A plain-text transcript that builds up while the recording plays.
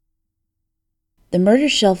The Murder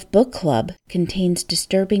Shelf Book Club contains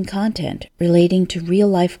disturbing content relating to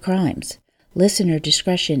real-life crimes. Listener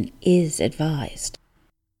discretion is advised.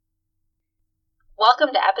 Welcome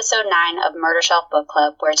to Episode 9 of Murder Shelf Book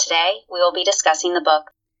Club, where today we will be discussing the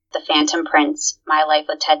book, The Phantom Prince, My Life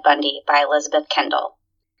with Ted Bundy by Elizabeth Kendall.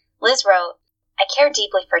 Liz wrote, I cared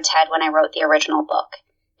deeply for Ted when I wrote the original book.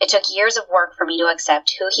 It took years of work for me to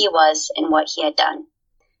accept who he was and what he had done.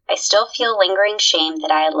 I still feel lingering shame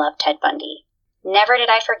that I had loved Ted Bundy. Never did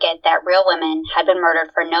I forget that real women had been murdered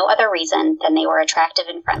for no other reason than they were attractive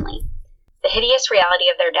and friendly. The hideous reality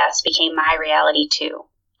of their deaths became my reality too.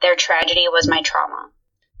 Their tragedy was my trauma.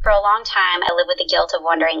 For a long time, I lived with the guilt of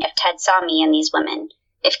wondering if Ted saw me in these women,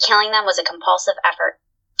 if killing them was a compulsive effort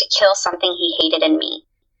to kill something he hated in me.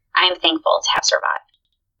 I am thankful to have survived.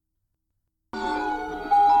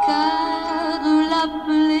 Cuddle up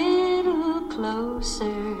a little closer,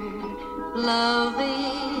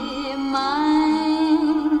 lovey mine.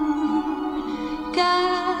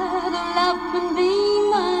 Cuddle up and be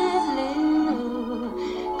my little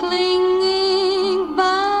clinging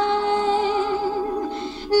vine.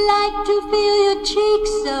 Like to feel your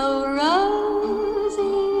cheeks so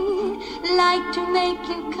rosy, like to make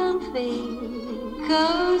you comfy,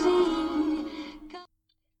 cozy.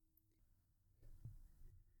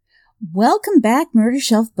 Welcome back, Murder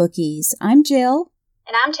Shelf Bookies. I'm Jill.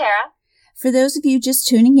 And I'm Tara. For those of you just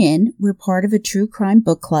tuning in, we're part of a true crime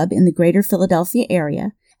book club in the greater Philadelphia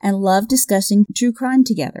area and love discussing true crime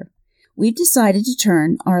together. We've decided to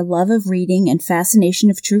turn our love of reading and fascination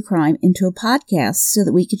of true crime into a podcast so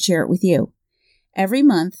that we could share it with you. Every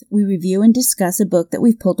month, we review and discuss a book that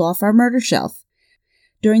we've pulled off our murder shelf.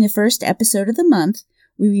 During the first episode of the month,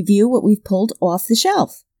 we review what we've pulled off the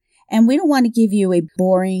shelf. And we don't want to give you a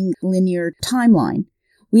boring, linear timeline.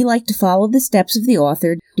 We like to follow the steps of the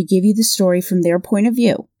author to give you the story from their point of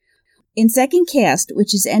view. In Second Cast,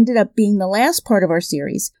 which has ended up being the last part of our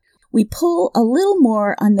series, we pull a little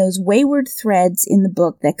more on those wayward threads in the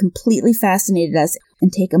book that completely fascinated us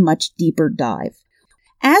and take a much deeper dive.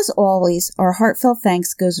 As always, our heartfelt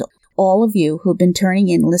thanks goes to all of you who have been turning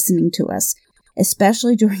in listening to us,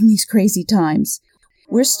 especially during these crazy times.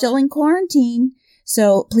 We're still in quarantine,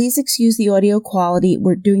 so please excuse the audio quality.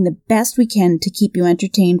 We're doing the best we can to keep you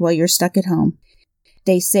entertained while you're stuck at home.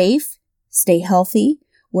 Stay safe, stay healthy,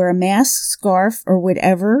 wear a mask, scarf, or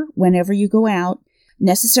whatever whenever you go out.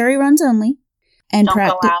 Necessary runs only. And don't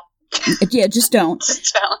go out. Yeah, just don't.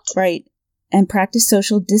 Just don't. Right. And practice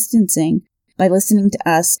social distancing by listening to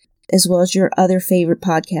us as well as your other favorite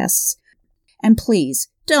podcasts. And please,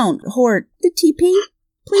 don't hoard the TP.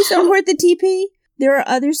 Please don't hoard the TP. There are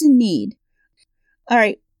others in need. All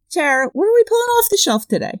right, Tara, what are we pulling off the shelf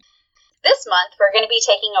today? This month, we're going to be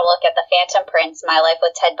taking a look at The Phantom Prince, My Life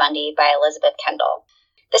with Ted Bundy by Elizabeth Kendall.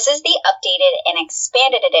 This is the updated and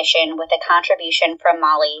expanded edition with a contribution from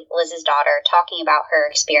Molly, Liz's daughter, talking about her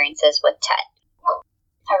experiences with Ted.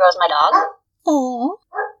 There goes my dog. Aw,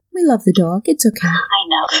 we love the dog. It's okay. I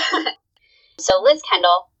know. So Liz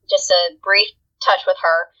Kendall, just a brief touch with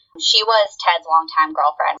her. She was Ted's longtime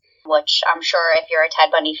girlfriend, which I'm sure if you're a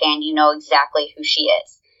Ted Bundy fan, you know exactly who she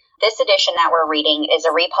is. This edition that we're reading is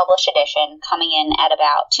a republished edition coming in at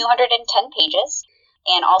about 210 pages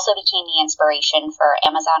and also became the inspiration for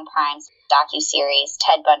Amazon Prime's docuseries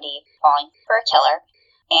Ted Bundy Falling for a Killer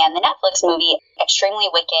and the Netflix movie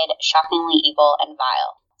Extremely Wicked, Shockingly Evil, and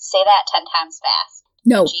Vile. Say that 10 times fast.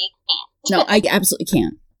 No. She can't. No, I absolutely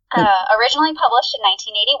can't. Originally published in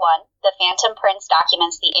 1981, The Phantom Prince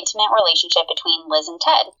documents the intimate relationship between Liz and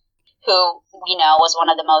Ted, who we know was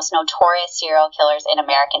one of the most notorious serial killers in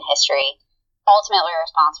American history, ultimately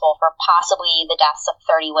responsible for possibly the deaths of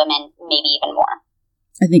 30 women, maybe even more.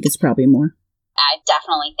 I think it's probably more. I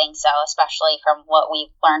definitely think so, especially from what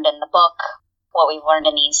we've learned in the book, what we've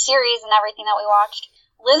learned in these series and everything that we watched.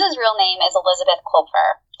 Liz's real name is Elizabeth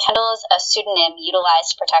Kulper. Kendall is a pseudonym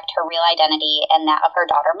utilized to protect her real identity and that of her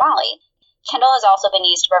daughter Molly. Kendall has also been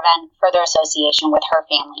used to prevent further association with her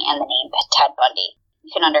family and the name Ted Bundy.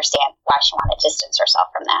 You can understand why she wanted to distance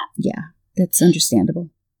herself from that. Yeah, that's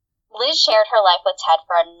understandable. Liz shared her life with Ted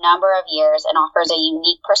for a number of years and offers a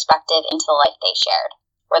unique perspective into the life they shared.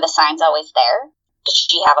 Were the signs always there? Did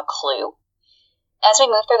she have a clue? As we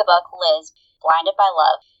move through the book, Liz, blinded by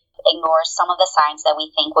love, ignores some of the signs that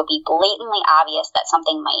we think would be blatantly obvious that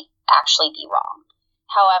something might actually be wrong.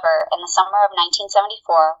 However, in the summer of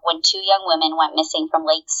 1974, when two young women went missing from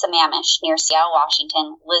Lake Sammamish near Seattle,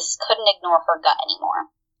 Washington, Liz couldn't ignore her gut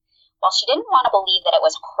anymore. While she didn't want to believe that it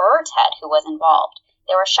was her Ted who was involved,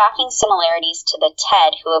 there were shocking similarities to the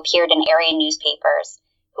Ted who appeared in area newspapers,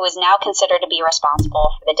 who is now considered to be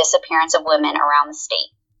responsible for the disappearance of women around the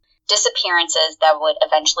state. disappearances that would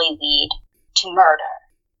eventually lead to murder.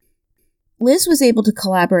 Liz was able to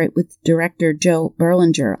collaborate with director Joe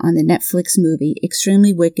Berlinger on the Netflix movie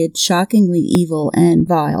Extremely Wicked, Shockingly Evil, and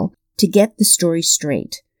Vile to get the story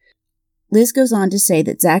straight. Liz goes on to say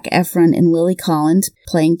that Zac Efron and Lily Collins,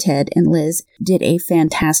 playing Ted and Liz, did a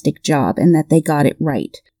fantastic job and that they got it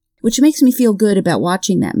right, which makes me feel good about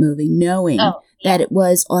watching that movie, knowing that it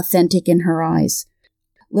was authentic in her eyes.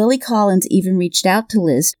 Lily Collins even reached out to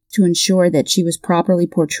Liz to ensure that she was properly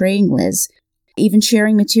portraying Liz, even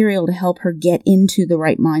sharing material to help her get into the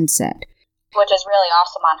right mindset. Which is really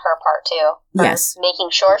awesome on her part, too. Yes. Making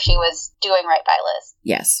sure she was doing right by Liz.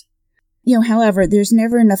 Yes. However, there's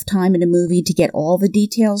never enough time in a movie to get all the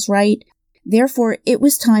details right. Therefore, it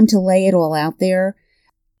was time to lay it all out there.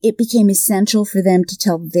 It became essential for them to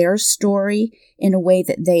tell their story in a way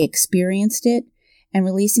that they experienced it, and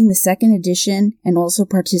releasing the second edition and also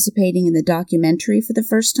participating in the documentary for the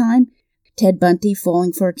first time, Ted Bundy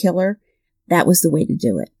Falling for a Killer, that was the way to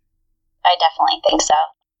do it. I definitely think so.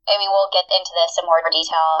 I mean, we'll get into this in more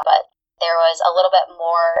detail, but there was a little bit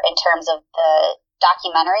more in terms of the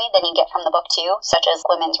documentary than you get from the book, too, such as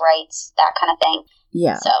women's rights, that kind of thing.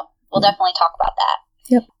 Yeah. So we'll definitely talk about that.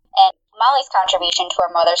 Yep. And Molly's contribution to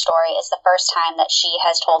her mother's story is the first time that she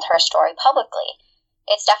has told her story publicly.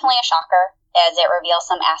 It's definitely a shocker, as it reveals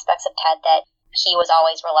some aspects of Ted that he was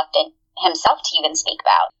always reluctant himself to even speak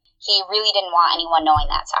about. He really didn't want anyone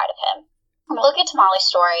knowing that side of him. We'll get to Molly's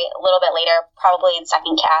story a little bit later, probably in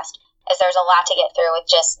second cast, as there's a lot to get through with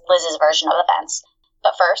just Liz's version of events.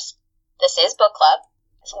 But first, this is book club.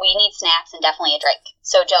 So we need snacks and definitely a drink.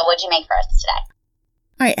 So, Jill, what'd you make for us today?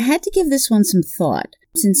 All right, I had to give this one some thought.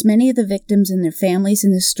 Since many of the victims and their families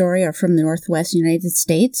in this story are from the Northwest United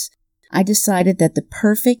States, I decided that the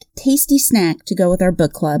perfect, tasty snack to go with our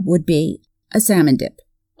book club would be a salmon dip.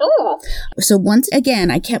 Ooh. So once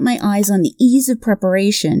again, I kept my eyes on the ease of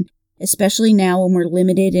preparation, especially now when we're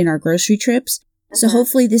limited in our grocery trips. So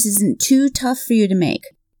hopefully this isn't too tough for you to make.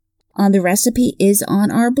 The recipe is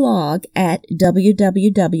on our blog at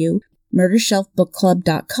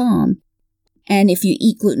www.murdershelfbookclub.com. And if you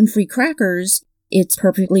eat gluten-free crackers, it's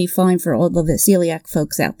perfectly fine for all of the celiac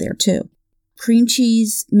folks out there too. Cream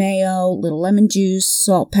cheese, mayo, little lemon juice,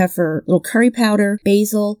 salt, pepper, little curry powder,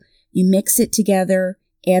 basil. You mix it together,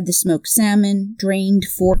 add the smoked salmon, drained,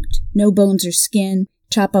 forked, no bones or skin.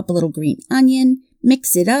 Chop up a little green onion,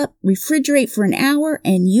 mix it up, refrigerate for an hour,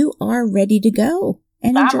 and you are ready to go.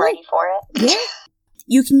 And enjoy. I'm ready for it. Yeah.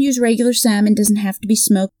 You can use regular salmon, doesn't have to be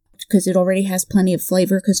smoked because it already has plenty of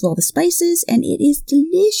flavor because of all the spices, and it is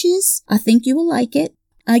delicious. I think you will like it.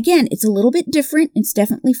 Again, it's a little bit different. It's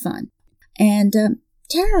definitely fun. And,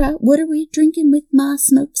 Tara, what are we drinking with my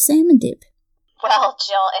smoked salmon dip? Well,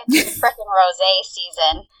 Jill, it's frickin' rosé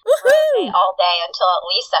season. Rosé all day until at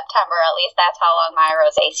least September. At least that's how long my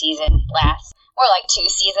rosé season lasts. More like 2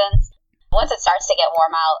 seasons. Once it starts to get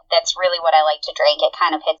warm out, that's really what I like to drink. It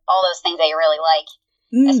kind of hits all those things that you really like.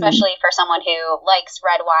 Especially for someone who likes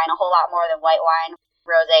red wine a whole lot more than white wine.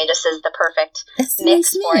 Rosé just is the perfect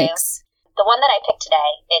mix for you. The one that I picked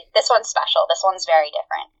today, this one's special. This one's very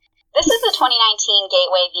different. This is the 2019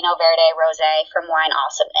 Gateway Vino Verde Rosé from Wine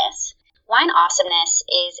Awesomeness. Wine Awesomeness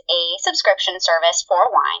is a subscription service for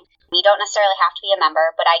wine. You don't necessarily have to be a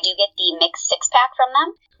member, but I do get the mixed 6-pack from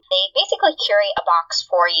them. They basically curate a box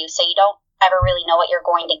for you, so you don't ever really know what you're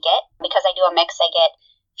going to get. Because I do a mix, I get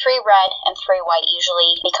 3 red and 3 white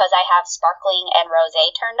usually. Because I have sparkling and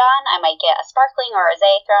rosé turned on, I might get a sparkling or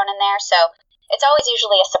rosé thrown in there, so it's always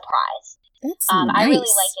usually a surprise. That's nice. I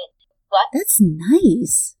really like it. What? That's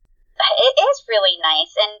nice. It is really nice,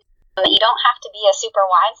 and you don't have to be a super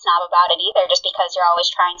wine snob about it either, just because you're always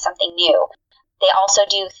trying something new. They also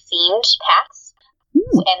do themed packs,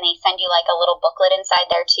 and they send you like a little booklet inside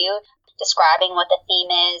there too, describing what the theme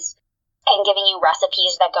is, and giving you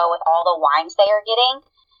recipes that go with all the wines they are getting.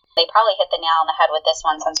 They probably hit the nail on the head with this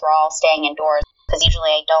one since we're all staying indoors, because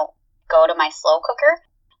usually I don't go to my slow cooker.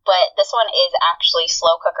 But this one is actually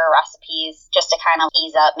slow cooker recipes just to kind of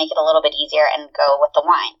ease up, make it a little bit easier, and go with the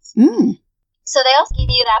wines. So they also give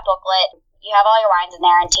you that booklet. You have all your wines in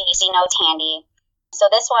there and tasting notes handy. So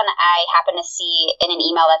this one I happened to see in an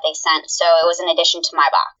email that they sent, so it was in addition to my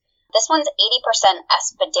box. This one's 80%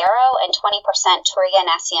 Espadero and 20% Touriga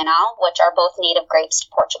Nacional, which are both native grapes to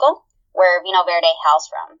Portugal, where Vino Verde hails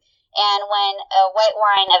from. And when a white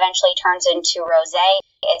wine eventually turns into rosé,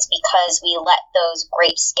 it's because we let those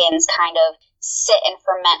grape skins kind of sit and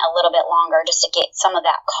ferment a little bit longer just to get some of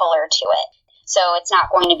that color to it. So it's not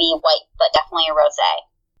going to be white, but definitely a rosé.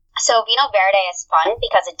 So Vino Verde is fun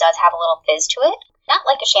because it does have a little fizz to it. Not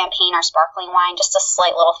like a champagne or sparkling wine, just a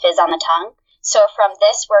slight little fizz on the tongue. So from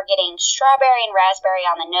this, we're getting strawberry and raspberry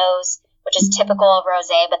on the nose, which is typical of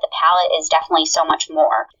rosé, but the palate is definitely so much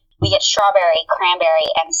more. We get strawberry, cranberry,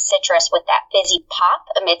 and citrus with that fizzy pop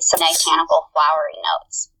amidst some nice botanical flowery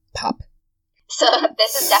notes. Pop. So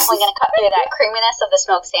this is definitely going to cut through that creaminess of the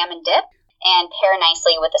smoked salmon dip and pair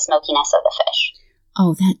nicely with the smokiness of the fish.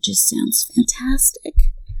 Oh, that just sounds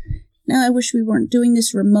fantastic. Now I wish we weren't doing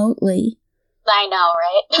this remotely. I know,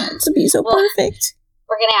 right? This would be so perfect.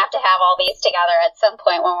 We're going to have all these together at some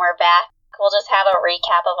point when we're back. We'll just have a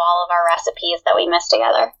recap of all of our recipes that we missed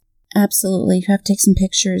together. Absolutely. You have to take some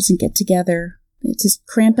pictures and get together. It's just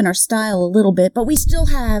cramping our style a little bit, but we still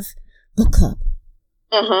have book club.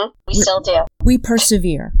 We still do. We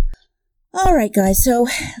persevere. All right, guys. So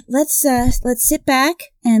let's sit back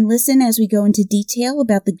and listen as we go into detail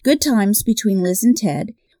about the good times between Liz and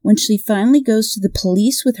Ted when she finally goes to the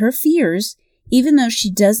police with her fears, even though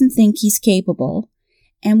she doesn't think he's capable.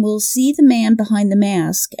 And we'll see the man behind the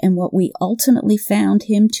mask and what we ultimately found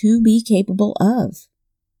him to be capable of.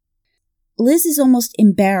 Liz is almost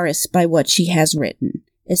embarrassed by what she has written,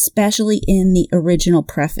 especially in the original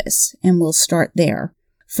preface, and we'll start there.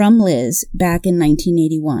 From Liz, back in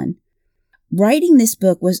 1981. Writing this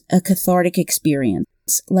book was a cathartic experience,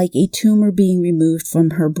 like a tumor being removed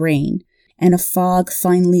from her brain, and a fog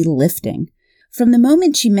finally lifting. From the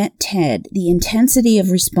moment she met Ted, the intensity of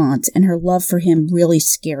response and her love for him really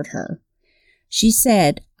scared her. She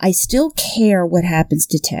said, "I still care what happens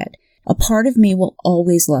to Ted. A part of me will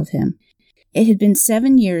always love him." It had been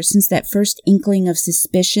 7 years since that first inkling of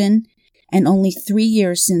suspicion, and only 3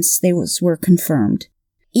 years since they were confirmed.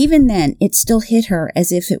 Even then, it still hit her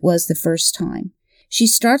as if it was the first time. She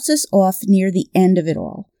starts us off near the end of it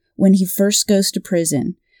all, when he first goes to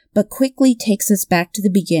prison, but quickly takes us back to the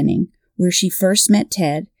beginning, where she first met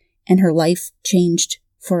Ted, and her life changed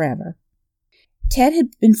forever. Ted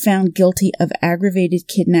had been found guilty of aggravated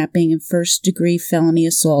kidnapping and first-degree felony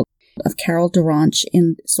assault of Carol Duranch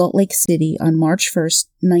in Salt Lake City on March 1st,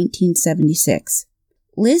 1976.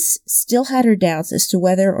 Liz still had her doubts as to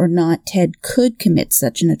whether or not Ted could commit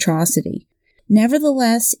such an atrocity.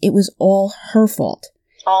 Nevertheless, it was all her fault.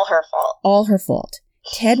 All her fault. All her fault.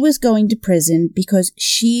 Ted was going to prison because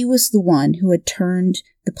she was the one who had turned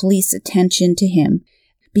the police attention to him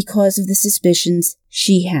because of the suspicions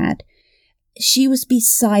she had. She was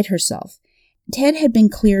beside herself. Ted had been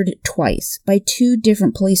cleared twice by 2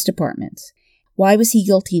 different police departments. Why was he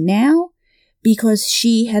guilty now? Because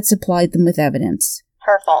she had supplied them with evidence.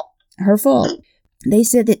 Her fault. Her fault. They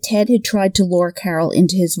said that Ted had tried to lure Carol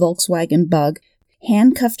into his Volkswagen Bug,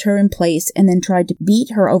 handcuffed her in place, and then tried to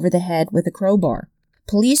beat her over the head with a crowbar.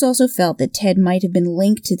 Police also felt that Ted might have been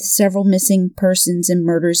linked to the several missing persons and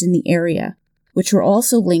murders in the area, which were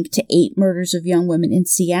also linked to 8 murders of young women in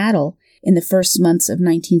Seattle in the first months of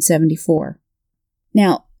 1974.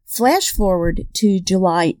 Now, flash forward to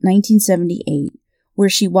July 1978, where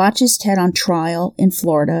she watches Ted on trial in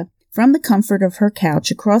Florida from the comfort of her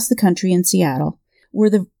couch across the country in Seattle, where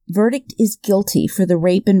the verdict is guilty for the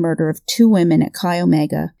rape and murder of 2 women at Chi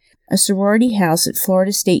Omega, a sorority house at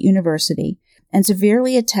Florida State University, and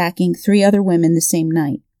severely attacking 3 other women the same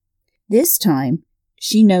night. This time,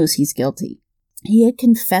 she knows he's guilty. He had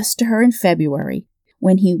confessed to her in February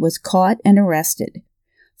when he was caught and arrested.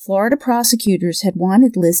 Florida prosecutors had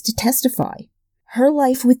wanted Liz to testify. Her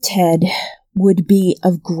life with Ted would be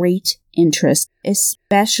of great interest,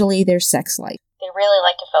 especially their sex life. They really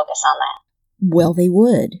like to focus on that. Well, they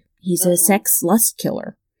would. He's a sex lust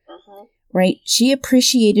killer. Right? She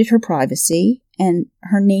appreciated her privacy, and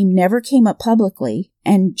her name never came up publicly,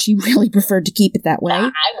 and she really preferred to keep it that way. I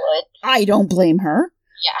would. I don't blame her.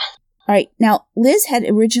 Yeah. All right. Now, Liz had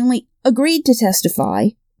originally agreed to testify,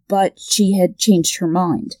 but she had changed her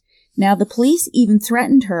mind. Now, the police even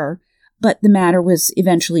threatened her, but the matter was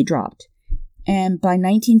eventually dropped. And by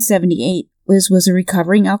 1978, Liz was a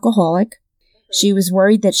recovering alcoholic. She was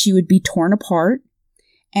worried that she would be torn apart,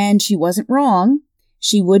 and she wasn't wrong.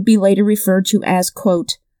 She would be later referred to as,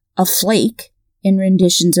 quote, a flake in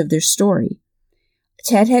renditions of their story.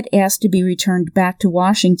 Ted had asked to be returned back to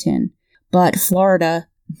Washington, but Florida,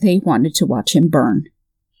 they wanted to watch him burn.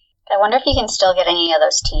 I wonder if you can still get any of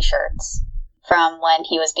those t-shirts from when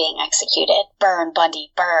he was being executed. Burn,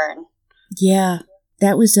 Bundy, burn. Yeah,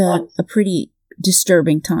 that was a pretty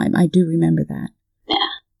disturbing time. I do remember that. Yeah.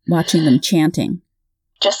 Watching them chanting.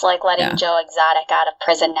 Just like letting Joe Exotic out of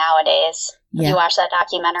prison nowadays. Yeah. Have you watched that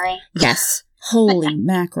documentary? Yes. Holy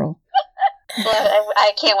mackerel. Well,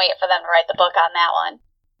 I can't wait for them to write the book on that one.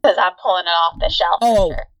 Because I'm pulling it off the shelf. Oh,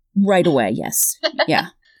 sure. Right away, yes. Yeah.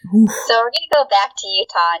 Oof. So we're going to go back to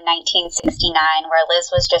Utah in 1969, where Liz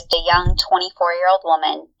was just a young 24-year-old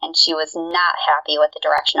woman, and she was not happy with the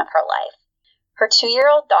direction of her life. Her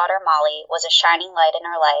 2-year-old daughter, Molly, was a shining light in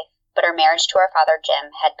her life, but her marriage to her father, Jim,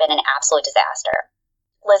 had been an absolute disaster.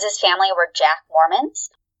 Liz's family were Jack Mormons,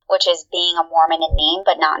 which is being a Mormon in name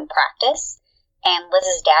but not in practice, and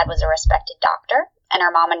Liz's dad was a respected doctor, and her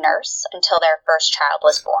mom a nurse until their first child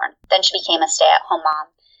was born. Then she became a stay-at-home mom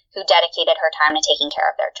who dedicated her time to taking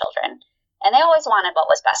care of their children, and they always wanted what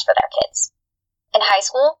was best for their kids. In high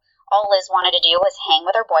school, all Liz wanted to do was hang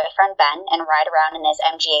with her boyfriend Ben and ride around in his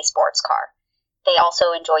MGA sports car. They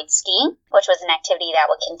also enjoyed skiing, which was an activity that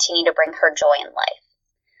would continue to bring her joy in life.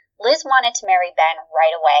 Liz wanted to marry Ben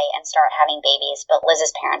right away and start having babies, but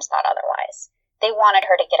Liz's parents thought otherwise. They wanted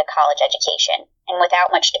her to get a college education, and without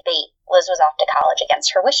much debate, Liz was off to college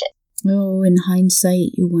against her wishes. Oh, in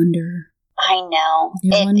hindsight, you wonder. I know.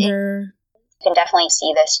 You wonder. You can definitely see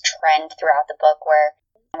this trend throughout the book where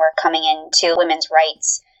we're coming into women's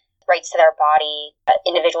rights to their body,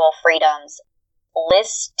 individual freedoms. Liz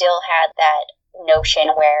still had that notion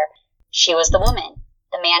where she was the woman.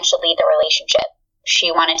 The man should lead the relationship.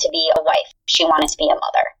 She wanted to be a wife. She wanted to be a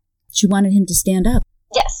mother. She wanted him to stand up.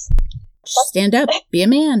 Yes. Stand up. Be a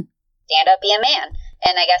man. Stand up, be a man.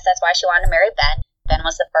 And I guess that's why she wanted to marry Ben. Ben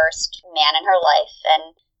was the first man in her life,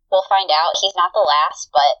 and we'll find out he's not the last,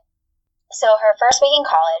 but... So her first week in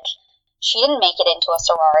college, she didn't make it into a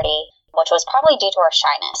sorority, which was probably due to her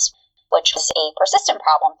shyness, which was a persistent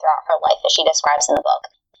problem throughout her life, as she describes in the book.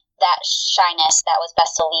 That shyness that was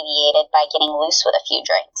best alleviated by getting loose with a few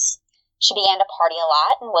drinks. She began to party a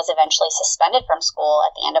lot and was eventually suspended from school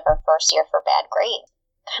at the end of her first year for bad grades.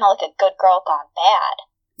 Kind of like a good girl gone bad.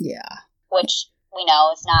 Yeah. Which we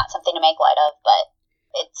know is not something to make light of, but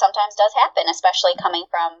it sometimes does happen, especially coming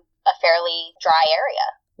from a fairly dry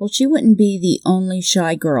area. Well, she wouldn't be the only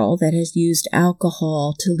shy girl that has used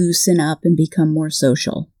alcohol to loosen up and become more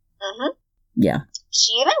social. Mm-hmm. Yeah.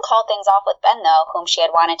 She even called things off with Ben, though, whom she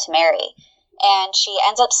had wanted to marry. And she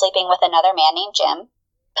ends up sleeping with another man named Jim,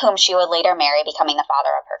 whom she would later marry, becoming the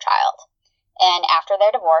father of her child. And after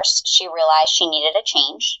their divorce, she realized she needed a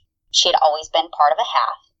change. She had always been part of a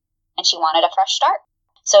half, and she wanted a fresh start.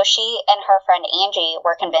 So she and her friend Angie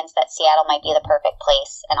were convinced that Seattle might be the perfect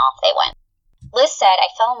place, and off they went. Liz said,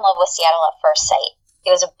 "I fell in love with Seattle at first sight.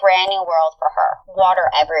 It was a brand new world for her. Water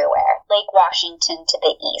everywhere, Lake Washington to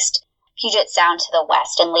the east, Puget Sound to the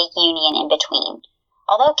west, and Lake Union in between.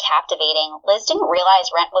 Although captivating, Liz didn't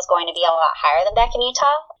realize rent was going to be a lot higher than back in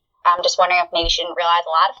Utah. I'm just wondering if maybe she didn't realize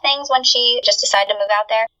a lot of things when she just decided to move out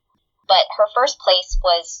there. But her first place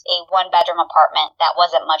was a one-bedroom apartment that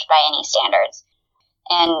wasn't much by any standards.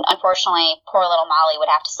 And unfortunately, poor little Molly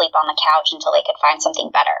would have to sleep on the couch until they could find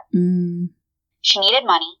something better. She needed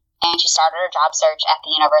money, and she started her job search at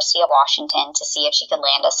the University of Washington to see if she could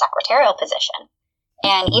land a secretarial position.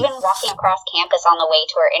 And even walking across campus on the way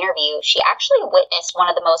to her interview, she actually witnessed one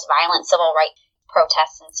of the most violent civil rights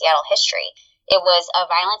protests in Seattle history. It was a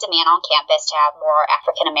violent demand on campus to have more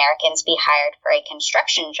African Americans be hired for a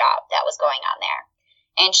construction job that was going on there.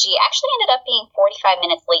 And she actually ended up being 45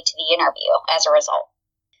 minutes late to the interview as a result.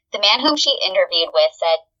 The man whom she interviewed with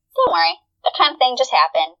said, "Don't worry, that kind of thing just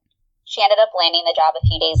happened." She ended up landing the job a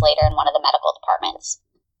few days later in one of the medical departments.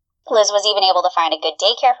 Liz was even able to find a good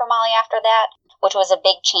daycare for Molly after that, which was a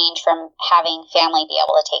big change from having family be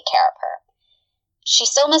able to take care of her. She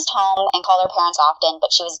still missed home and called her parents often,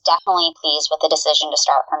 but she was definitely pleased with the decision to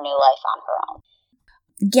start her new life on her own.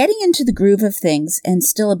 Getting into the groove of things and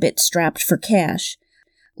still a bit strapped for cash,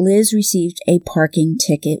 Liz received a parking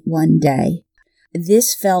ticket one day.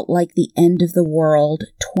 This felt like the end of the world.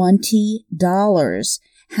 $20.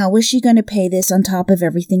 How was she going to pay this on top of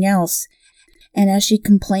everything else? And as she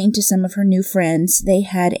complained to some of her new friends, they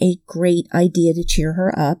had a great idea to cheer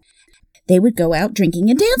her up. They would go out drinking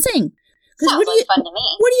and dancing. Sounds like fun to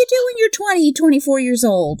me. What do you do when you're 20, 24 years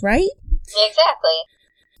old, right? Exactly.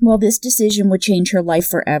 Well, this decision would change her life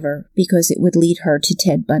forever because it would lead her to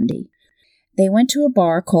Ted Bundy. They went to a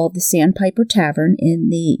bar called the Sandpiper Tavern in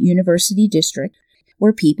the University District,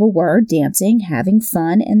 where people were dancing, having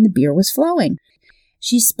fun, and the beer was flowing.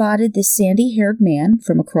 She spotted this sandy-haired man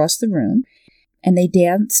from across the room, and they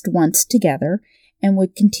danced once together and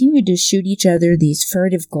would continue to shoot each other these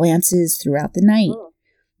furtive glances throughout the night.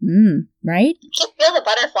 Right? You feel the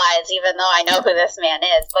butterflies even though I know who this man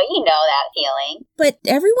is, but you know that feeling. But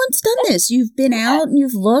everyone's done this. You've been out and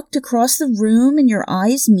you've looked across the room and your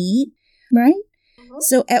eyes meet, right? Mm-hmm.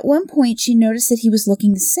 So at one point she noticed that he was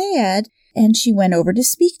looking sad and she went over to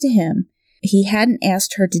speak to him. He hadn't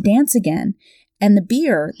asked her to dance again, and the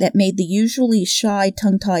beer that made the usually shy,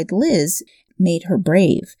 tongue-tied Liz made her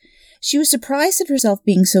brave. She was surprised at herself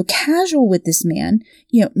being so casual with this man,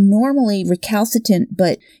 normally recalcitrant,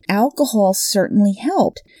 but alcohol certainly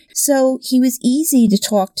helped. So he was easy to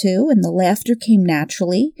talk to, and the laughter came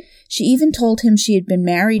naturally. She even told him she had been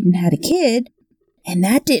married and had a kid, and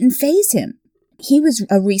that didn't faze him. He was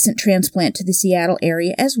a recent transplant to the Seattle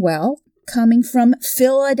area as well, coming from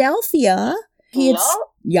Philadelphia.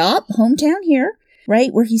 Yup, hometown here,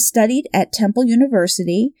 right, where he studied at Temple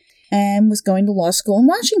University and was going to law school in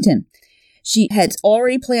Washington. She had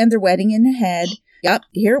already planned their wedding in her head. Yup,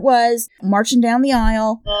 here it was, marching down the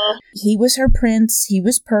aisle. He was her prince. He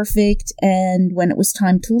was perfect. And when it was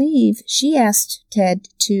time to leave, she asked Ted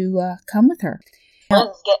to come with her. Liz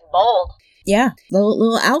is getting bold. Yeah,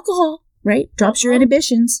 little alcohol, right? Drops your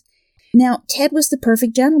inhibitions. Now, Ted was the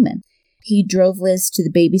perfect gentleman. He drove Liz to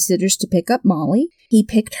the babysitter's to pick up Molly. He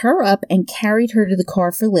picked her up and carried her to the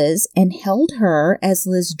car for Liz and held her as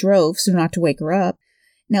Liz drove so not to wake her up.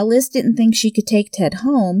 Now, Liz didn't think she could take Ted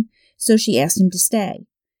home, so she asked him to stay.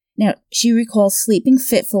 Now, she recalls sleeping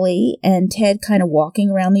fitfully and Ted kind of walking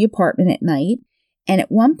around the apartment at night. And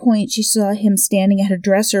at one point, she saw him standing at her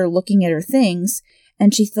dresser looking at her things,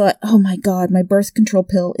 and she thought, oh my God, my birth control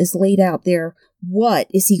pill is laid out there. What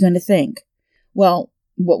is he going to think? Well,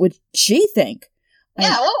 what would she think?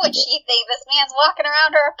 Yeah, what would she think? This man's walking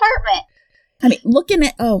around her apartment. I mean, looking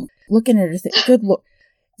at her, good Lord.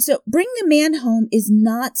 So bringing a man home is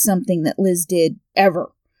not something that Liz did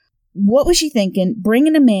ever. What was she thinking?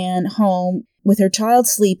 Bringing a man home with her child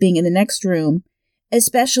sleeping in the next room,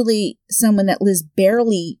 especially someone that Liz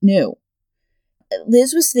barely knew.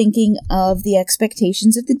 Liz was thinking of the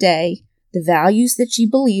expectations of the day, the values that she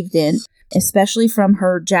believed in, especially from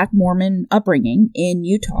her Jack Mormon upbringing in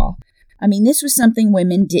Utah. I mean, this was something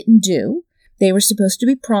women didn't do. They were supposed to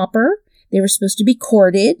be proper. They were supposed to be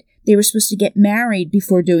courted. They were supposed to get married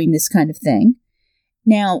before doing this kind of thing.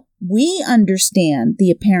 Now, we understand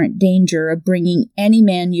the apparent danger of bringing any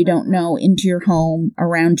man you don't know into your home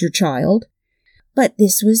around your child. But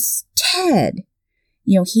this was Ted.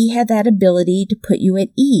 He had that ability to put you at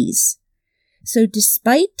ease. So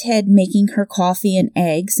despite Ted making her coffee and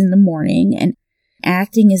eggs in the morning and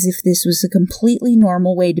acting as if this was a completely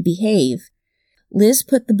normal way to behave, Liz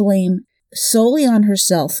put the blame solely on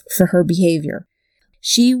herself for her behavior.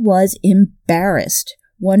 She was embarrassed,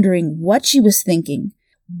 wondering what she was thinking.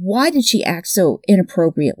 Why did she act so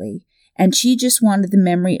inappropriately? And she just wanted the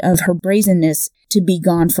memory of her brazenness to be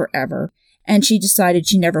gone forever. And she decided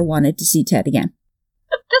she never wanted to see Ted again.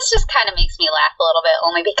 This just kind of makes me laugh a little bit,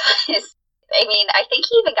 only because, I think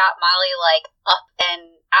he even got Molly, up and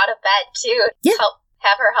out of bed, too, to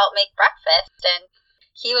have her help make breakfast. And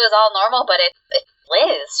he was all normal, but it's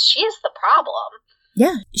Liz. She's the problem.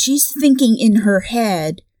 Yeah, she's thinking in her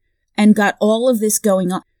head and got all of this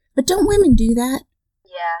going on. But don't women do that?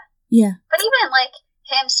 Yeah. But even,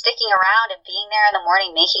 him sticking around and being there in the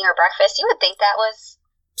morning making her breakfast, you would think this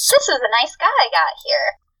is a nice guy I got here.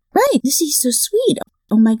 Right, he's so sweet.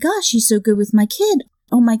 Oh my gosh, he's so good with my kid.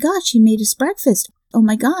 Oh my gosh, he made us breakfast. Oh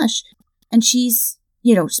my gosh. And she's,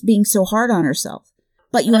 being so hard on herself.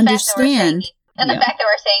 But you understand. And the fact that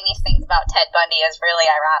we're saying these things about Ted Bundy is really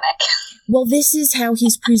ironic. Well, this is how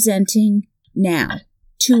he's presenting now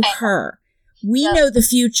to her. We know the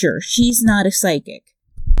future. She's not a psychic.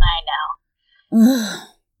 I know.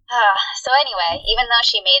 So anyway, even though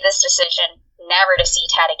she made this decision never to see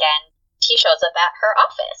Ted again, he shows up at her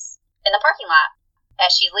office in the parking lot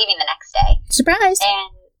as she's leaving the next day. Surprise. And,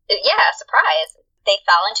 surprise. They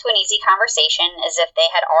fell into an easy conversation as if they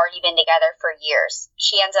had already been together for years.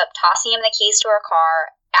 She ends up tossing him the keys to her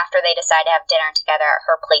car after they decide to have dinner together at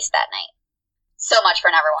her place that night. So much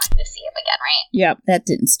for never wanting to see him again, right? Yep, that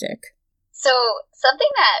didn't stick. So something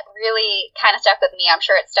that really kind of stuck with me, I'm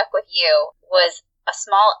sure it stuck with you, was a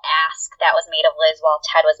small ask that was made of Liz while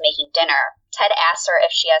Ted was making dinner. Ted asks her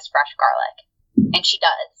if she has fresh garlic, and she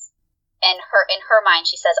does. And in her mind,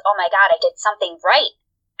 she says, oh my God, I did something right.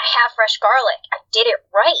 I have fresh garlic. I did it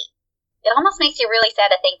right. It almost makes you really sad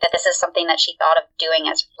to think that this is something that she thought of doing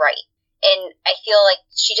as right. And I feel like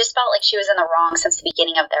she just felt like she was in the wrong since the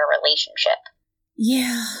beginning of their relationship.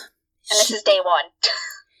 Yeah. And this is day one.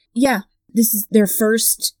 Yeah. This is their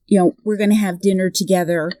first, we're going to have dinner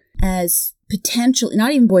together as potentially,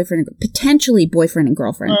 not even potentially boyfriend and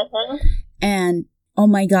girlfriend. Mm-hmm. And, oh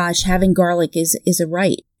my gosh, having garlic is a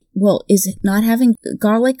right. Well, is it not having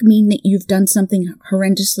garlic mean that you've done something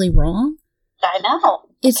horrendously wrong? I know.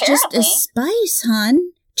 It's apparently. Just a spice,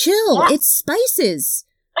 hon. Chill. Yeah. It's spices.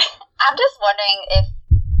 I'm just wondering if,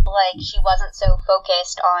 she wasn't so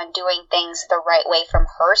focused on doing things the right way from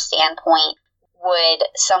her standpoint, would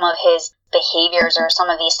some of his behaviors or some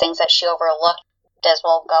of these things that she overlooked, as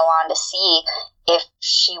we'll go on to see, if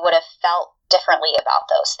she would have felt differently about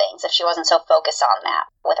those things, if she wasn't so focused on that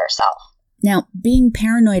with herself. Now, being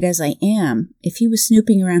paranoid as I am, if he was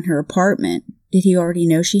snooping around her apartment, did he already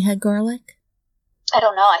know she had garlic? I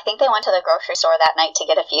don't know. I think they went to the grocery store that night to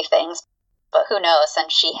get a few things. But who knows,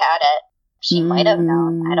 since she had it, she might have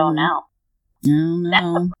known. I don't know. That's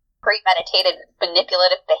a premeditated,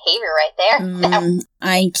 manipulative behavior right there.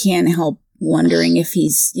 I can't help wondering if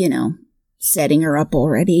he's, setting her up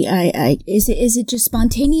already. Is it just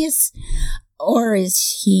spontaneous, or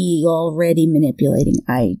is he already manipulating?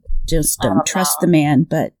 I just don't trust the man,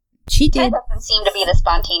 but she did. Ted doesn't seem to be the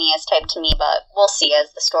spontaneous type to me, but we'll see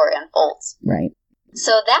as the story unfolds. Right.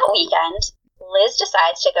 So that weekend, Liz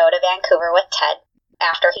decides to go to Vancouver with Ted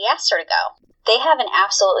after he asks her to go. They have an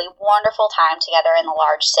absolutely wonderful time together in the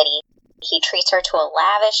large city. He treats her to a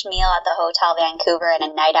lavish meal at the Hotel Vancouver and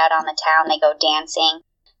a night out on the town. They go dancing.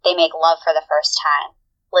 They make love for the first time.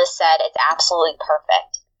 Liz said it's absolutely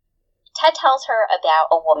perfect. Ted tells her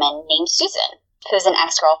about a woman named Susan, who's an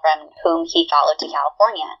ex-girlfriend whom he followed to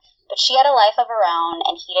California. But she had a life of her own,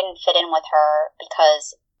 and he didn't fit in with her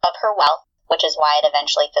because of her wealth, which is why it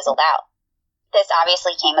eventually fizzled out. This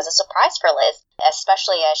obviously came as a surprise for Liz,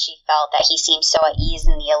 especially as she felt that he seemed so at ease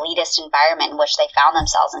in the elitist environment in which they found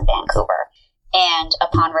themselves in Vancouver. And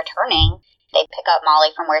upon returning, they pick up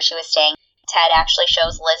Molly from where she was staying. Ted actually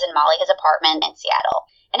shows Liz and Molly his apartment in Seattle.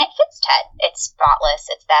 And it fits Ted. It's spotless.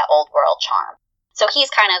 It's that old world charm. So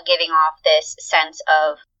he's kind of giving off this sense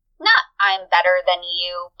of, not I'm better than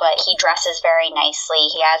you, but he dresses very nicely.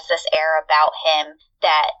 He has this air about him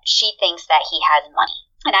that she thinks that he has money.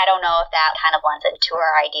 And I don't know if that kind of lends into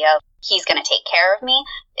her idea of he's going to take care of me.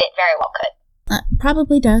 It very well could.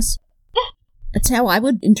 Probably does. Yeah. That's how I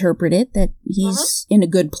would interpret it, that he's in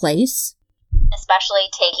a good place. Especially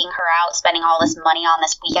taking her out, spending all this money on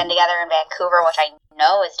this weekend together in Vancouver, which I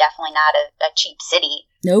know is definitely not a cheap city.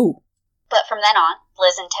 No. But from then on,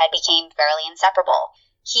 Liz and Ted became fairly inseparable.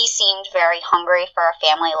 He seemed very hungry for a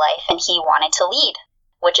family life, and he wanted to lead,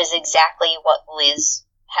 which is exactly what Liz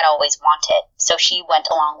had always wanted, so she went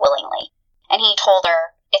along willingly. And he told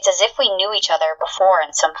her, it's as if we knew each other before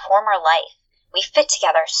in some former life. We fit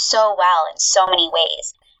together so well in so many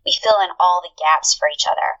ways. We fill in all the gaps for each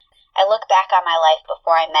other. I look back on my life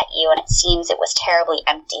before I met you, and it seems it was terribly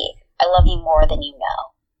empty. I love you more than you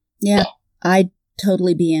know. Yeah, I'd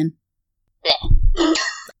totally be in.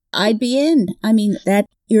 I'd be in. I mean, that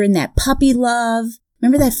you're in that puppy love.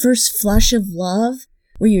 Remember that first flush of love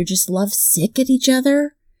where you're just love sick at each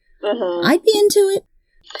other? Mm-hmm. I'd be into it.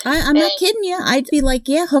 I'm not kidding you. I'd be like,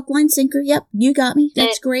 yeah, hook, line, sinker. Yep, you got me.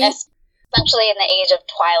 That's great. Especially in the age of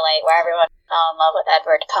Twilight, where everyone fell in love with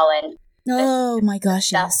Edward Cullen. Oh my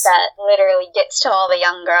gosh, yes. That literally gets to all the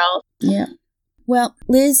young girls. Yeah. Well,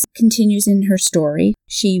 Liz continues in her story.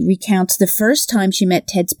 She recounts the first time she met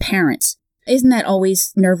Ted's parents. Isn't that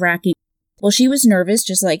always nerve-wracking? Well, she was nervous,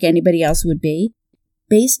 just like anybody else would be.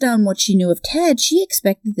 Based on what she knew of Ted, she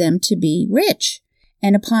expected them to be rich.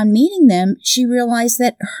 And upon meeting them, she realized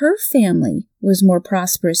that her family was more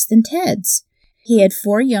prosperous than Ted's. He had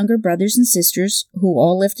 4 younger brothers and sisters who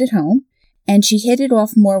all lived at home, and she hit it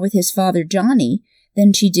off more with his father, Johnny,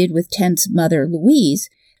 than she did with Ted's mother, Louise,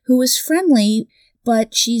 who was friendly,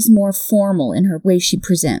 but she's more formal in her way she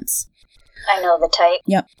presents. I know the type.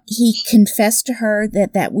 Yep. He confessed to her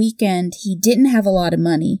that weekend he didn't have a lot of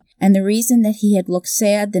money, and the reason that he had looked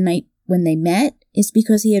sad the night when they met is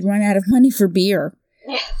because he had run out of money for beer.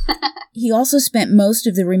 He also spent most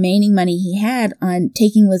of the remaining money he had on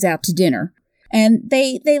taking Liz out to dinner. And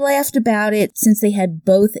they laughed about it since they had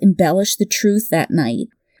both embellished the truth that night.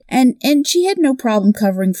 And she had no problem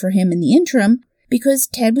covering for him in the interim because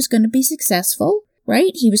Ted was going to be successful,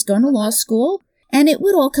 right? He was going to law school, and it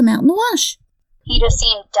would all come out in the wash. He just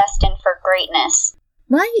seemed destined for greatness.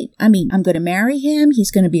 Right. I mean, I'm going to marry him.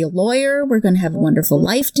 He's going to be a lawyer. We're going to have a wonderful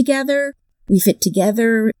life together. We fit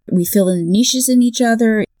together. We fill in the niches in each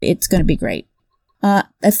other. It's going to be great.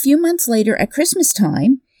 A few months later, at Christmas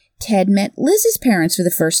time, Ted met Liz's parents for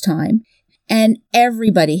the first time, and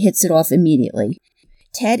everybody hits it off immediately.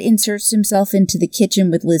 Ted inserts himself into the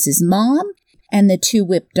kitchen with Liz's mom, and the two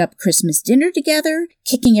whipped up Christmas dinner together,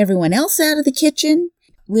 kicking everyone else out of the kitchen.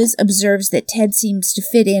 Liz observes that Ted seems to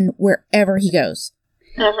fit in wherever he goes.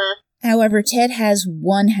 However, Ted has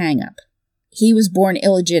one hang-up. He was born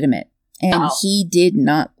illegitimate, and he did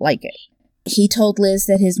not like it. He told Liz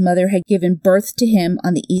that his mother had given birth to him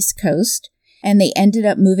on the East Coast, and they ended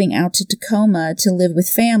up moving out to Tacoma to live with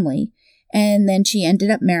family, and then she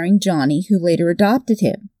ended up marrying Johnny, who later adopted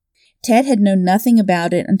him. Ted had known nothing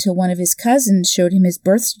about it until one of his cousins showed him his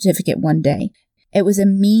birth certificate one day. It was a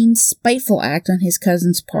mean, spiteful act on his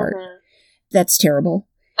cousin's part. Mm-hmm. That's terrible.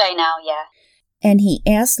 I know, yeah. And he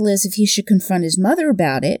asked Liz if he should confront his mother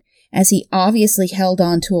about it, as he obviously held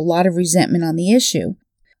on to a lot of resentment on the issue.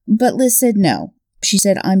 But Liz said no. She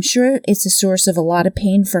said, I'm sure it's a source of a lot of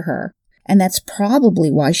pain for her, and that's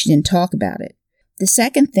probably why she didn't talk about it. The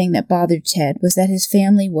second thing that bothered Ted was that his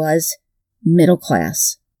family was middle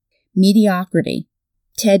class. Mediocrity.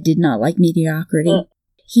 Ted did not like mediocrity.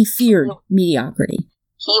 He feared mediocrity.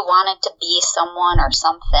 He wanted to be someone or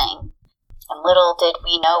something, and little did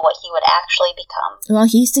we know what he would actually become. Well,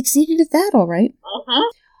 he succeeded at that, all right. Mm-hmm.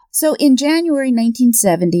 So in January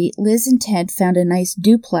 1970, Liz and Ted found a nice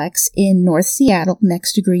duplex in North Seattle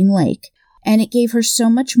next to Green Lake, and it gave her so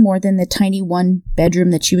much more than the tiny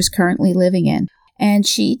one-bedroom that she was currently living in. And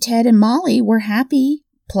she, Ted, and Molly were happy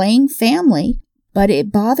playing family, but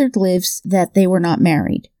it bothered Liz that they were not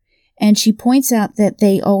married. And she points out that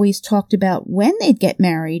they always talked about when they'd get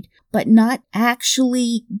married, but not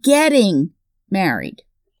actually getting married.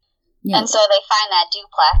 Yeah. And so they find that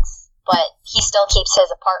duplex, but he still keeps his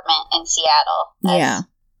apartment in Seattle. Yeah.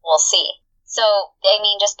 We'll see. So, I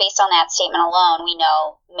mean, just based on that statement alone, we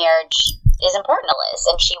know marriage is important to Liz,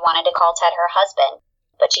 and she wanted to call Ted her husband,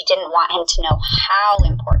 but she didn't want him to know how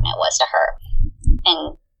important it was to her.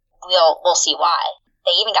 And we'll see why.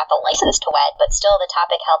 They even got the license to wed, but still the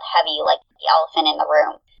topic held heavy like the elephant in the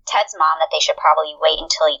room. Ted's mom that they should probably wait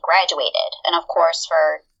until he graduated. And of course,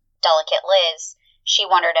 for delicate Liz, she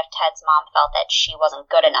wondered if Ted's mom felt that she wasn't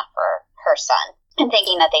good enough for her son, and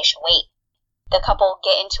thinking that they should wait. The couple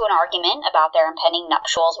get into an argument about their impending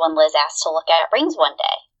nuptials when Liz asks to look at rings one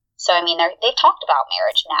day. So, I mean, they've talked about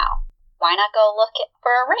marriage now. Why not go look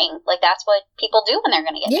for a ring? Like, that's what people do when they're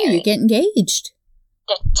going to get married. Yeah, you get engaged.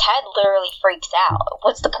 Ted literally freaks out.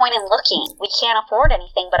 What's the point in looking? We can't afford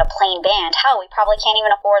anything but a plain band. Hell, we probably can't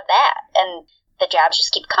even afford that. And the jabs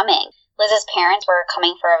just keep coming. Liz's parents were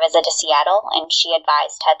coming for a visit to Seattle, and she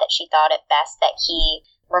advised Ted that she thought it best that he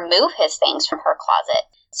remove his things from her closet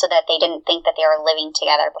so that they didn't think that they were living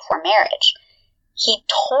together before marriage. He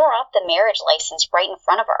tore up the marriage license right in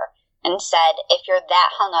front of her and said, if you're that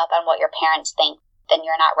hung up on what your parents think, then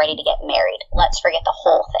you're not ready to get married. Let's forget the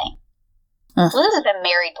whole thing. Liz has been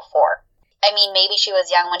married before. I mean, maybe she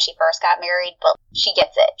was young when she first got married, but she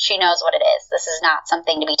gets it. She knows what it is. This is not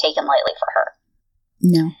something to be taken lightly for her.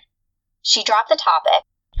 No. She dropped the topic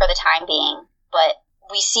for the time being, but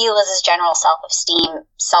we see Liz's general self-esteem,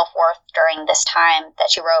 self-worth during this time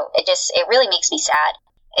that she wrote. It really makes me sad.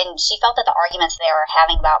 And she felt that the arguments they were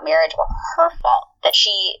having about marriage were her fault, that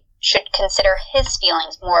she should consider his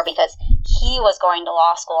feelings more because he was going to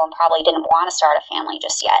law school and probably didn't want to start a family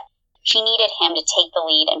just yet. She needed him to take the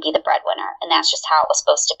lead and be the breadwinner, and that's just how it was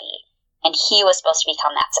supposed to be. And he was supposed to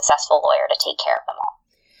become that successful lawyer to take care of them all.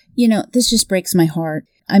 You know, this just breaks my heart.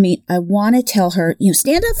 I mean, I want to tell her,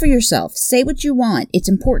 stand up for yourself. Say what you want. It's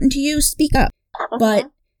important to you. Speak up. Mm-hmm. But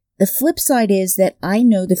the flip side is that I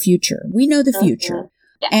know the future. We know the future.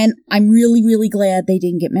 Yes. And I'm really, really glad they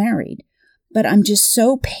didn't get married. But I'm just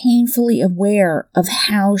so painfully aware of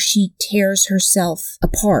how she tears herself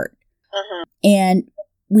apart. Mm-hmm. And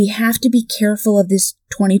we have to be careful of this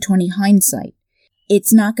 2020 hindsight.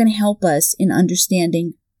 It's not going to help us in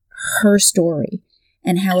understanding her story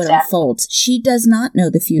and how it unfolds. She does not know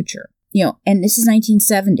the future. And this is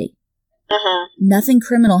 1970. Mm-hmm. Nothing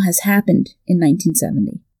criminal has happened in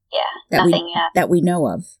 1970. Yeah, nothing yet. That we know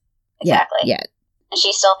of. Exactly. Yet. And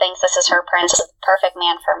she still thinks this is her prince, this is the perfect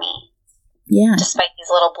man for me. Yeah. Despite these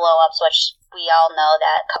little blow-ups, which we all know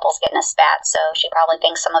that couples get in a spat, so she probably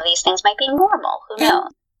thinks some of these things might be normal. Who knows?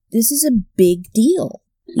 This is a big deal.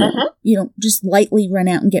 You don't just lightly run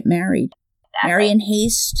out and get married. Exactly. Marry in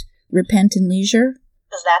haste, repent in leisure.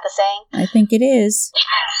 Is that the saying? I think it is.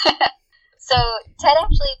 So Ted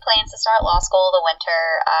actually plans to start law school the winter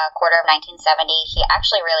quarter of 1970. He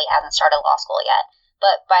actually really hasn't started law school yet.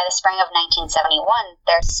 But by the spring of 1971,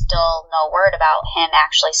 there's still no word about him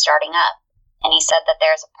actually starting up. And he said that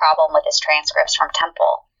there's a problem with his transcripts from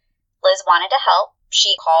Temple. Liz wanted to help.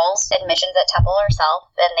 She calls admissions at Temple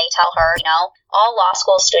herself, and they tell her, all law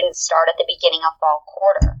school students start at the beginning of fall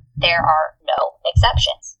quarter. There are no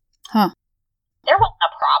exceptions. Huh. There wasn't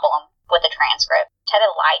a problem with the transcript. Ted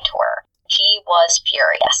had lied to her. She was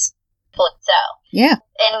furious. So. Yeah.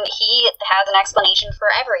 And he has an explanation for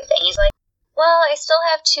everything. He's like, well, I still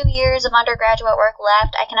have 2 years of undergraduate work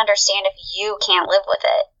left. I can understand if you can't live with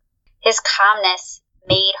it. His calmness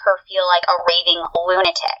made her feel like a raving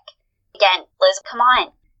lunatic. Again, Liz, come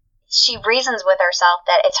on. she reasons with herself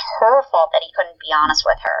that it's her fault that he couldn't be honest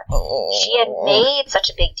with her. She had made such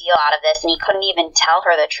a big deal out of this, and he couldn't even tell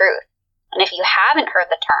her the truth. And if you haven't heard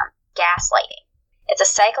the term, gaslighting, it's a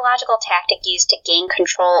psychological tactic used to gain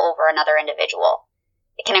control over another individual.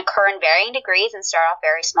 It can occur in varying degrees and start off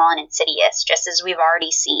very small and insidious, just as we've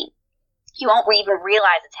already seen. You won't even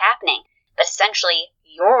realize it's happening, but essentially,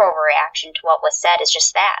 your overreaction to what was said is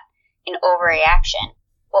just that, an overreaction.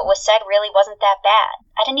 What was said really wasn't that bad.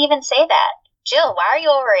 I didn't even say that. Jill, why are you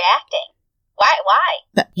overreacting? Why?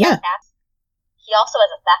 Yeah. He also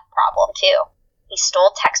has a theft problem, too. He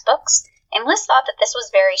stole textbooks, and Liz thought that this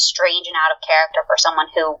was very strange and out of character for someone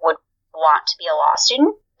who would want to be a law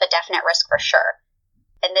student, a definite risk for sure.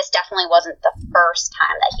 And this definitely wasn't the first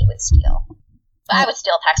time that he would steal. But I would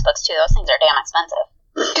steal textbooks, too. Those things are damn expensive.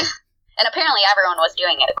 And apparently everyone was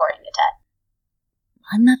doing it, according to Ted.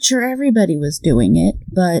 I'm not sure everybody was doing it,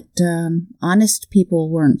 but honest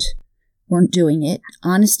people weren't doing it.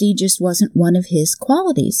 Honesty just wasn't one of his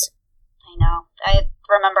qualities. I know. I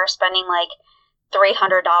remember spending like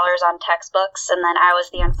 $300 on textbooks, and then I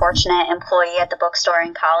was the unfortunate employee at the bookstore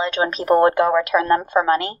in college when people would go return them for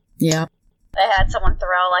money. Yeah. I had someone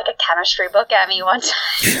throw like a chemistry book at me one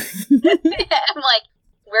time. I'm like,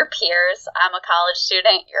 we're peers. I'm a college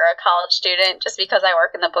student. You're a college student. Just because I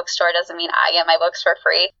work in the bookstore doesn't mean I get my books for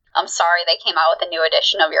free. I'm sorry they came out with a new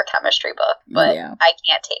edition of your chemistry book, but I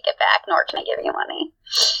can't take it back, nor can I give you money.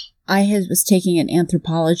 I was taking an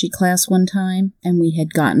anthropology class one time, and we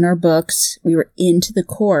had gotten our books. We were into the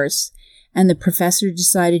course, and the professor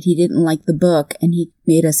decided he didn't like the book, and he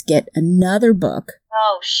made us get another book.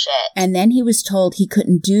 Oh, shit. And then he was told he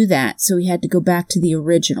couldn't do that, so he had to go back to the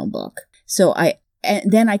original book.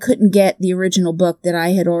 And then I couldn't get the original book that I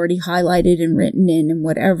had already highlighted and written in and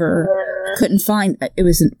whatever. Couldn't find. It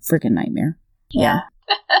was a freaking nightmare. Yeah.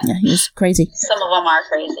 Yeah, he was crazy. Some of them are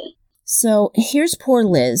crazy. So here's poor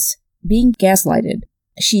Liz being gaslighted.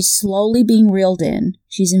 She's slowly being reeled in.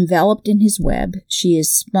 She's enveloped in his web. She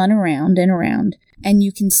is spun around and around. And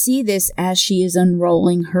you can see this as she is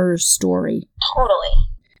unrolling her story. Totally.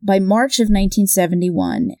 By March of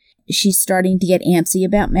 1971, she's starting to get antsy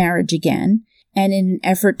about marriage again. And in an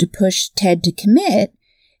effort to push Ted to commit,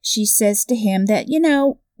 she says to him that,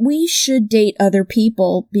 we should date other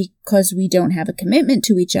people because we don't have a commitment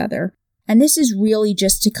to each other. And this is really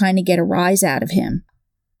just to kind of get a rise out of him.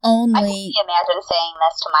 I can imagine saying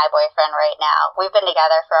this to my boyfriend right now. We've been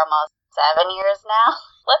together for almost 7 years now.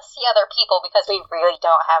 Let's see other people because we really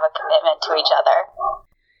don't have a commitment to each other.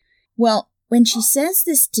 Well, when she says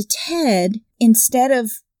this to Ted, instead of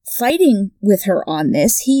fighting with her on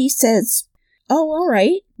this, he says, oh, all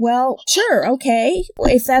right. Well, sure. Okay.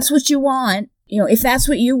 If that's what you want, if that's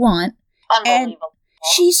what you want. Unbelievable.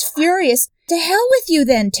 And she's furious. To hell with you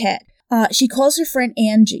then, Ted. She calls her friend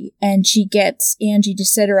Angie, and she gets Angie to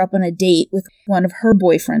set her up on a date with one of her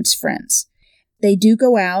boyfriend's friends. They do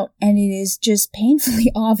go out, and it is just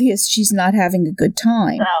painfully obvious she's not having a good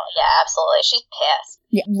time. Oh, yeah, absolutely. She's pissed.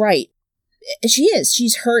 Yeah, right. She is.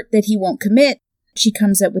 She's hurt that he won't commit. She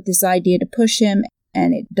comes up with this idea to push him,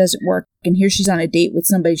 and it doesn't work. And here she's on a date with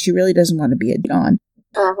somebody she really doesn't want to be on.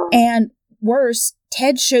 Mm-hmm. And worse,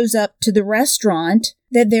 Ted shows up to the restaurant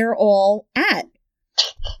that they're all at.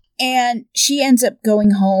 And she ends up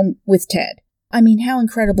going home with Ted. I mean, how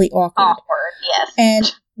incredibly awkward. Awkward, yes.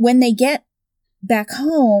 And when they get back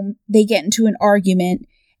home, they get into an argument,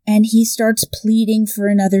 and he starts pleading for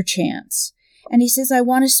another chance. And he says, I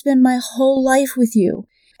want to spend my whole life with you.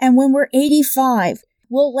 And when we're 85,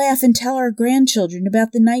 we'll laugh and tell our grandchildren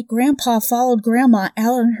about the night Grandpa followed Grandma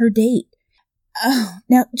out on her date. Oh,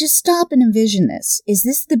 now, just stop and envision this. Is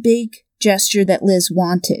this the big gesture that Liz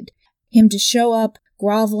wanted? Him to show up,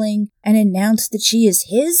 groveling, and announce that she is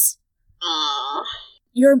his?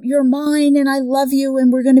 You're mine, and I love you,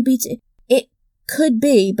 and we're going to be... It could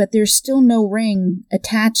be, but there's still no ring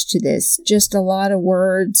attached to this. Just a lot of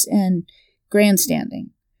words and grandstanding.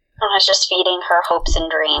 I was just feeding her hopes and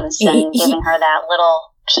dreams and giving her that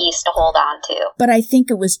little piece to hold on to. But I think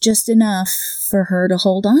it was just enough for her to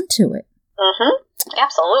hold on to it. Mm-hmm.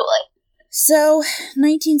 Absolutely. So,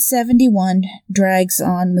 1971 drags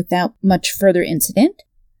on without much further incident.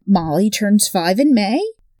 Molly turns 5 in May,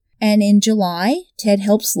 and in July, Ted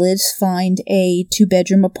helps Liz find a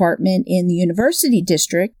 2-bedroom apartment in the University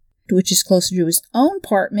District, which is closer to his own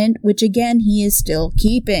apartment, which again he is still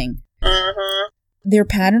keeping. Mm-hmm. Their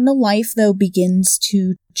pattern of life, though, begins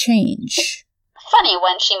to change. Funny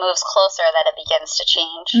when she moves closer that it begins to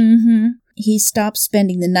change. Mm-hmm. He stops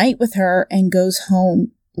spending the night with her and goes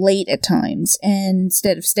home late at times, and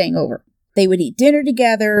instead of staying over. They would eat dinner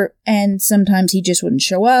together, and sometimes he just wouldn't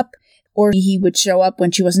show up. or he would show up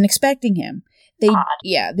when she wasn't expecting him.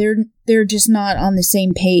 They're just not on the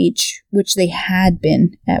same page, which they had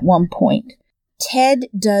been at one point. Ted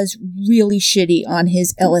does really shitty on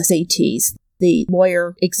his LSATs, the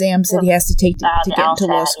lawyer exams that he has to take to get into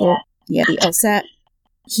law school. Yeah, the LSAT.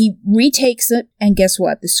 He retakes it, and guess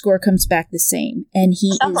what? The score comes back the same. And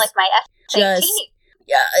he sounds like my SAT.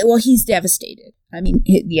 He's devastated. I mean,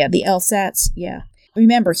 the LSATs,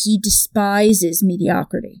 Remember, he despises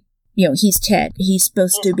mediocrity. He's Ted. He's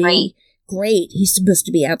supposed to be great. He's supposed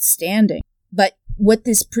to be outstanding. But what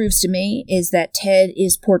this proves to me is that Ted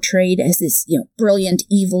is portrayed as this, brilliant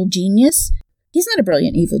evil genius. He's not a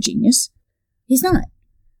brilliant evil genius. He's not.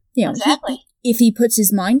 Exactly. If he puts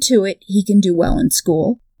his mind to it, he can do well in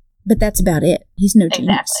school. But that's about it. He's no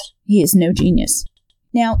genius. Exactly. He is no genius.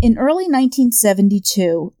 Now, in early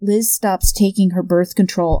 1972, Liz stops taking her birth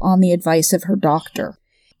control on the advice of her doctor.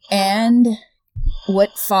 And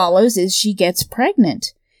what follows is she gets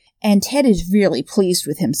pregnant. And Ted is really pleased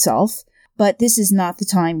with himself. But this is not the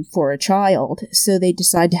time for a child, so they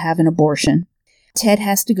decide to have an abortion. Ted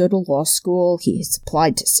has to go to law school. He has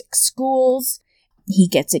applied to 6 schools. He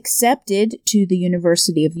gets accepted to the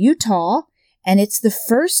University of Utah, and it's the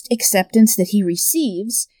first acceptance that he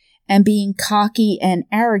receives, and being cocky and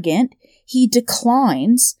arrogant, he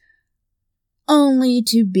declines, only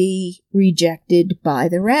to be rejected by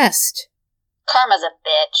the rest. Karma's a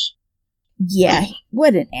bitch. Yeah,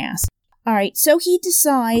 what an ass. All right, so he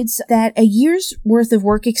decides that a year's worth of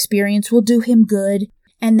work experience will do him good,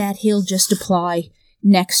 and that he'll just apply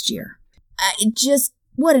next year.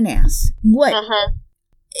 What an ass. What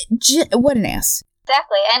an ass.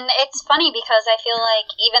 Exactly. And it's funny because I feel like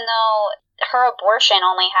even though her abortion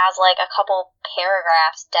only has like a couple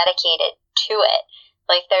paragraphs dedicated to it,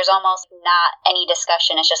 like there's almost not any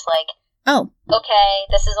discussion. It's just like, oh, okay,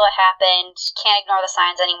 this is what happened. Can't ignore the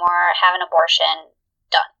signs anymore. Have an abortion.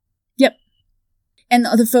 Done. Yep. And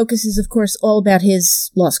the focus is, of course, all about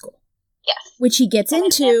his law school. Yes. Which he gets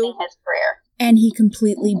into. His career. And he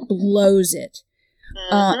completely blows it.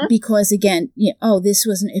 Because, again, this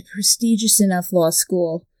wasn't a prestigious enough law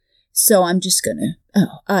school, so I'm just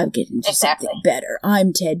I'll get into something better.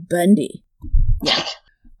 I'm Ted Bundy. Yeah.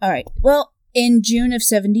 All right. Well, in June of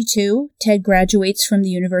 1972, Ted graduates from the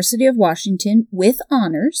University of Washington with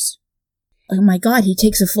honors. Oh, my God, he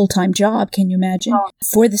takes a full-time job, can you imagine? Oh.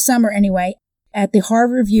 For the summer, anyway, at the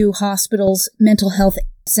Harborview Hospital's Mental Health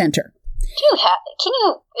Center. Can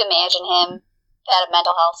you imagine him at a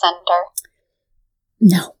mental health center?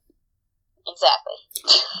 No. Exactly.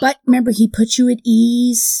 But remember, he puts you at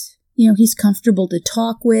ease. He's comfortable to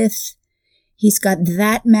talk with. He's got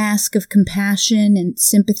that mask of compassion and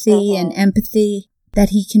sympathy and empathy that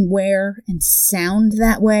he can wear and sound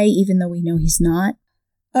that way, even though we know he's not.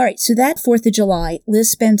 All right, so that 4th of July,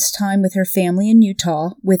 Liz spends time with her family in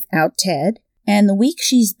Utah without Ted. And the week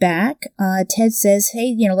she's back, Ted says,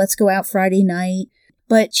 hey, let's go out Friday night.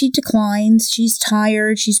 But she declines. She's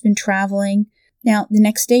tired. She's been traveling. Now, the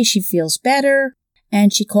next day she feels better,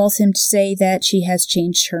 and she calls him to say that she has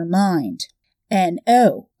changed her mind. And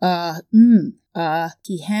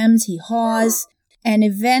he hems, he haws, and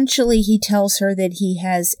eventually he tells her that he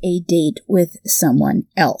has a date with someone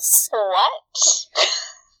else. What?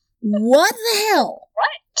 What the hell?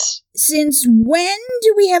 What? Since when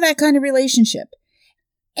do we have that kind of relationship?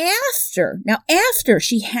 After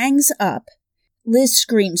she hangs up, Liz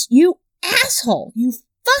screams, "You asshole! You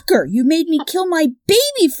fucker! You made me kill my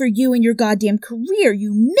baby for you and your goddamn career,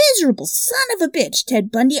 you miserable son of a bitch,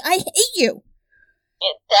 Ted Bundy! I hate you!"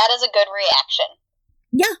 That is a good reaction.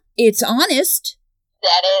 Yeah, it's honest.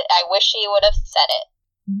 I wish she would have said it.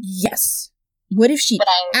 Yes. What if she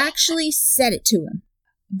actually said it to him?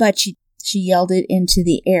 But she yelled it into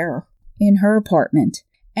the air in her apartment.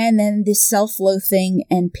 And then this self-loathing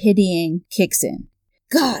and pitying kicks in.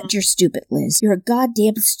 God, you're stupid, Liz. You're a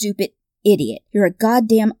goddamn stupid idiot. You're a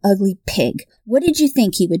goddamn ugly pig. What did you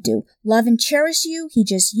think he would do? Love and cherish you? He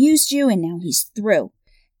just used you and now he's through.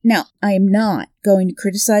 Now, I am not going to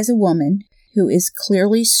criticize a woman who is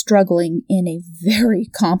clearly struggling in a very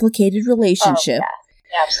complicated relationship. Oh,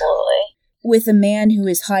 yeah. Absolutely. With a man who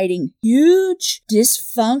is hiding huge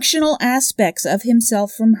dysfunctional aspects of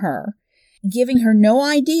himself from her, giving her no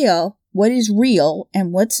idea what is real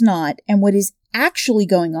and what's not, and what is actually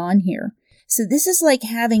going on here. So this is like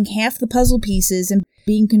having half the puzzle pieces and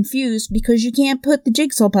being confused because you can't put the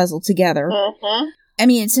jigsaw puzzle together. Mm-hmm. I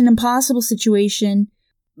mean, it's an impossible situation.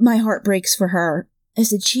 My heart breaks for her. I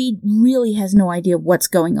said, she really has no idea what's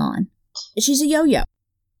going on. She's a yo-yo.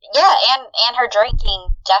 Yeah, and her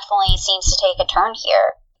drinking definitely seems to take a turn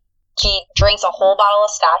here. She drinks a whole bottle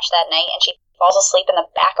of scotch that night, and she falls asleep in the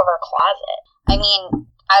back of her closet. I mean,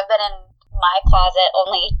 I've been in my closet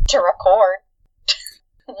only to record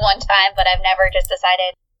one time, but I've never just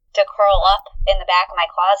decided to curl up in the back of my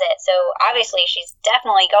closet. So obviously she's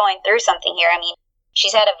definitely going through something here. I mean,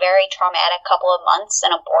 she's had a very traumatic couple of months,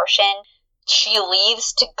 an abortion. She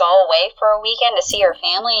leaves to go away for a weekend to see her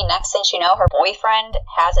family. Next thing she know, her boyfriend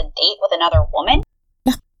has a date with another woman.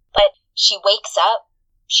 But she wakes up,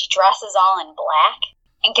 she dresses all in black,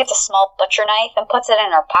 and gets a small butcher knife and puts it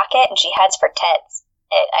in her pocket, and she heads for Ted's.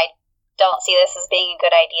 I don't see this as being a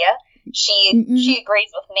good idea. She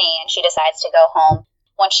agrees with me, and she decides to go home.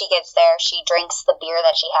 Once she gets there, she drinks the beer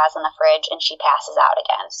that she has in the fridge, and she passes out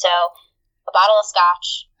again. So, a bottle of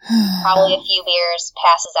scotch, probably a few beers,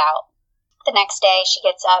 passes out. The next day, she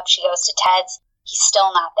gets up, she goes to Ted's. He's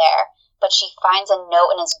still not there, but she finds a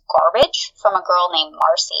note in his garbage from a girl named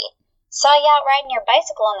Marcy. Saw you out riding your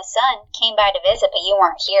bicycle in the sun, came by to visit, but you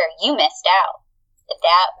weren't here. You missed out.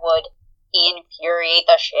 That would infuriate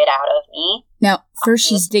the shit out of me. Now, first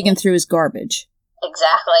she's digging through his garbage.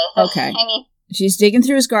 Exactly. Okay. I mean, she's digging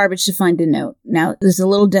through his garbage to find a note. Now, there's a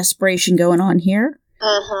little desperation going on here,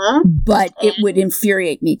 but it would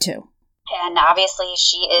infuriate me too. And obviously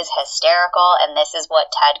she is hysterical, and this is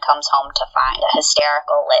what Ted comes home to find, a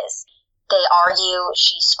hysterical Liz. They argue,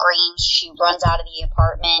 she screams, she runs out of the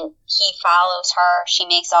apartment, he follows her, she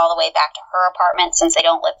makes all the way back to her apartment since they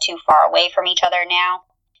don't live too far away from each other now.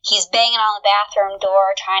 He's banging on the bathroom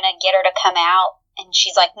door, trying to get her to come out, and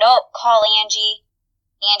she's like, nope, call Angie.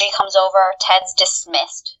 Angie comes over, Ted's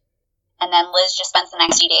dismissed. And then Liz just spends the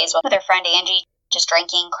next few days with her friend Angie, just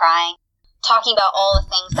drinking, crying, talking about all the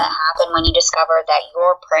things that happen when you discover that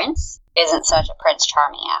your prince isn't such a Prince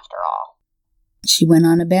Charming after all. She went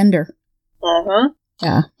on a bender.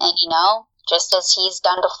 Yeah. And just as he's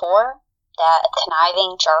done before, that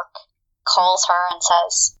conniving jerk calls her and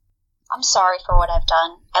says, I'm sorry for what I've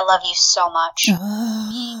done. I love you so much.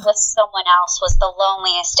 Being with someone else was the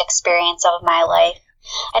loneliest experience of my life.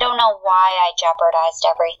 I don't know why I jeopardized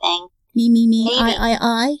everything. Me, Maybe.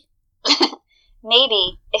 I.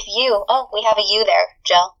 Maybe if you, we have a you there,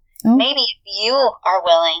 Jill. Oh. Maybe if you are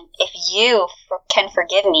willing, if you can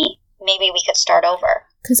forgive me, maybe we could start over.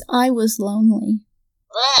 Because I was lonely.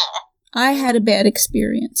 Ugh. I had a bad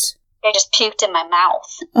experience. I just puked in my mouth.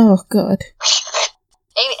 Oh, God.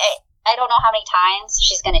 I don't know how many times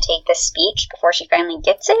she's going to take this speech before she finally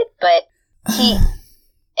gets it, but he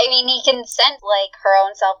can sense, her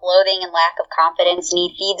own self-loathing and lack of confidence, and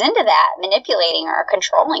he feeds into that, manipulating her,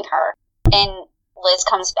 controlling her. And Liz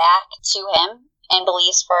comes back to him and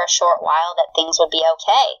believes for a short while that things would be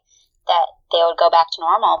okay, that they would go back to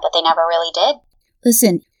normal, but they never really did.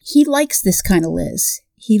 Listen, he likes this kind of Liz.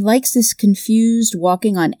 He likes this confused,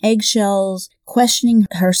 walking on eggshells, questioning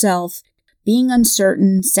herself, being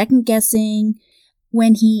uncertain, second-guessing.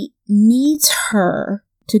 When he needs her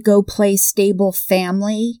to go play stable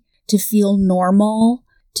family, to feel normal,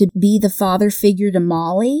 to be the father figure to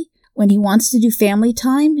Molly, when he wants to do family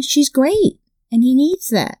time, she's great, and he needs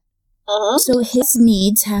that. So his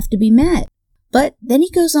needs have to be met. But then he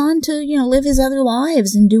goes on to, live his other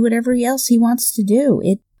lives and do whatever else he wants to do.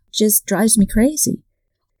 It just drives me crazy.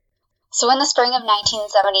 So in the spring of 1973,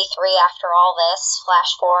 after all this,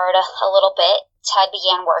 flash forward a little bit, Ted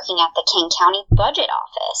began working at the King County Budget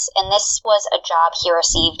Office, and this was a job he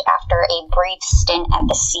received after a brief stint at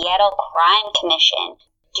the Seattle Crime Commission,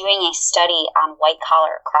 doing a study on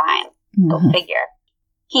white-collar crime. Go figure.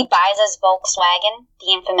 He buys his Volkswagen,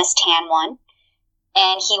 the infamous tan one,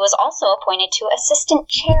 and he was also appointed to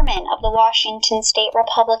assistant chairman of the Washington State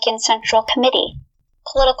Republican Central Committee,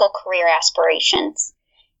 political career aspirations.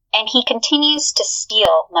 And he continues to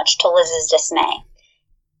steal, much to Liz's dismay.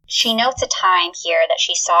 She notes a time here that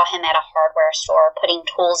she saw him at a hardware store putting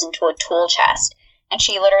tools into a tool chest, and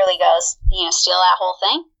she literally goes, "You gonna steal that whole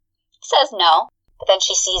thing?" He says no, but then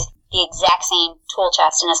she sees the exact same tool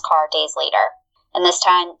chest in his car days later. And this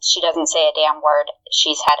time, she doesn't say a damn word.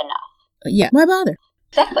 She's had enough. Yeah, why bother?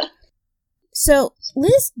 Exactly. So,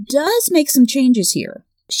 Liz does make some changes here.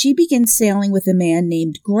 She begins sailing with a man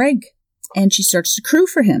named Greg, and she starts to crew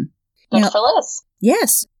for him. Good for Liz.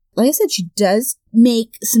 Yes. Like I said, she does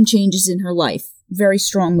make some changes in her life. Very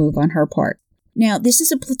strong move on her part. Now, this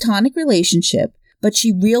is a platonic relationship, but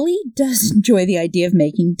she really does enjoy the idea of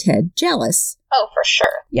making Ted jealous. Oh, for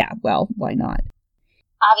sure. Yeah, well, why not?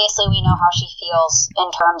 Obviously, we know how she feels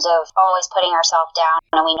in terms of always putting herself down,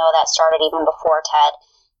 and we know that started even before Ted.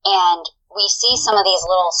 And we see some of these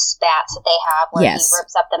little spats that they have where he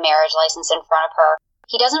rips up the marriage license in front of her.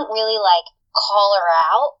 He doesn't really, call her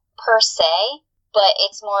out, per se, but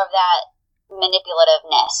it's more of that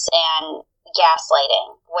manipulativeness and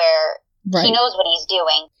gaslighting, where Right. He knows what he's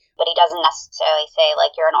doing, but he doesn't necessarily say,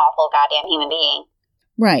 like, you're an awful goddamn human being.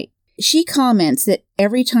 Right. She comments that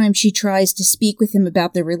every time she tries to speak with him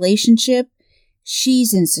about their relationship,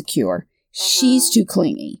 she's insecure. She's too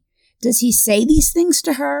clingy. Does he say these things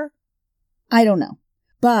to her? I don't know.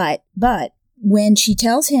 But when she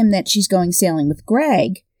tells him that she's going sailing with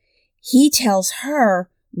Greg, he tells her,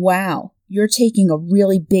 wow, you're taking a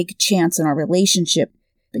really big chance in our relationship,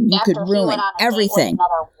 and you could ruin everything.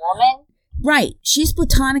 Another woman? Right. She's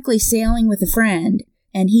platonically sailing with a friend,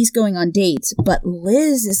 and he's going on dates, but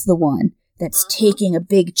Liz is the one that's taking a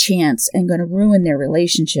big chance and going to ruin their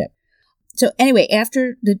relationship. So anyway,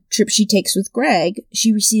 after the trip she takes with Greg,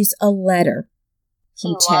 she receives a letter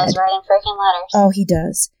from Ted. He loves writing freaking letters. Oh, he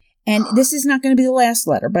does. And this is not going to be the last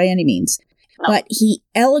letter by any means. No. But he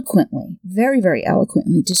eloquently, very, very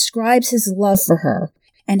eloquently describes his love for her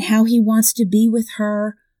and how he wants to be with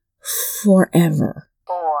her forever.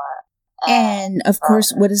 And, of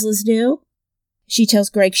course, what does Liz do? She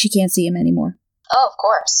tells Greg she can't see him anymore. Oh, of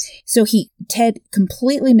course. So Ted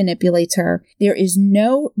completely manipulates her. There is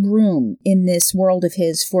no room in this world of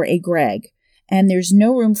his for a Greg. And there's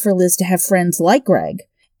no room for Liz to have friends like Greg.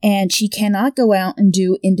 And she cannot go out and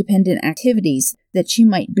do independent activities that she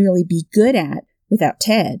might really be good at without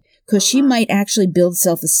Ted. Because she might actually build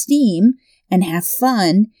self-esteem and have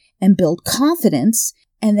fun and build confidence.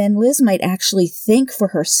 And then Liz might actually think for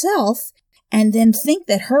herself and then think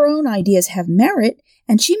that her own ideas have merit.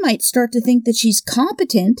 And she might start to think that she's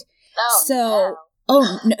competent. So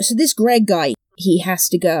this Greg guy, he has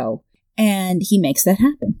to go. And he makes that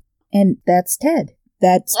happen. And that's Ted.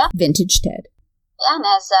 That's vintage Ted. Yeah, and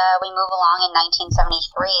as we move along in 1973,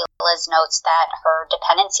 Liz notes that her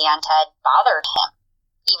dependency on Ted bothered him,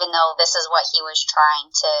 even though this is what he was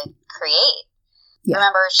trying to create. Yeah.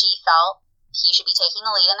 Remember, she felt he should be taking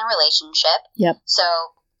the lead in the relationship. Yep.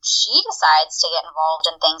 So she decides to get involved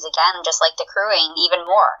in things again, just like the crewing, even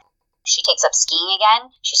more. She takes up skiing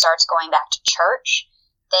again. She starts going back to church.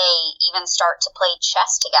 They even start to play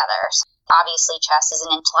chess together. So obviously, chess is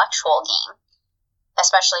an intellectual game.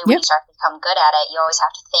 Especially when you start to become good at it, you always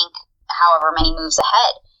have to think however many moves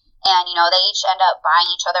ahead. And, they each end up buying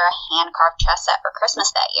each other a hand-carved chess set for Christmas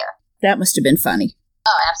that year. That must have been funny.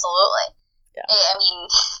 Oh, absolutely. Yeah. I mean,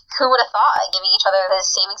 who would have thought, giving each other the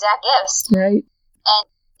same exact gifts? Right. And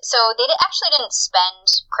so they actually didn't spend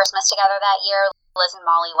Christmas together that year. Liz and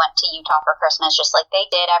Molly went to Utah for Christmas just like they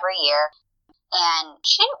did every year. And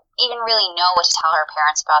she didn't even really know what to tell her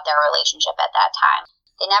parents about their relationship at that time.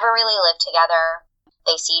 They never really lived together.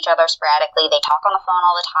 They see each other sporadically. They talk on the phone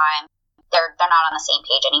all the time. They're not on the same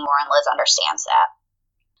page anymore, and Liz understands that.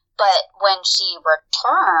 But when she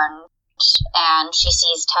returned and she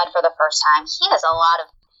sees Ted for the first time, he has a lot of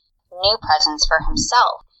new presents for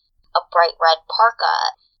himself. A bright red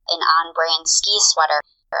parka, an on-brand ski sweater,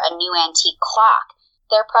 a new antique clock.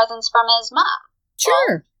 They're presents from his mom.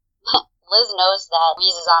 Sure. Well, Liz knows that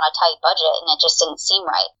Reese is on a tight budget, and it just didn't seem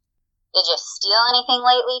right. Did you steal anything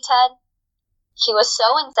lately, Ted? He was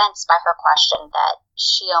so incensed by her question that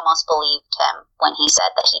she almost believed him when he said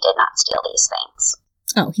that he did not steal these things.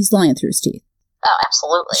 Oh, he's lying through his teeth. Oh,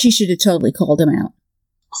 absolutely. She should have totally called him out.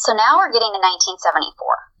 So now we're getting to 1974,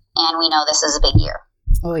 and we know this is a big year.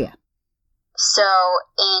 Oh, yeah. So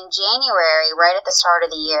in January, right at the start of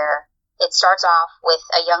the year, it starts off with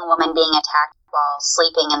a young woman being attacked while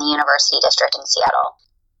sleeping in the University District in Seattle.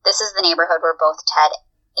 This is the neighborhood where both Ted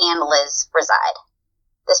and Liz reside.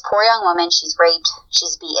 This poor young woman, she's raped,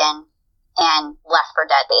 she's beaten, and left for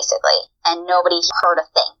dead, basically. And nobody heard a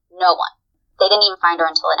thing. No one. They didn't even find her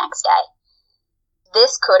until the next day.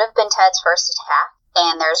 This could have been Ted's first attack,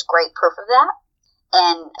 and there's great proof of that.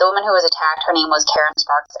 And the woman who was attacked, her name was Karen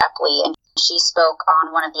Sparks Epley, and she spoke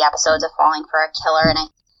on one of the episodes of Falling for a Killer, and I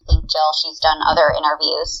think, Jill, she's done other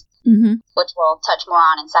interviews, which we'll touch more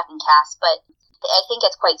on in second cast, but I think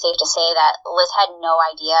it's quite safe to say that Liz had no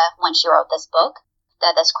idea when she wrote this book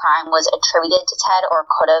that this crime was attributed to Ted or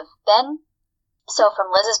could have been. So from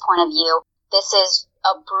Liz's point of view, this is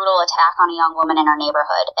a brutal attack on a young woman in her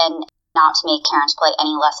neighborhood, and not to make Karen's plight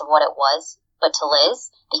any less of what it was, but to Liz,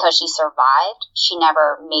 because she survived, she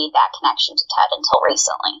never made that connection to Ted until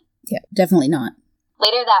recently. Yeah, definitely not.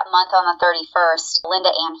 Later that month on the 31st, Linda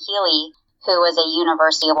Ann Healy, who was a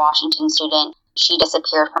University of Washington student, she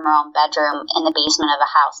disappeared from her own bedroom in the basement of a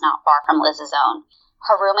house not far from Liz's own.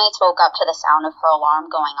 Her roommates woke up to the sound of her alarm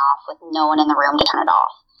going off with no one in the room to turn it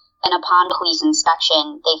off. And upon police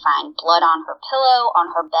inspection, they find blood on her pillow, on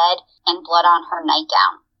her bed, and blood on her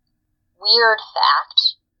nightgown. Weird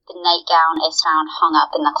fact, the nightgown is found hung up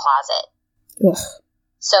in the closet. Ugh.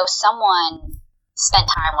 So someone spent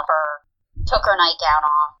time with her, took her nightgown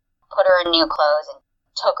off, put her in new clothes, and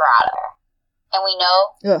took her out of there. And we know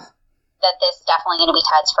that this is definitely going to be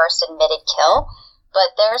Ted's first admitted kill,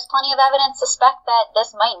 but there's plenty of evidence to suspect that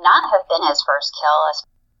this might not have been his first kill,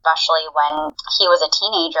 especially when he was a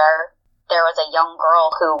teenager. There was a young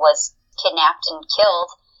girl who was kidnapped and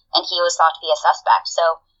killed, and he was thought to be a suspect.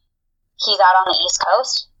 So he's out on the East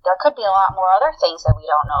Coast. There could be a lot more other things that we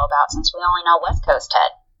don't know about since we only know West Coast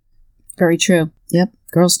Ted. Very true. Yep.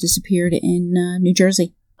 Girls disappeared in New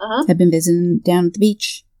Jersey. Have been visiting down at the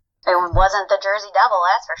beach. It wasn't the Jersey Devil,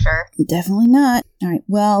 that's for sure. Definitely not. All right.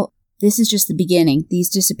 Well, this is just the beginning. These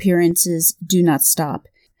disappearances do not stop.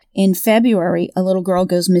 In February, a little girl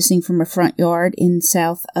goes missing from a front yard in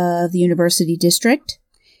south of the University District.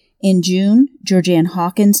 In June, Georgianne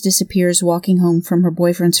Hawkins disappears walking home from her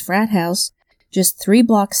boyfriend's frat house just 3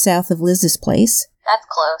 blocks south of Liz's place. That's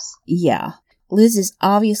close. Yeah. Liz is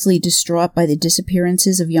obviously distraught by the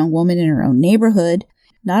disappearances of young women in her own neighborhood,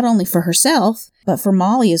 not only for herself, but for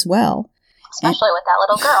Molly as well. Especially with that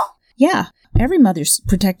little girl. Yeah. Every mother's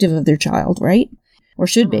protective of their child, right? Or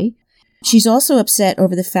should be. She's also upset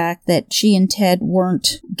over the fact that she and Ted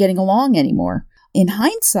weren't getting along anymore. In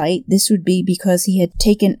hindsight, this would be because he had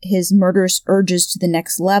taken his murderous urges to the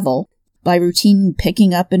next level by routinely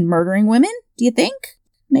picking up and murdering women. Do you think?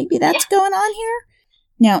 Maybe that's going on here?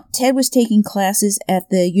 Now, Ted was taking classes at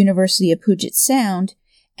the University of Puget Sound,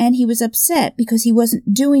 and he was upset because he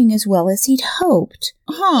wasn't doing as well as he'd hoped.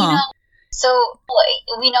 You know, so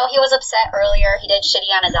we know he was upset earlier. He did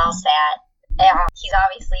shitty on his LSAT. He's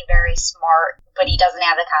obviously very smart, but he doesn't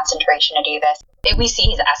have the concentration to do this. We see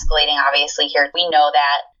he's escalating, obviously, here. We know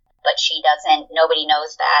that, but she doesn't. Nobody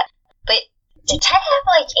knows that. But did Ted have,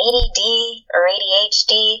 like, ADD or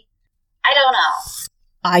ADHD? I don't know.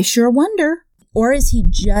 I sure wonder. Or is he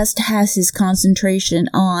just has his concentration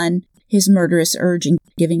on his murderous urge and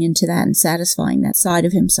giving into that and satisfying that side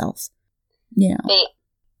of himself? You know.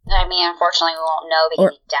 I mean, unfortunately, we won't know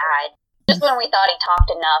because he died. Just when we thought he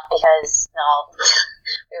talked enough because,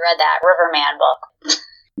 we read that Riverman book.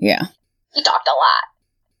 Yeah. He talked a lot.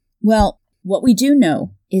 Well, what we do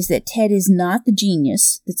know is that Ted is not the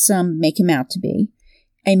genius that some make him out to be.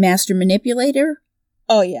 A master manipulator?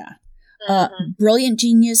 Oh, yeah. Brilliant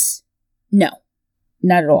genius? No,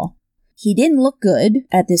 not at all. He didn't look good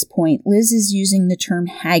at this point. Liz is using the term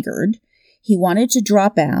haggard. He wanted to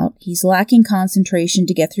drop out. He's lacking concentration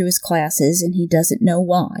to get through his classes, and he doesn't know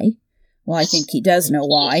why. Well, I think he does know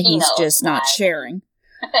why. He's just not sharing.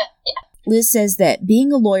 Yeah. Liz says that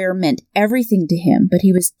being a lawyer meant everything to him, but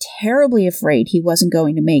he was terribly afraid he wasn't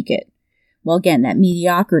going to make it. Well, again, that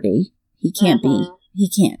mediocrity, he can't be,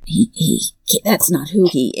 that's not who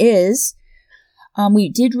he is. We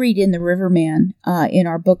did read in the Riverman in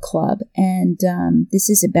our book club, and this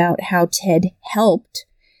is about how Ted helped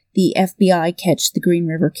the FBI catch the Green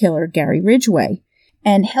River Killer, Gary Ridgway.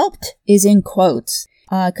 And helped is in quotes,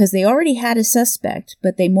 because they already had a suspect,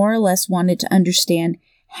 but they more or less wanted to understand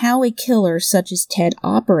how a killer such as Ted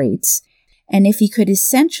operates, and if he could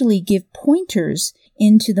essentially give pointers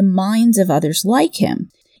into the minds of others like him.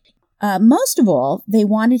 Most of all, they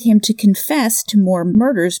wanted him to confess to more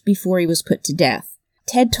murders before he was put to death.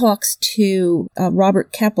 Ted talks to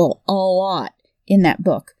Robert Keppel a lot in that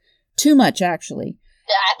book. Too much, actually.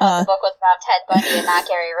 Yeah, I thought the book was about Ted Bundy and not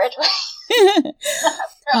Gary Ridgway.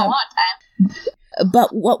 For a long time.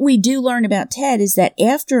 But what we do learn about Ted is that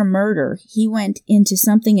after a murder, he went into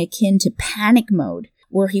something akin to panic mode,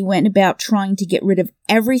 where he went about trying to get rid of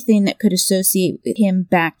everything that could associate him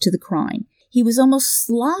back to the crime. He was almost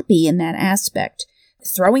sloppy in that aspect,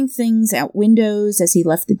 throwing things out windows as he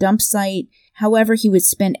left the dump site. However, he would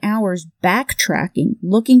spend hours backtracking,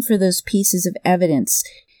 looking for those pieces of evidence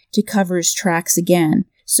to cover his tracks again.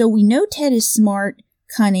 So we know Ted is smart,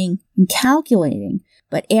 cunning, and calculating.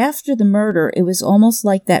 But after the murder, it was almost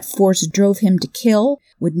like that force drove him to kill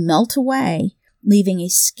would melt away, leaving a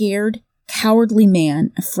scared, cowardly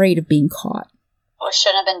man afraid of being caught. Well,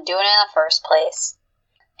 shouldn't have been doing it in the first place.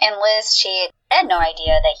 And Liz, she had no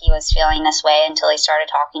idea that he was feeling this way until he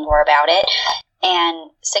started talking to her about it,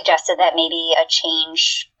 and suggested that maybe a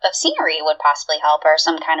change of scenery would possibly help, or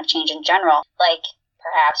some kind of change in general, like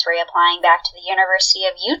perhaps reapplying back to the University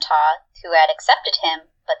of Utah, who had accepted him,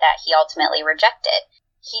 but that he ultimately rejected.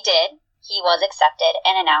 He did. He was accepted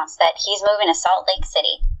and announced that he's moving to Salt Lake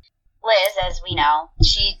City. Liz, as we know,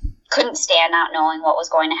 she couldn't stand not knowing what was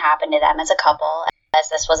going to happen to them as a couple, as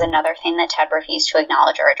this was another thing that Ted refused to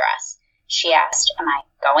acknowledge or address. She asked, "Am I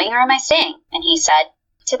going or am I staying?" And he said,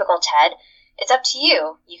 "Typical Ted, it's up to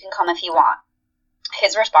you. You can come if you want."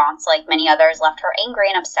 His response, like many others, left her angry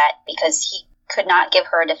and upset because he could not give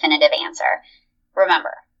her a definitive answer.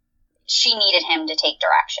 Remember, she needed him to take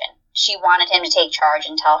direction. She wanted him to take charge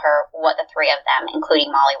and tell her what the three of them,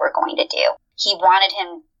 including Molly, were going to do. She wanted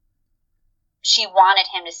him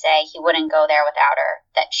to say he wouldn't go there without her,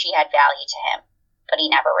 that she had value to him, but he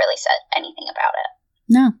never really said anything about it.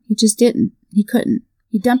 No, he just didn't. He couldn't.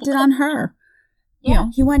 He dumped it on her. Yeah. You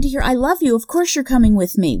know, he wanted to hear, I love you. Of course you're coming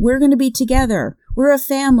with me. We're going to be together. We're a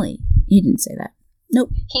family. He didn't say that.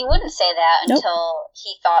 Nope. He wouldn't say that until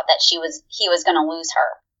he thought that he was going to lose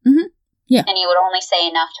her. Mm-hmm. Yeah. And he would only say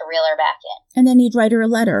enough to reel her back in. And then he'd write her a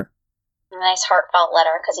letter. A nice heartfelt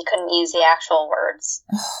letter, because he couldn't use the actual words.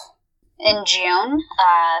 In June,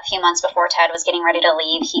 a few months before Ted was getting ready to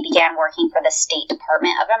leave, he began working for the State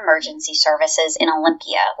Department of Emergency Services in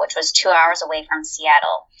Olympia, which was 2 hours away from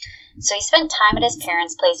Seattle. So he spent time at his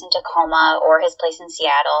parents' place in Tacoma or his place in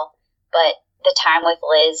Seattle, but the time with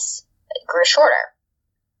Liz grew shorter.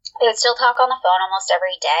 They would still talk on the phone almost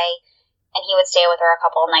every day, and he would stay with her a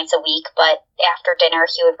couple of nights a week, but after dinner,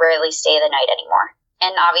 he would rarely stay the night anymore.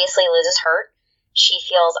 And obviously, Liz is hurt. She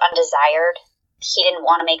feels undesired. He didn't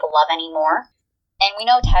want to make love anymore. And we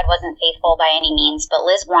know Ted wasn't faithful by any means, but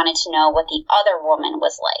Liz wanted to know what the other woman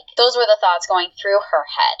was like. Those were the thoughts going through her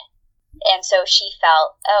head. And so she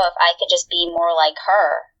felt, oh, if I could just be more like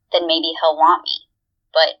her, then maybe he'll want me.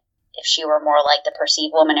 But if she were more like the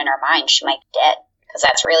perceived woman in her mind, she might be dead, because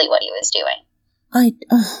that's really what he was doing.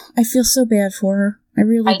 I feel so bad for her. I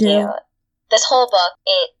really do. This whole book,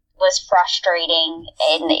 it was frustrating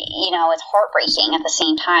and, it's heartbreaking at the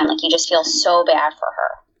same time. Like, you just feel so bad for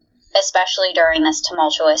her, especially during this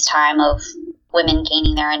tumultuous time of women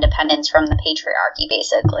gaining their independence from the patriarchy,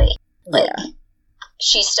 basically.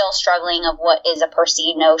 She's still struggling of what is a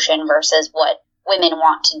perceived notion versus what women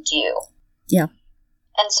want to do. Yeah.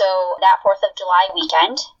 And so that 4th of July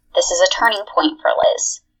weekend, this is a turning point for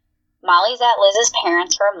Liz. Molly's at Liz's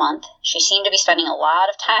parents for a month. She seemed to be spending a lot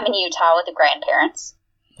of time in Utah with the grandparents.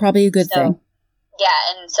 Probably a good thing. Yeah,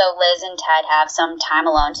 and so Liz and Ted have some time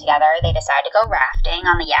alone together. They decide to go rafting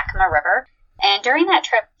on the Yakima River. And during that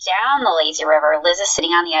trip down the lazy river, Liz is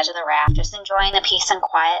sitting on the edge of the raft, just enjoying the peace and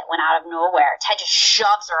quiet, when out of nowhere, Ted just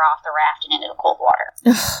shoves her off the raft and into the cold water.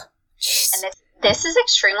 And this is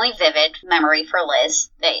extremely vivid memory for Liz.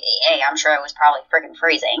 I'm sure it was probably friggin'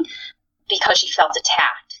 freezing, because she felt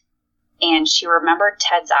attacked. And she remembered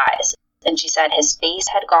Ted's eyes, and she said his face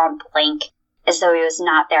had gone blank, as though he was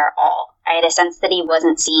not there at all. I had a sense that he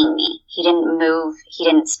wasn't seeing me. He didn't move. He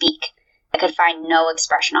didn't speak. I could find no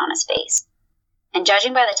expression on his face. And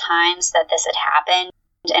judging by the times that this had happened,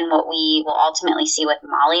 and what we will ultimately see with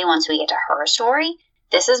Molly once we get to her story,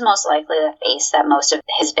 this is most likely the face that most of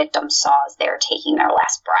his victims saw as they were taking their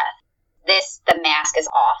last breath. The mask is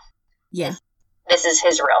off. Yeah. This is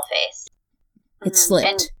his real face. It's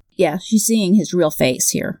slipped. Yeah, she's seeing his real face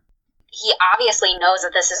here. He obviously knows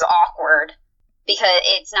that this is awkward, because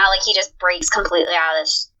it's not like he just breaks completely out of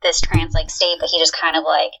this trance-like state, but he just kind of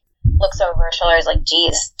like looks over his shoulder, is like,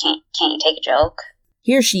 geez, can't you take a joke?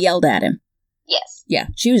 Here she yelled at him. Yes. Yeah,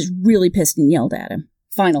 she was really pissed and yelled at him.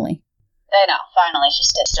 Finally. I know, finally she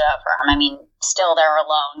stood up for him. I mean, still they're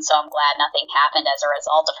alone, so I'm glad nothing happened as a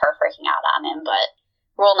result of her freaking out on him,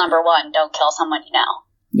 but rule number 1, don't kill someone you know.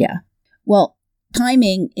 Yeah. Well,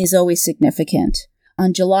 timing is always significant.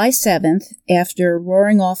 On July 7th, after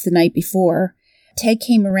roaring off the night before, Ted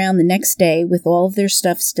came around the next day with all of their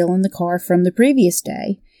stuff still in the car from the previous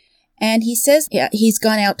day, and he says he's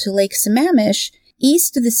gone out to Lake Sammamish,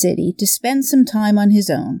 east of the city, to spend some time on his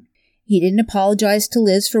own. He didn't apologize to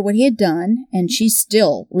Liz for what he had done, and she's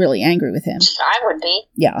still really angry with him. I would be.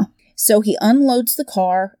 Yeah. So he unloads the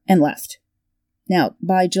car and left. Now,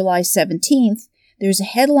 by July 17th, there's a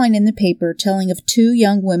headline in the paper telling of 2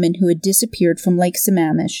 young women who had disappeared from Lake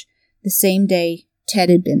Sammamish the same day Ted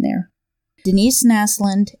had been there. Denise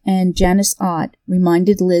Naslund and Janice Ott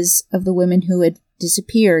reminded Liz of the women who had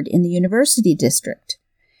disappeared in the University District.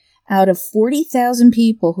 Out of 40,000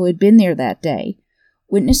 people who had been there that day,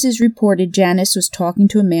 witnesses reported Janice was talking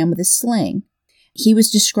to a man with a sling. He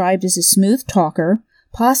was described as a smooth talker,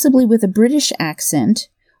 possibly with a British accent,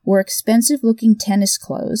 wore expensive-looking tennis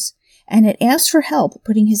clothes, and had asked for help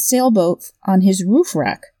putting his sailboat on his roof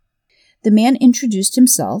rack. The man introduced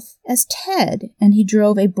himself as Ted, and he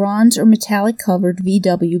drove a bronze or metallic-covered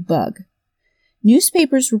VW Bug.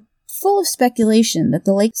 Newspapers were full of speculation that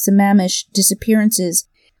the Lake Sammamish disappearances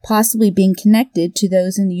possibly being connected to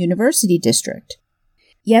those in the University District.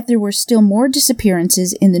 Yet there were still more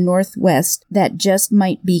disappearances in the Northwest that just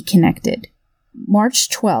might be connected. March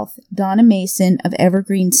 12th, Donna Mason of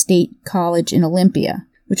Evergreen State College in Olympia,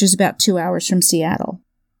 which is about 2 hours from Seattle.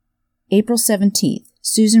 April 17th,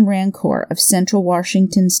 Susan Rancourt of Central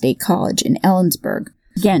Washington State College in Ellensburg,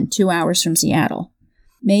 again 2 hours from Seattle.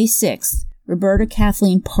 May 6th, Roberta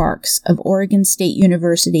Kathleen Parks of Oregon State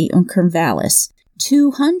University in Corvallis,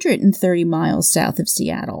 230 miles south of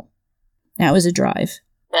Seattle. That was a drive.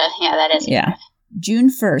 Yeah, that is a drive. June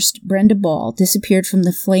 1st, Brenda Ball disappeared from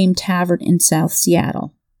the Flame Tavern in South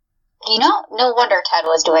Seattle. No wonder Ted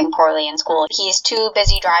was doing poorly in school. He's too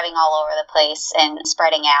busy driving all over the place and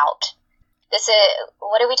spreading out.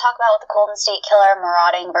 What did we talk about with the Golden State Killer,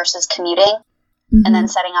 marauding versus commuting, and then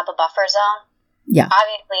setting up a buffer zone? Yeah.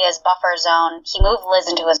 Obviously, his buffer zone, he moved Liz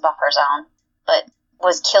into his buffer zone, but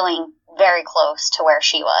was killing very close to where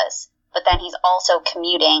she was. But then he's also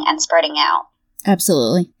commuting and spreading out.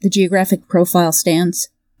 Absolutely. The geographic profile stands.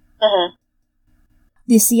 Mm-hmm.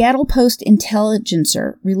 The Seattle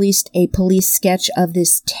Post-Intelligencer released a police sketch of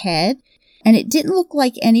this Ted, and it didn't look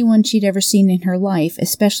like anyone she'd ever seen in her life,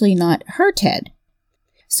 especially not her Ted.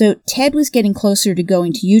 So Ted was getting closer to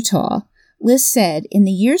going to Utah. Liz said, in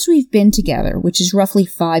the years we've been together, which is roughly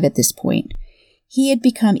 5 at this point, he had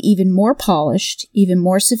become even more polished, even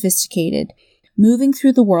more sophisticated, moving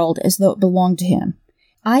through the world as though it belonged to him.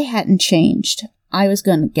 I hadn't changed. I was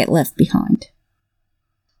going to get left behind.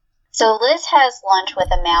 So Liz has lunch with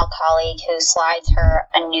a male colleague who slides her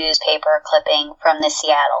a newspaper clipping from the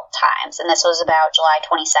Seattle Times, and this was about July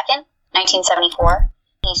 22nd, 1974.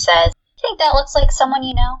 He says, "Think that looks like someone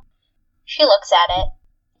you know?" She looks at it.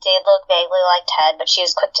 It did look vaguely like Ted, but she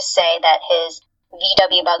was quick to say that his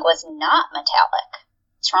VW bug was not metallic.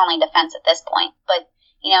 It's her only defense at this point, but,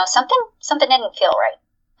 something didn't feel right.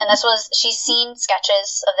 And she's seen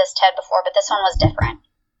sketches of this Ted before, but this one was different.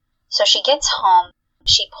 So she gets home.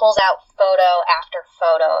 She pulls out photo after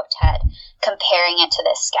photo of Ted, comparing it to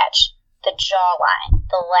this sketch. The jawline,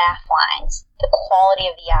 the laugh lines, the quality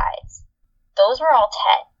of the eyes. Those were all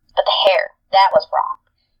Ted, but the hair, that was wrong.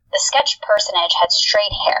 The sketch personage had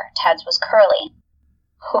straight hair. Ted's was curly.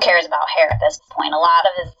 Who cares about hair at this point? A lot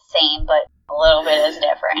of it is the same, but a little bit is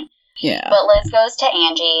different. Yeah. But Liz goes to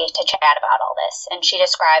Angie to chat about all this, and she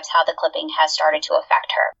describes how the clipping has started to affect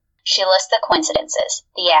her. She lists the coincidences,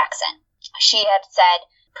 the accent. She had said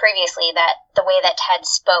previously that the way that Ted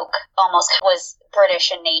spoke almost was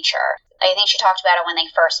British in nature. I think she talked about it when they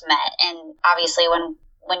first met, and obviously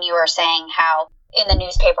when you were saying how in the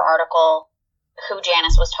newspaper article who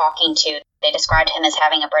Janice was talking to, they described him as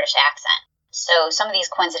having a British accent. So some of these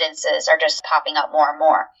coincidences are just popping up more and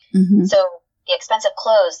more. Mm-hmm. So the expensive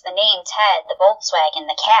clothes, the name Ted, the Volkswagen,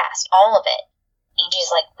 the cast, all of it.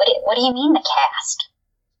 Angie's like, what do you mean the cast?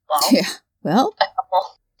 Well,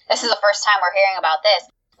 this is the first time we're hearing about this,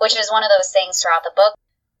 which is one of those things throughout the book.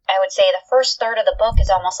 I would say the first third of the book is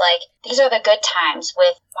almost like, these are the good times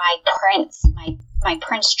with my prince, my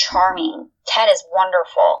Prince Charming. Ted is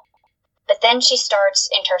wonderful. But then she starts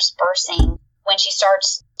interspersing, when she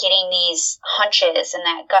starts getting these hunches and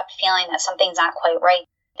that gut feeling that something's not quite right,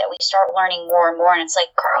 that we start learning more and more, and it's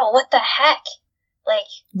like, girl, what the heck? Like,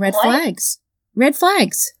 Red what? flags. Red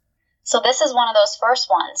flags. So this is one of those first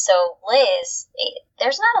ones. So Liz, I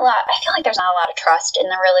feel like there's not a lot of trust in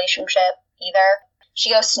the relationship either. She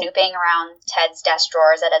goes snooping around Ted's desk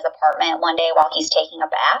drawers at his apartment one day while he's taking a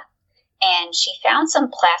bath, and she found some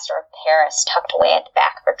plaster of Paris tucked away at the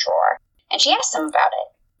back of her drawer. And she asked him about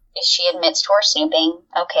it. She admits to her snooping.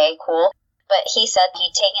 Okay, cool. But he said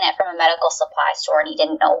he'd taken it from a medical supply store and he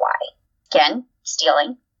didn't know why. Again,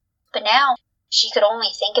 stealing. But now she could only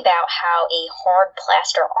think about how a hard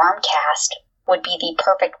plaster arm cast would be the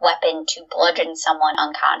perfect weapon to bludgeon someone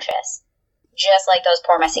unconscious. Just like those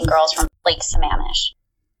poor missing girls from Lake Sammamish.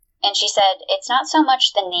 And she said, it's not so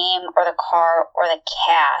much the name or the car or the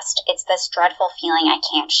cast, it's this dreadful feeling I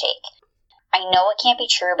can't shake. I know it can't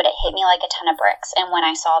be true, but it hit me like a ton of bricks. And when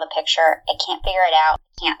I saw the picture, I can't figure it out.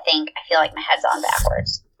 I can't think. I feel like my head's on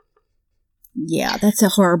backwards. Yeah, that's a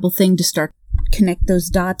horrible thing to start connect those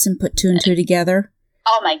dots and put 2 and 2 together.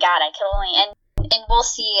 Oh my God, I could only... And we'll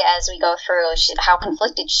see as we go through how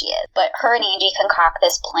conflicted she is. But her and Angie concoct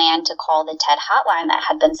this plan to call the Ted hotline that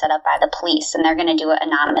had been set up by the police, and they're going to do it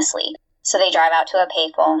anonymously. So they drive out to a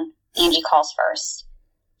payphone. Angie calls first.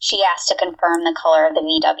 She asks to confirm the color of the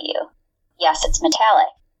VW. Yes, it's metallic.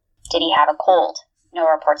 Did he have a cold? No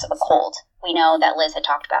reports of a cold. We know that Liz had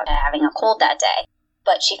talked about having a cold that day,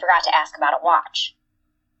 but she forgot to ask about a watch.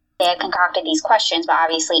 They had concocted these questions, but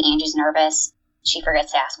obviously Angie's nervous. She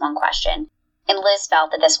forgets to ask one question. And Liz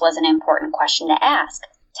felt that this was an important question to ask.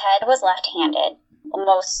 Ted was left-handed.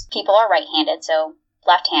 Most people are right-handed, so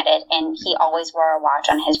left-handed, and he always wore a watch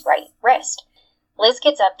on his right wrist. Liz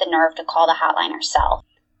gets up the nerve to call the hotline herself.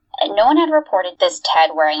 No one had reported this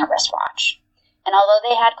Ted wearing a wristwatch. And although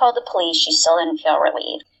they had called the police, she still didn't feel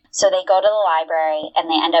relieved. So they go to the library and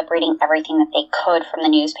they end up reading everything that they could from the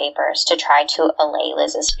newspapers to try to allay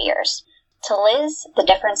Liz's fears. To Liz, the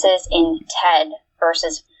differences in Ted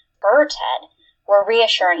versus her Ted were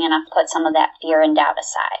reassuring enough to put some of that fear and doubt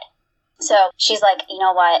aside. So she's like, you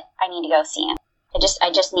know what? I need to go see him.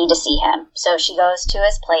 I just need to see him. So she goes to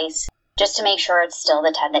his place just to make sure it's still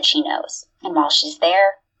the Ted that she knows. And while she's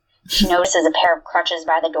there, she notices a pair of crutches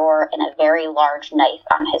by the door and a very large knife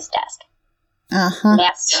on his desk. Uh-huh.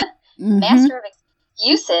 Master of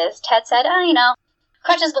excuses, Ted said,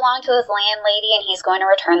 crutches belong to his landlady and he's going to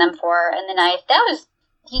return them for her. And the knife,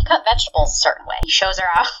 he cut vegetables a certain way. He shows her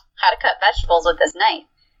how to cut vegetables with this knife.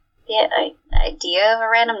 The idea of a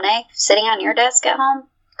random knife sitting on your desk at home?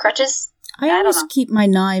 Crutches? I always keep my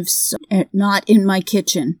knives not in my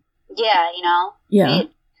kitchen. Yeah, Yeah.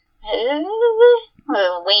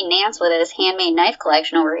 Wayne Nance with his handmade knife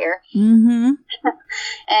collection over here. Mm-hmm.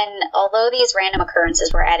 And although these random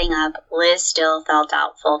occurrences were adding up, Liz still felt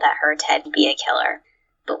doubtful that her Ted would be a killer.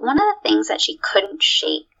 But one of the things that she couldn't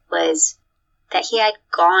shake was that he had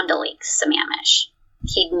gone to Lake Sammamish.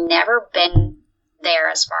 He'd never been there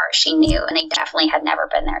as far as she knew, and they definitely had never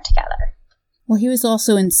been there together. Well, he was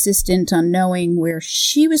also insistent on knowing where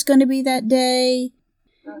she was going to be that day,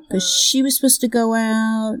 because she was supposed to go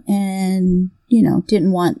out and,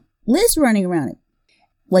 didn't want Liz running around at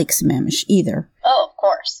Lake Sammamish either. Oh, of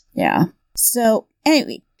course. Yeah. So,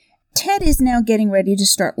 anyway, Ted is now getting ready to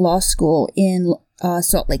start law school in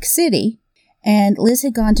Salt Lake City, and Liz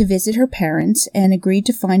had gone to visit her parents and agreed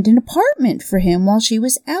to find an apartment for him while she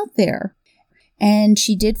was out there. And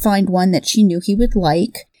she did find one that she knew he would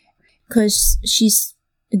like, because she's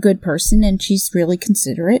a good person and she's really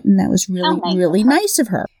considerate, and that was really nice of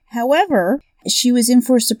her. However, she was in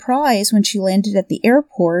for a surprise when she landed at the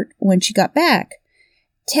airport when she got back.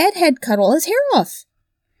 Ted had cut all his hair off.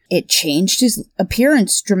 It changed his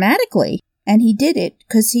appearance dramatically, and he did it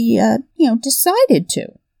because he, decided to.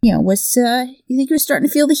 You think he was starting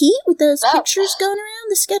to feel the heat with those pictures going around,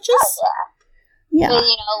 the sketches? Oh, yeah. Yeah.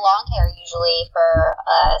 Long hair usually for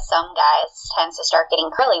some guys tends to start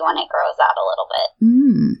getting curly when it grows out a little bit.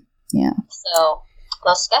 Yeah. So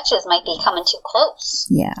those sketches might be coming too close.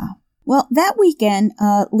 Yeah. Well, that weekend,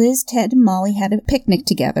 Liz, Ted, and Molly had a picnic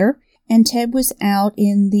together, and Ted was out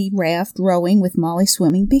in the raft rowing with Molly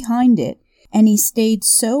swimming behind it, and he stayed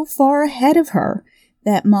so far ahead of her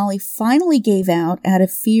that Molly finally gave out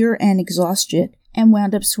of fear and exhaustion and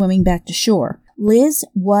wound up swimming back to shore. Liz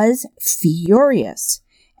was furious,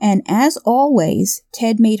 and as always,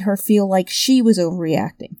 Ted made her feel like she was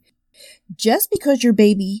overreacting. Just because you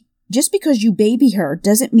baby her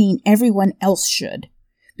doesn't mean everyone else should.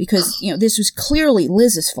 Because, this was clearly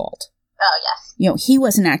Liz's fault. Oh, yes. He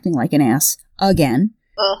wasn't acting like an ass again.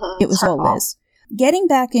 Mm-hmm. It was all Liz. Getting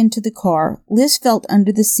back into the car, Liz felt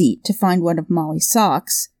under the seat to find one of Molly's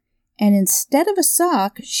socks, and instead of a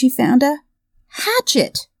sock, she found a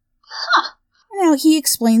hatchet. Huh. Now, he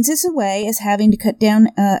explains this away as having to cut down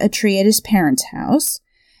a tree at his parents' house.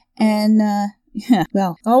 And,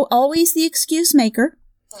 always the excuse maker.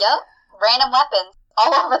 Yep. Random weapons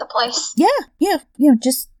all over the place. Yeah.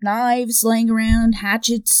 Just knives laying around,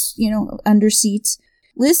 hatchets, under seats.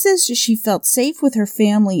 Liz says she felt safe with her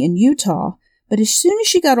family in Utah, but as soon as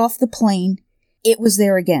she got off the plane, it was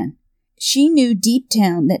there again. She knew deep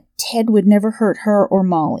down that Ted would never hurt her or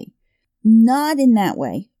Molly. Not in that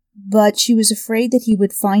way. But she was afraid that he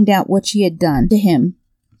would find out what she had done to him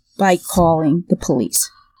by calling the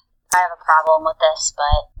police. I have a problem with this,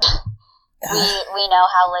 but we know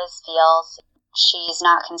how Liz feels. She's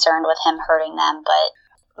not concerned with him hurting them,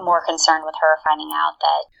 but more concerned with her finding out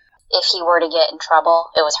that if he were to get in trouble,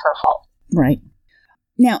 it was her fault. Right.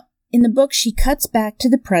 Now, in the book, she cuts back to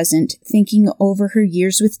the present, thinking over her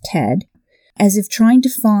years with Ted, as if trying to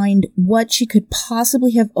find what she could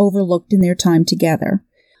possibly have overlooked in their time together.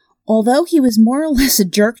 Although he was more or less a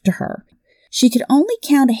jerk to her, she could only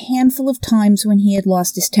count a handful of times when he had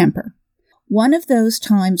lost his temper. One of those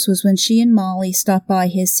times was when she and Molly stopped by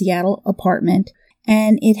his Seattle apartment,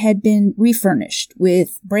 and it had been refurnished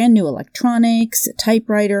with brand new electronics, a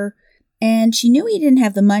typewriter, and she knew he didn't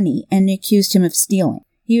have the money and accused him of stealing.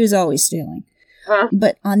 He was always stealing.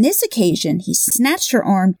 But on this occasion, he snatched her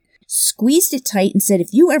arm, squeezed it tight, and said,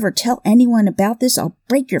 "If you ever tell anyone about this, I'll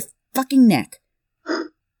break your fucking neck."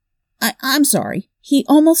 I'm sorry. He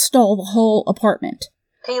almost stole the whole apartment.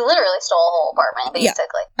 He literally stole a whole apartment,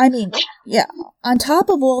 basically. Yeah. On top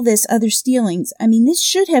of all this other stealings, this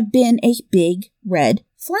should have been a big red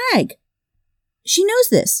flag. She knows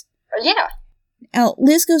this. Yeah. Now,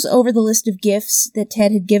 Liz goes over the list of gifts that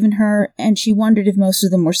Ted had given her, and she wondered if most of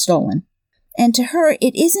them were stolen. And to her,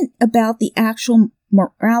 it isn't about the actual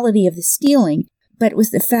morality of the stealing, but it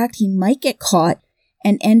was the fact he might get caught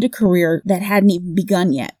and end a career that hadn't even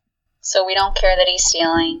begun yet. So we don't care that he's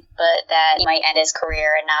stealing, but that he might end his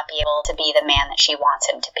career and not be able to be the man that she wants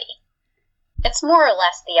him to be. It's more or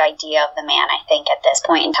less the idea of the man, I think, at this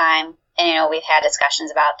point in time. And, we've had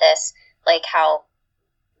discussions about this, like how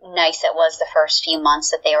nice it was the first few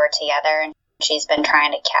months that they were together, and she's been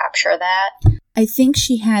trying to capture that. I think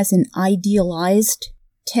she has an idealized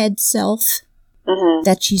Ted self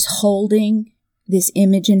that she's holding this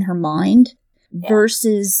image in her mind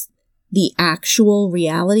versus the actual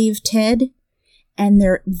reality of Ted, and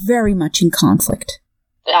they're very much in conflict.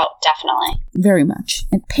 Oh, definitely. Very much,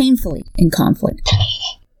 and painfully in conflict.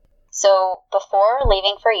 So before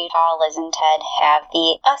leaving for Utah, Liz and Ted have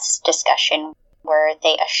the us discussion where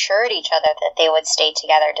they assured each other that they would stay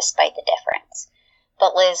together despite the difference.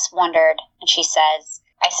 But Liz wondered, and she says,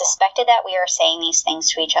 I suspected that we were saying these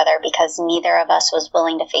things to each other because neither of us was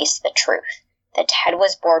willing to face the truth, that Ted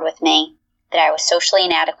was bored with me, that I was socially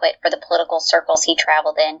inadequate for the political circles he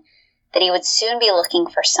traveled in, that he would soon be looking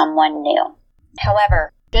for someone new.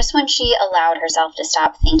 However, just when she allowed herself to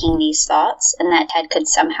stop thinking these thoughts and that Ted could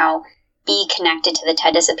somehow be connected to the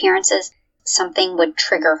Ted disappearances, something would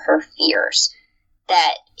trigger her fears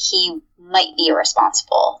that he might be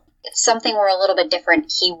responsible. If something were a little bit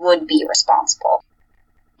different, he would be responsible.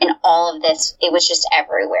 And all of this, it was just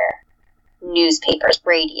everywhere. Newspapers,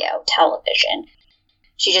 radio, television.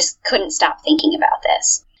 She just couldn't stop thinking about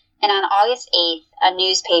this. And on August 8th, a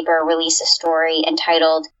newspaper released a story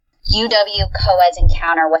entitled UW Co-ed's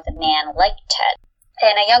Encounter with a Man Like Ted.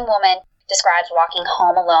 And a young woman describes walking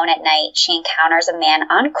home alone at night. She encounters a man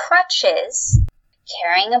on crutches,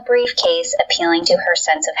 carrying a briefcase, appealing to her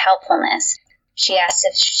sense of helpfulness. She asks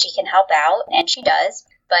if she can help out, and she does,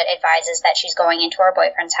 but advises that she's going into her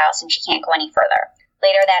boyfriend's house and she can't go any further.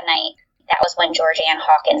 Later that night, that was when Georgianne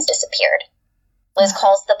Hawkins disappeared. Liz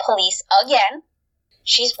calls the police again.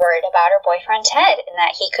 She's worried about her boyfriend Ted and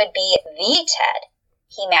that he could be the Ted.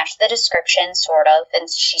 He matched the description, sort of, and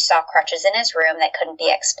she saw crutches in his room that couldn't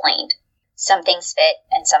be explained. Some things fit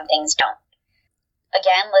and some things don't.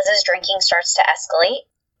 Again, Liz's drinking starts to escalate.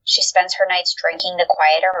 She spends her nights drinking to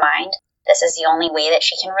quiet her mind. This is the only way that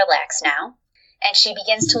she can relax now. And she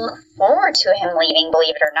begins to look forward to him leaving,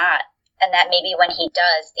 believe it or not, and that maybe when he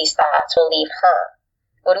does, these thoughts will leave her.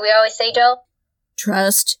 What do we always say, Jill?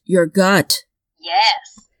 Trust your gut.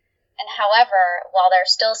 Yes. And however, while they're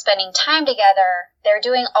still spending time together, they're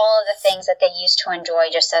doing all of the things that they used to enjoy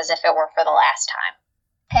just as if it were for the last time.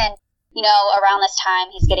 And, around this time,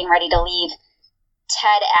 he's getting ready to leave.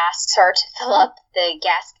 Ted asks her to fill up the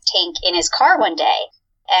gas tank in his car one day.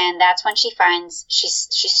 And that's when she finds, she's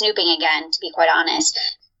snooping again, to be quite honest,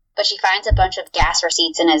 but she finds a bunch of gas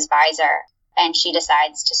receipts in his visor, and she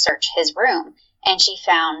decides to search his room. And she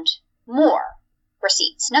found more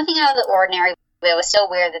receipts. Nothing out of the ordinary, but it was so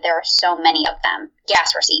weird that there were so many of them,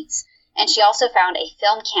 gas receipts. And she also found a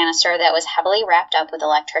film canister that was heavily wrapped up with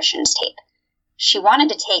electrician's tape. She wanted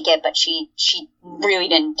to take it, but she really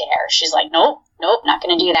didn't dare. She's like, nope, not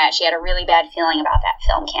going to do that. She had a really bad feeling about that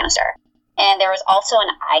film canister. And there was also an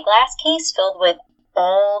eyeglass case filled with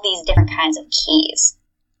all these different kinds of keys.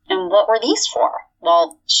 And what were these for?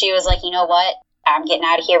 Well, she was like, you know what? I'm getting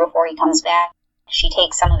out of here before he comes back. She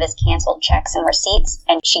takes some of his canceled checks and receipts,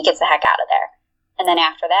 and she gets the heck out of there. And then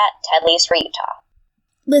after that, Ted leaves for Utah.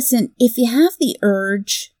 Listen, if you have the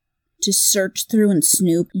urge to search through and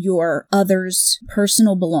snoop your other's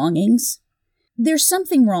personal belongings, there's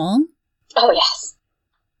something wrong. Oh, yes.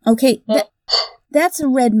 Okay, that's a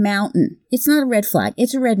red mountain. It's not a red flag.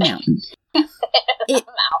 It's a red mountain.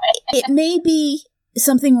 It may be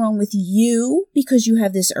something wrong with you because you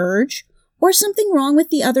have this urge, or something wrong with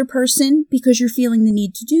the other person because you're feeling the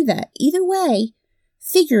need to do that. Either way,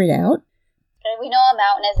 figure it out. We know a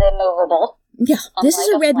mountain is immovable. Yeah, this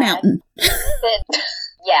is a red mountain.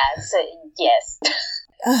 Yes.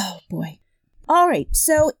 Oh, boy. All right,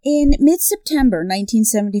 so in mid-September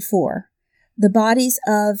 1974, the bodies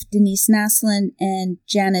of Denise Naslund and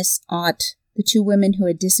Janice Ott, the two women who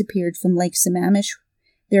had disappeared from Lake Sammamish,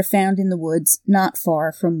 they're found in the woods not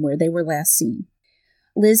far from where they were last seen.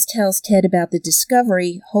 Liz tells Ted about the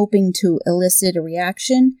discovery, hoping to elicit a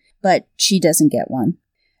reaction, but she doesn't get one.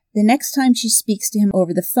 The next time she speaks to him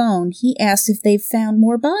over the phone, he asks if they've found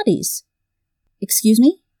more bodies. Excuse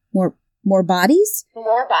me? More bodies?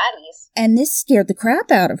 More bodies. And this scared the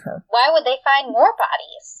crap out of her. Why would they find more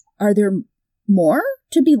bodies? Are there more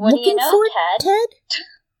to be looking for, Ted?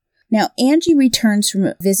 Now, Angie returns from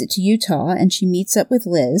a visit to Utah, and she meets up with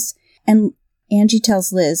Liz. And Angie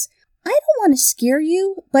tells Liz, I don't want to scare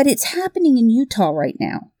you, but it's happening in Utah right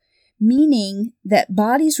now. meaning that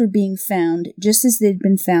bodies were being found just as they'd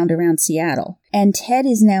been found around Seattle, and Ted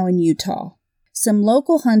is now in Utah. Some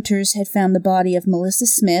local hunters had found the body of Melissa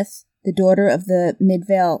Smith, the daughter of the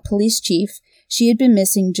Midvale police chief. She had been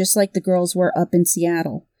missing just like the girls were up in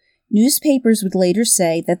Seattle. Newspapers would later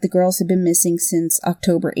say that the girls had been missing since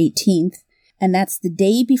October 18th, and that's the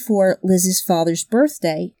day before Liz's father's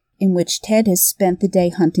birthday, in which Ted has spent the day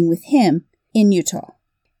hunting with him in Utah.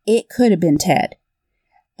 It could have been Ted.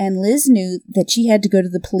 And Liz knew that she had to go to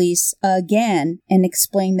the police again and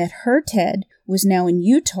explain that her Ted was now in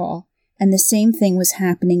Utah and the same thing was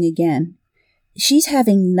happening again. She's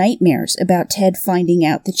having nightmares about Ted finding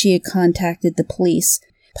out that she had contacted the police,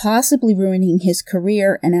 possibly ruining his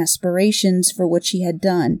career and aspirations for what she had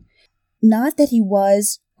done. Not that he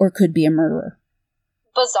was or could be a murderer.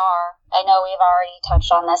 Bizarre. I know we've already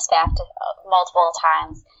touched on this fact multiple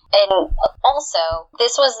times. And also,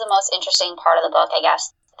 this was the most interesting part of the book, I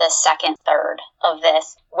guess, the second third of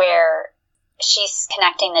this, where she's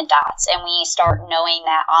connecting the dots and we start knowing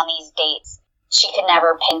that on these dates, she could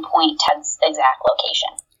never pinpoint Ted's exact location.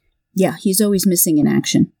 Yeah, he's always missing in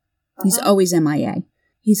action. Mm-hmm. He's always MIA.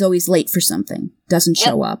 He's always late for something, doesn't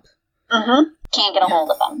show up. Mm-hmm. Can't get a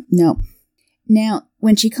hold of him. No. Now,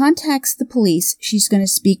 when she contacts the police, she's going to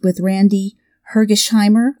speak with Randy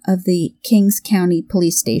Hergesheimer of the Kings County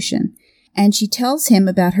Police Station, and she tells him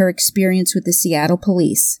about her experience with the Seattle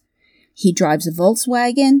police. He drives a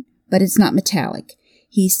Volkswagen, but it's not metallic.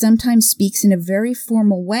 He sometimes speaks in a very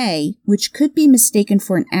formal way, which could be mistaken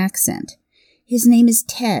for an accent. His name is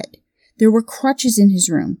Ted. There were crutches in his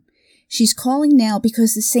room. She's calling now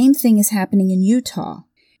because the same thing is happening in Utah.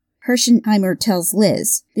 Hergesheimer tells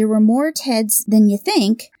Liz, there were more Teds than you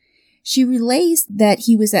think. She relays that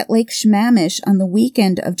he was at Lake Sammamish on the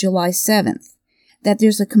weekend of July 7th, that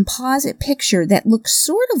there's a composite picture that looks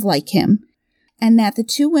sort of like him, and that the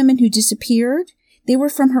two women who disappeared, they were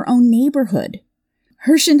from her own neighborhood.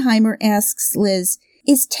 Hergesheimer asks Liz,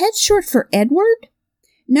 is Ted short for Edward?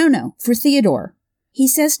 No, for Theodore. He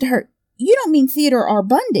says to her, you don't mean Theodore R.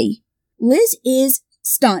 Bundy. Liz is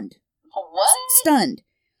stunned. What? Stunned.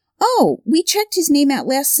 Oh, we checked his name out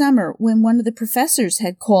last summer when one of the professors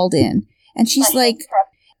had called in. And she's like...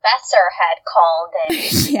 Professor had called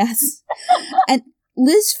in. Yes. And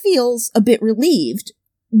Liz feels a bit relieved,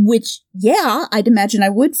 which, yeah, I'd imagine I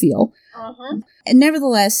would feel. Mm-hmm. And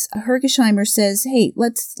nevertheless, Hergesheimer says, hey,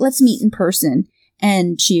 let's meet in person.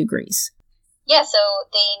 And she agrees. Yeah, so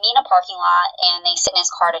they meet in a parking lot and they sit in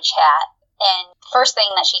his car to chat. And first thing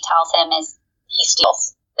that she tells him is he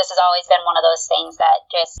steals. This has always been one of those things that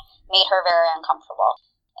just made her very uncomfortable.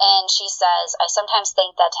 And she says, I sometimes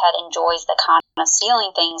think that Ted enjoys the concept of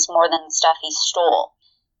stealing things more than the stuff he stole.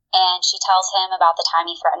 And she tells him about the time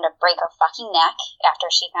he threatened to break her fucking neck after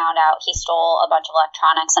she found out he stole a bunch of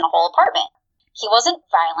electronics in a whole apartment. He wasn't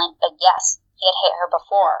violent, but yes, he had hit her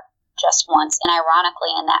before, just once, and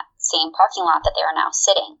ironically in that same parking lot that they are now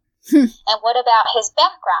sitting. And what about his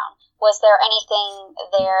background? Was there anything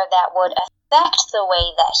there that would affect the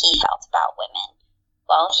way that he felt about women?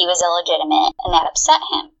 Well, he was illegitimate, and that upset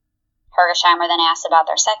him. Hergesheimer then asked about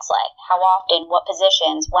their sex life. How often, what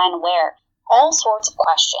positions, when, where? All sorts of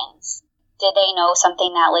questions. Did they know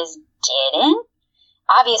something that Liz didn't?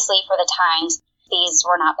 Obviously, for the times, these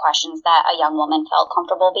were not questions that a young woman felt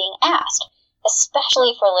comfortable being asked,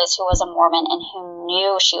 especially for Liz, who was a Mormon and who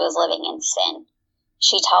knew she was living in sin.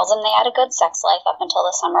 She tells him they had a good sex life up until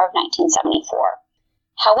the summer of 1974.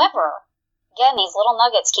 However, again, these little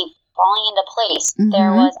nuggets keep falling into place. Mm-hmm. There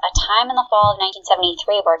was a time in the fall of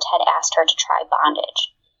 1973 where Ted asked her to try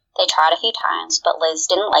bondage. They tried a few times, but Liz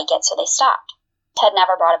didn't like it, so they stopped. Ted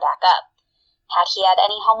never brought it back up. Had he had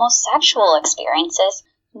any homosexual experiences?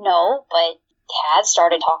 No, but Ted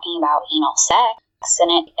started talking about anal sex, and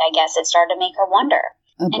I guess it started to make her wonder.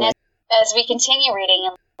 Oh, and as we continue reading,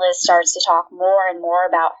 and Liz starts to talk more and more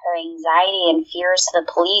about her anxiety and fears to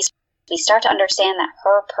the police, we start to understand that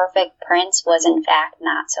her perfect prince was in fact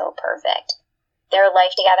not so perfect. Their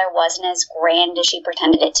life together wasn't as grand as she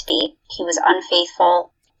pretended it to be. He was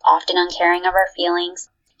unfaithful, often uncaring of her feelings.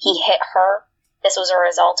 He hit her. This was a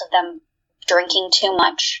result of them drinking too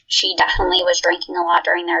much. She definitely was drinking a lot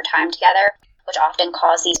during their time together, which often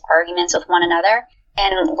caused these arguments with one another.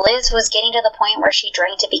 And Liz was getting to the point where she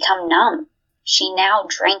drank to become numb. She now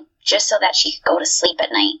drank just so that she could go to sleep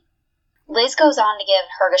at night. Liz goes on to give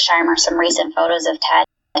Hergesheimer some recent photos of Ted,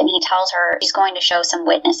 and he tells her she's going to show some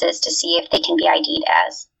witnesses to see if they can be ID'd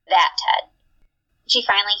as that Ted. She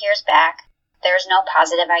finally hears back. There's no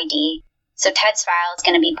positive ID, so Ted's file is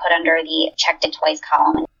going to be put under the checked it twice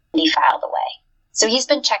column and be filed away. So he's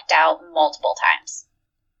been checked out multiple times.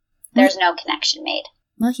 There's no connection made.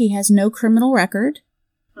 Well, he has no criminal record.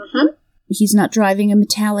 Mm-hmm. He's not driving a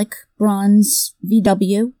metallic bronze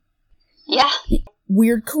VW. Yeah.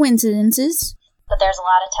 Weird coincidences. But there's a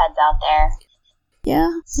lot of Teds out there.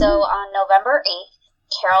 Yeah. So on November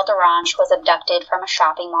 8th, Carol DaRonch was abducted from a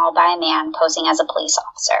shopping mall by a man posing as a police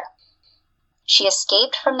officer. She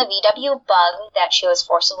escaped from the VW Bug that she was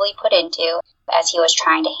forcibly put into as he was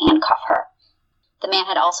trying to handcuff her. The man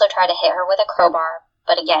had also tried to hit her with a crowbar,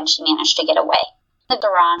 but again, she managed to get away. The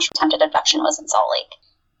DaRonch attempted abduction was in Salt Lake.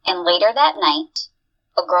 And later that night,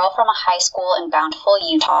 a girl from a high school in Bountiful,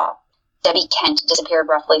 Utah, Debbie Kent, disappeared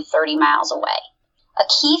roughly 30 miles away. A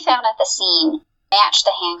key found at the scene matched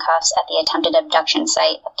the handcuffs at the attempted abduction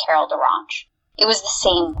site of Carol DaRonch. It was the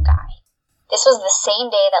same guy. This was the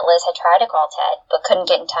same day that Liz had tried to call Ted, but couldn't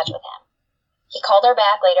get in touch with him. He called her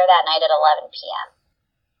back later that night at 11 p.m.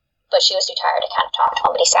 But she was too tired to kind of talk to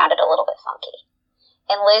him, but he sounded a little bit funky.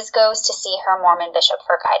 And Liz goes to see her Mormon bishop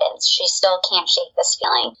for guidance. She still can't shake this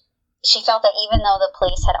feeling. She felt that even though the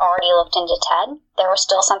police had already looked into Ted, there was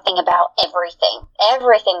still something about everything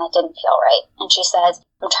that didn't feel right. And she says,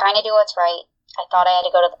 I'm trying to do what's right. I thought I had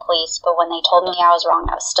to go to the police, but when they told me I was wrong,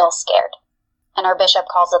 I was still scared. And her bishop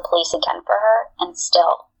calls the police again for her, and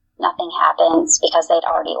still nothing happens because they'd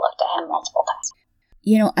already looked at him multiple times.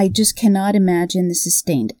 You know, I just cannot imagine the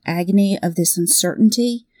sustained agony of this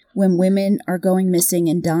uncertainty when women are going missing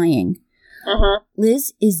and dying. Mm-hmm.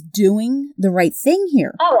 Liz is doing the right thing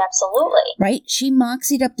here. Oh, absolutely. Right? She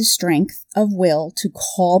moxied up the strength of will to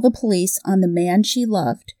call the police on the man she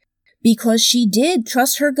loved because she did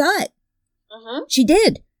trust her gut. Mm-hmm. She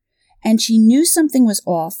did. And she knew something was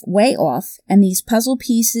off, way off, and these puzzle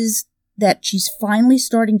pieces that she's finally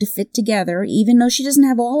starting to fit together, even though she doesn't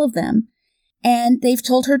have all of them. And they've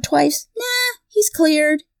told her twice, nah, he's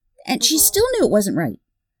cleared. And she still knew it wasn't right.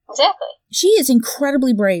 Exactly. She is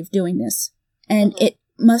incredibly brave doing this. And it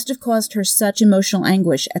must have caused her such emotional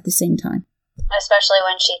anguish at the same time. Especially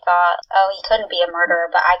when she thought, oh, he couldn't be a murderer,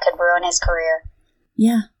 but I could ruin his career.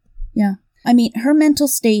 Yeah, yeah. I mean, her mental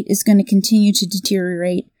state is going to continue to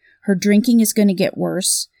deteriorate. Her drinking is going to get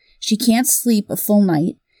worse. She can't sleep a full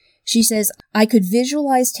night. She says, I could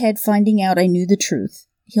visualize Ted finding out I knew the truth.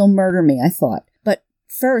 He'll murder me, I thought. But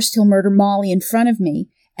first he'll murder Molly in front of me,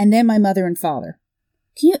 and then my mother and father.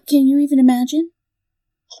 Can you even imagine?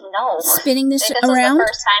 No. Spinning this around? This was the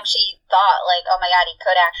first time she thought, like, oh my God, he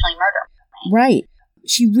could actually murder me. Right.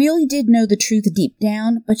 She really did know the truth deep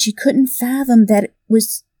down, but she couldn't fathom that it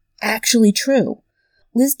was actually true.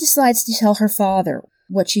 Liz decides to tell her father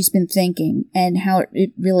what she's been thinking and how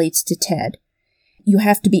it relates to Ted. You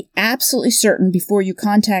have to be absolutely certain before you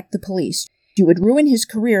contact the police. You would ruin his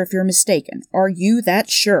career if you're mistaken. Are you that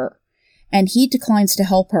sure? And he declines to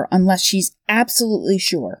help her unless she's absolutely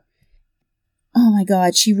sure. Oh my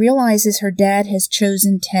God, she realizes her dad has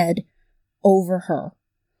chosen Ted over her.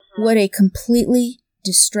 What a completely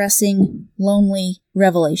distressing, lonely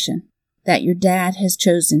revelation that your dad has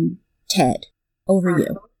chosen Ted over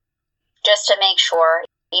you. Just to make sure,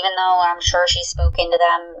 even though I'm sure she's spoken to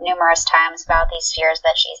them numerous times about these fears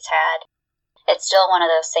that she's had, it's still one of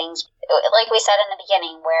those things, like we said in the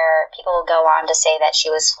beginning, where people will go on to say that she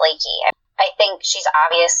was flaky. I think she's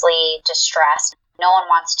obviously distressed. No one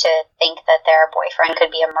wants to think that their boyfriend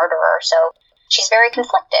could be a murderer, so she's very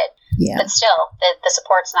conflicted. Yeah. But still, the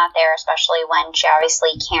support's not there, especially when she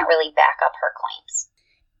obviously can't really back up her claims.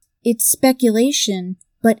 It's speculation,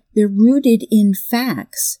 but they're rooted in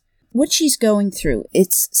facts. What she's going through,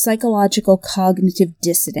 it's psychological cognitive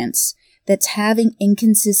dissonance that's having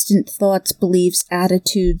inconsistent thoughts, beliefs,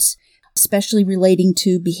 attitudes, especially relating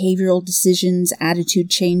to behavioral decisions, attitude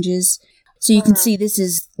changes. So you can see this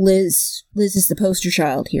is Liz. Liz is the poster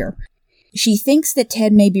child here. She thinks that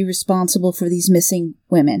Ted may be responsible for these missing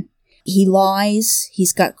women. He lies,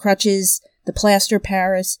 he's got crutches, the plaster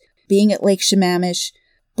Paris, being at Lake Sammamish.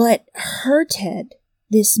 But her Ted,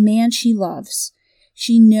 this man she loves,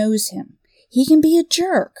 she knows him. He can be a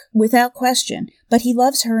jerk, without question, but he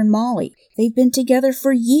loves her and Molly. They've been together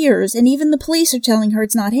for years, and even the police are telling her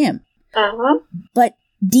it's not him. But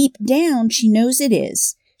deep down, she knows it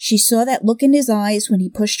is. She saw that look in his eyes when he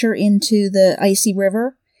pushed her into the icy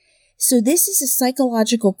river. So this is a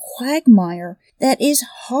psychological quagmire that is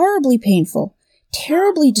horribly painful,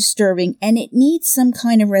 terribly disturbing, and it needs some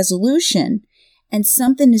kind of resolution. And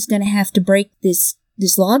something is going to have to break this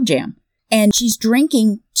logjam. And she's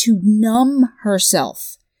drinking to numb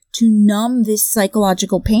herself, to numb this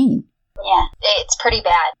psychological pain. Yeah, it's pretty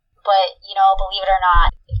bad. But, believe it or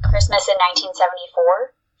not, Christmas in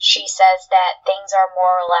 1974, she says that things are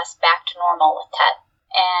more or less back to normal with Ted.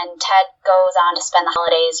 And Ted goes on to spend the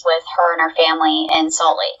holidays with her and her family in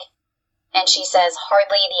Salt Lake. And she says,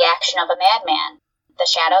 hardly the action of a madman. The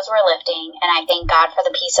shadows were lifting, and I thank God for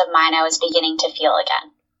the peace of mind I was beginning to feel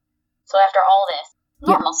again. So after all this,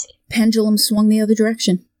 normalcy. Yeah. Pendulum swung the other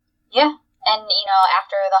direction. Yeah. And,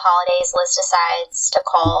 after the holidays, Liz decides to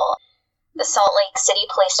call the Salt Lake City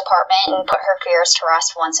Police Department and put her fears to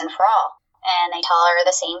rest once and for all. And they tell her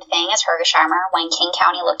the same thing as Hergesheimer. When King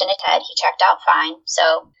County looked into Ted, he checked out fine.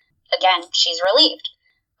 So, again, she's relieved.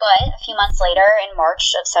 But a few months later, in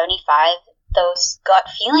March of 75, those gut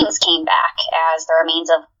feelings came back as the remains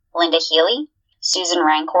of Linda Healy, Susan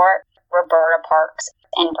Rancourt, Roberta Parks,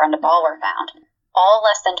 and Brenda Ball were found, all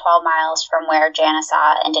less than 12 miles from where Janice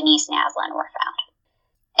Ah and Denise Naslund were found.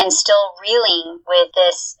 And still reeling with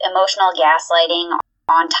this emotional gaslighting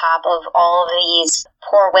on top of all of these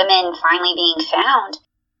poor women finally being found,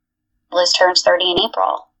 Liz turns 30 in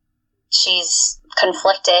April. She's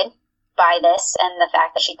conflicted by this and the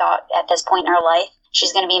fact that she thought at this point in her life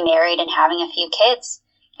she's going to be married and having a few kids.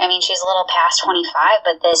 I mean, she's a little past 25,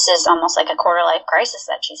 but this is almost like a quarter-life crisis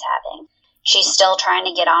that she's having. She's still trying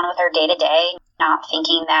to get on with her day-to-day, not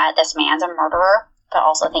thinking that this man's a murderer, but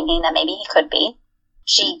also thinking that maybe he could be.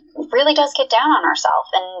 She really does get down on herself,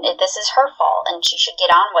 and this is her fault, and she should get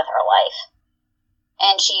on with her life.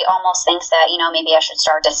 And she almost thinks that, maybe I should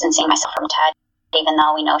start distancing myself from Ted, even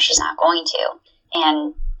though we know she's not going to.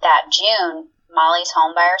 And that June, Molly's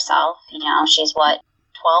home by herself. She's 12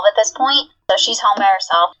 at this point? So she's home by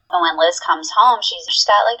herself, and when Liz comes home, she's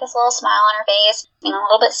got like this little smile on her face, being a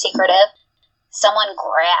little bit secretive. Someone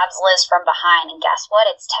grabs Liz from behind, and guess what?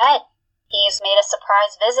 It's Ted. He's made a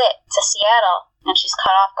surprise visit to Seattle, and she's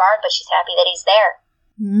caught off guard, but she's happy that he's there.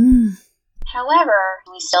 However,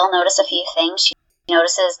 we still notice a few things. She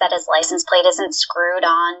notices that his license plate isn't screwed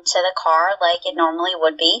on to the car like it normally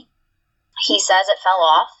would be. He says it fell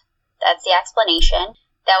off. That's the explanation.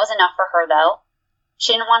 That was enough for her, though.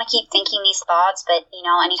 She didn't want to keep thinking these thoughts, but,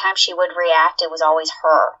 anytime she would react, it was always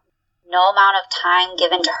her. No amount of time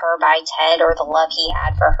given to her by Ted or the love he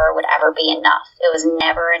had for her would ever be enough. It was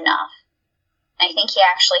never enough. And I think he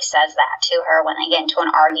actually says that to her when they get into an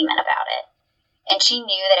argument about it. And she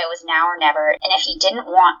knew that it was now or never, and if he didn't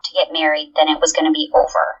want to get married, then it was going to be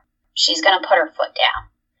over. She's going to put her foot down.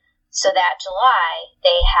 So that July,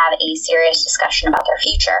 they have a serious discussion about their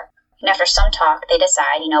future. And after some talk, they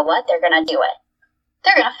decide, they're going to do it.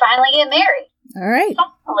 They're going to finally get married. All right.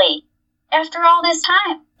 Finally. After all this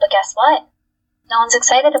time. But guess what? No one's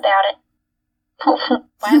excited about it.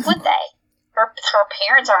 Why would they? Her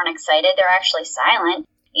parents aren't excited. They're actually silent.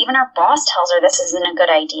 Even her boss tells her this isn't a good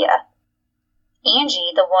idea.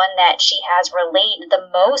 Angie, the one that she has relayed the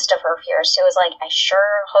most of her fears to, is like, I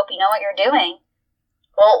sure hope you know what you're doing.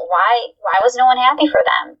 Well, why was no one happy for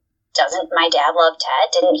them? Doesn't my dad love Ted?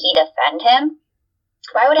 Didn't he defend him?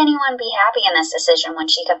 Why would anyone be happy in this decision when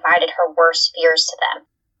she confided her worst fears to them?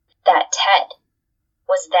 That Ted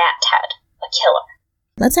was that Ted, a killer.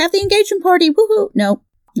 Let's have the engagement party. Woohoo!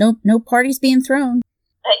 No parties being thrown.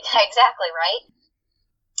 Exactly, right?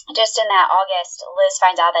 Just in that August, Liz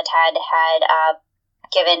finds out that Ted had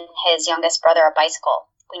given his youngest brother a bicycle.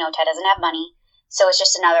 We know Ted doesn't have money, so it's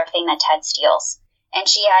just another thing that Ted steals. And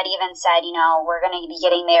she had even said, we're going to be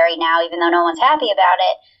getting married now, even though no one's happy about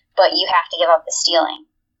it, but you have to give up the stealing.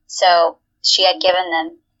 So she had given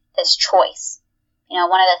them this choice.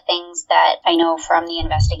 One of the things that I know from the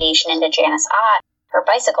investigation into Janice Ott, her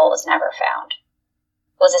bicycle was never found.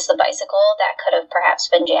 Was this the bicycle that could have perhaps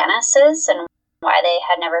been Janice's, and why they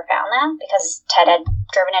had never found that? Because Ted had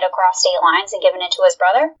driven it across state lines and given it to his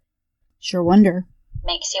brother? Sure wonder.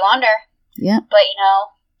 Makes you wonder. Yeah. But,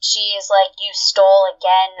 she's like, you stole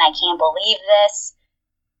again. I can't believe this.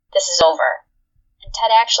 This is over. And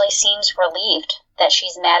Ted actually seems relieved that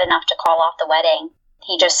she's mad enough to call off the wedding.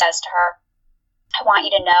 He just says to her, I want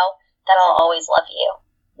you to know that I'll always love you.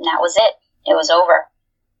 And that was it. It was over.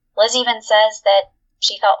 Liz even says that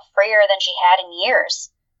she felt freer than she had in years.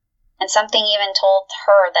 And something even told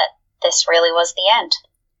her that this really was the end.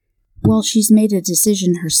 Well, she's made a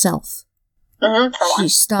decision herself. For She one.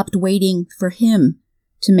 stopped waiting for him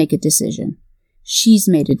to make a decision. She's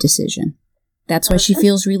made a decision. That's why she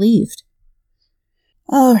feels relieved.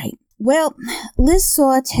 All right. Well, Liz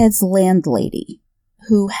saw Ted's landlady,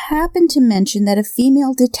 who happened to mention that a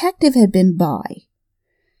female detective had been by.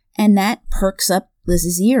 And that perks up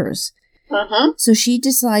Liz's ears. So she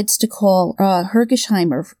decides to call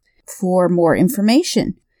Hergesheimer for more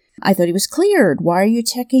information. I thought he was cleared. Why are you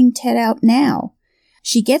checking Ted out now?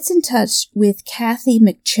 She gets in touch with Kathy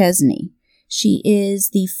McChesney. She is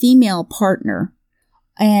the female partner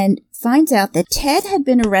and finds out that Ted had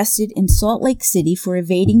been arrested in Salt Lake City for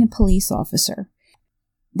evading a police officer.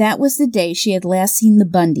 That was the day she had last seen the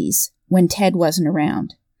Bundys, when Ted wasn't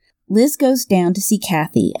around. Liz goes down to see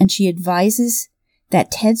Kathy, and she advises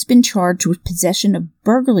that Ted's been charged with possession of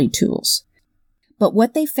burglary tools. But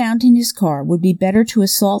what they found in his car would be better to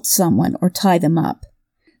assault someone or tie them up.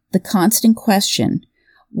 The constant question,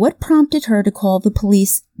 what prompted her to call the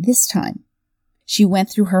police this time? She went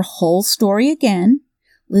through her whole story again.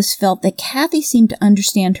 Liz felt that Kathy seemed to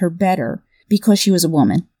understand her better because she was a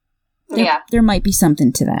woman. There might be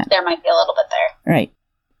something to that. There might be a little bit there. Right.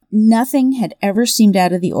 Nothing had ever seemed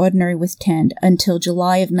out of the ordinary with Ted until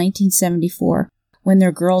July of 1974, when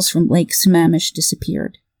their girls from Lake Sammamish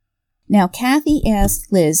disappeared. Now, Kathy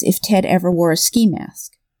asked Liz if Ted ever wore a ski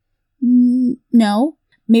mask. No.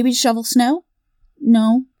 Maybe to shovel snow?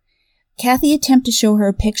 No. Kathy attempted to show her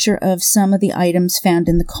a picture of some of the items found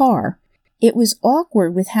in the car. It was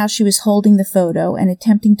awkward with how she was holding the photo and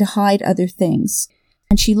attempting to hide other things.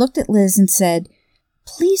 And she looked at Liz and said,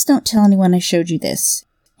 "Please don't tell anyone I showed you this,"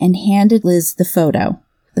 and handed Liz the photo.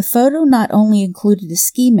 The photo not only included a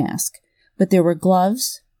ski mask, but there were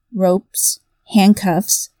gloves, ropes,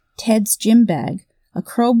 handcuffs, Ted's gym bag, a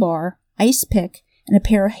crowbar, ice pick, and a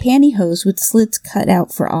pair of pantyhose with slits cut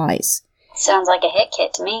out for eyes. Sounds like a hit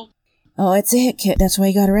kit to me. Oh, it's a hit kit. That's why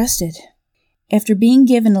he got arrested. After being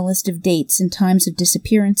given a list of dates and times of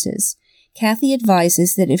disappearances, Kathy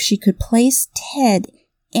advises that if she could place Ted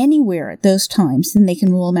anywhere at those times, then they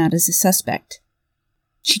can rule him out as a suspect.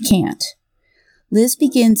 She can't. Liz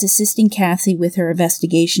begins assisting Kathy with her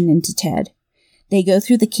investigation into Ted. They go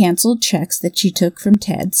through the canceled checks that she took from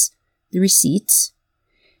Ted's, the receipts.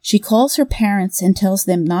 She calls her parents and tells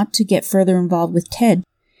them not to get further involved with Ted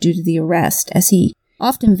due to the arrest, as he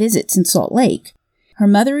often visits in Salt Lake. Her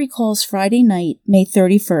mother recalls Friday night, May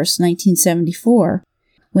 31st, 1974,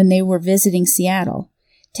 when they were visiting Seattle.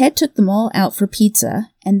 Ted took them all out for pizza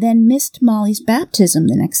and then missed Molly's baptism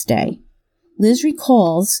the next day. Liz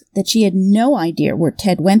recalls that she had no idea where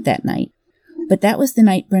Ted went that night, but that was the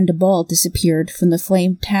night Brenda Ball disappeared from the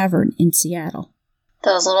Flame Tavern in Seattle.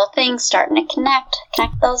 Those little things starting to connect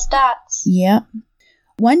those dots. Yep.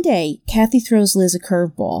 One day, Kathy throws Liz a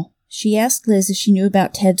curveball. She asked Liz if she knew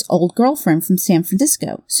about Ted's old girlfriend from San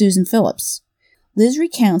Francisco, Susan Phillips. Liz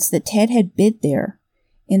recounts that Ted had been there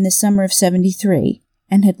in the summer of '73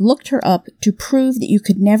 and had looked her up to prove that you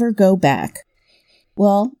could never go back.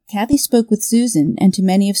 Well, Kathy spoke with Susan and to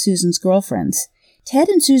many of Susan's girlfriends. Ted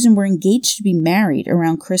and Susan were engaged to be married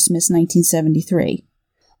around Christmas 1973.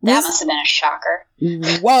 That must have been a shocker.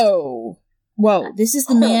 Whoa. This is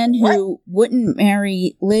the man who wouldn't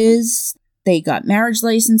marry Liz. They got marriage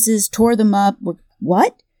licenses, tore them up.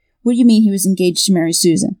 What? What do you mean he was engaged to marry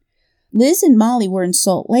Susan? Liz and Molly were in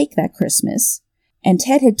Salt Lake that Christmas, and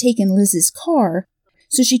Ted had taken Liz's car,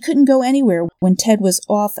 so she couldn't go anywhere when Ted was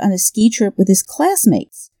off on a ski trip with his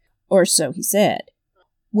classmates. Or so he said.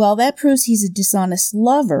 Well, that proves he's a dishonest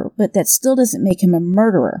lover, but that still doesn't make him a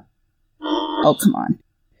murderer. Oh, come on.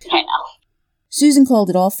 I know. Susan called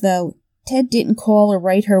it off, though. Ted didn't call or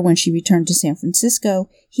write her when she returned to San Francisco.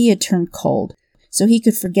 He had turned cold, so he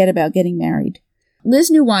could forget about getting married. Liz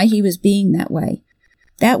knew why he was being that way.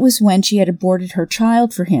 That was when she had aborted her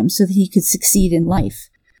child for him so that he could succeed in life.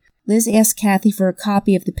 Liz asked Kathy for a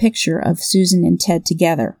copy of the picture of Susan and Ted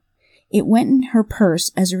together. It went in her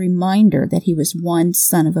purse as a reminder that he was one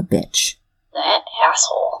son of a bitch. That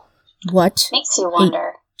asshole. What? Makes you wonder.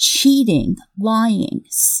 A cheating, lying,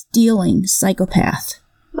 stealing psychopath.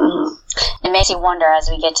 It makes you wonder as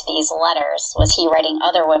we get to these letters, was he writing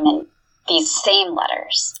other women these same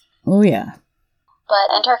letters? Oh, yeah.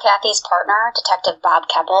 But enter Kathy's partner, Detective Bob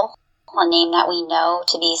Keppel, a name that we know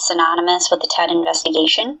to be synonymous with the Ted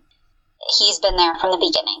investigation. He's been there from the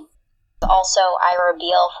beginning. Also, Ira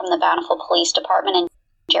Beale from the Bountiful Police Department and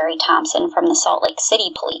Jerry Thompson from the Salt Lake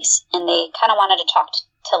City Police. And they kind of wanted to talk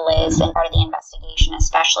to Liz and part of the investigation,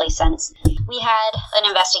 especially since we had an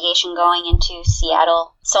investigation going into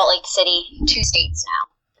Seattle, Salt Lake City, 2 states now.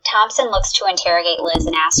 Thompson looks to interrogate Liz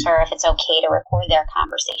and asks her if it's okay to record their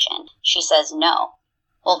conversation. She says no.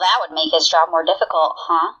 Well, that would make his job more difficult,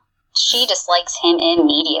 huh? She dislikes him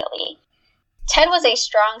immediately. Ted was a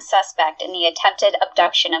strong suspect in the attempted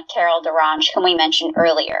abduction of Carol DaRonch, whom we mentioned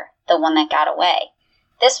earlier, the one that got away.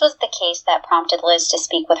 This was the case that prompted Liz to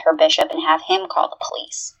speak with her bishop and have him call the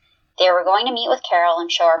police. They were going to meet with Carol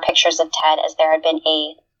and show her pictures of Ted, as there had been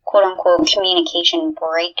a quote-unquote communication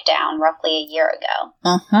breakdown roughly a year ago.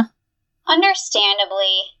 Uh-huh.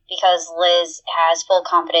 Understandably, because Liz has full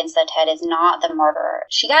confidence that Ted is not the murderer,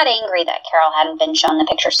 she got angry that Carol hadn't been shown the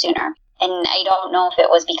picture sooner. And I don't know if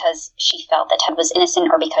it was because she felt that Ted was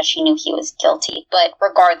innocent or because she knew he was guilty. But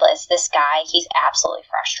regardless, this guy, he's absolutely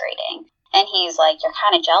frustrating. And he's like, "You're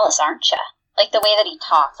kind of jealous, aren't you?" Like, the way that he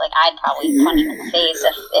talks, like, I'd probably punch him in the face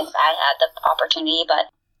if I had the opportunity,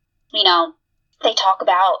 but, you know, they talk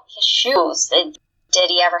about his shoes. Did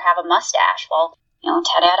he ever have a mustache? Well, you know,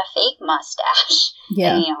 Ted had a fake mustache.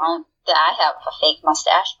 Yeah. And, you know, I have a fake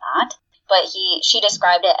mustache, not. But she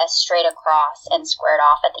described it as straight across and squared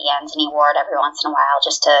off at the ends, and he wore it every once in a while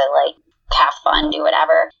just to, like, have fun, do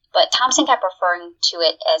whatever. But Thompson kept referring to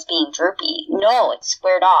it as being droopy. No, it's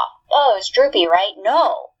squared off. Oh, it's droopy, right?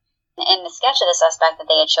 No. And the sketch of the suspect that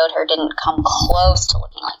they had showed her didn't come close to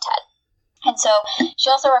looking like Ted. And so she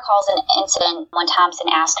also recalls an incident when Thompson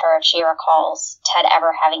asked her if she recalls Ted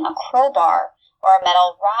ever having a crowbar or a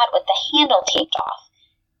metal rod with the handle taped off.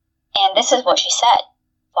 And this is what she said.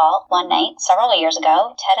 Well, one night, several years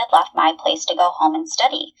ago, Ted had left my place to go home and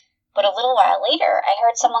study. But a little while later, I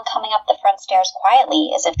heard someone coming up the front stairs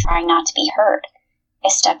quietly, as if trying not to be heard. I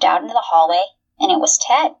stepped out into the hallway, and it was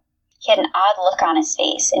Ted. He had an odd look on his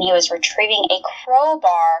face, and he was retrieving a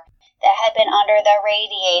crowbar that had been under the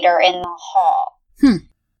radiator in the hall.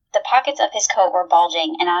 The pockets of his coat were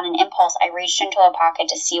bulging, and on an impulse, I reached into a pocket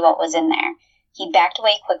to see what was in there. He backed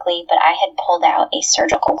away quickly, but I had pulled out a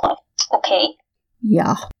surgical glove. Okay.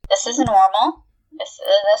 Yeah. This is normal. This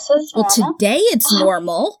is normal. Well, today it's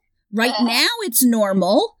normal. Right now it's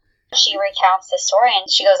normal. She recounts the story, and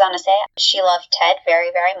she goes on to say she loved Ted very,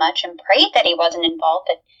 very much and prayed that he wasn't involved,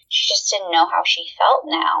 but she just didn't know how she felt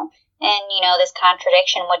now. And, you know, this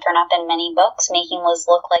contradiction would turn up in many books, making Liz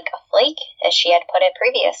look like a flake, as she had put it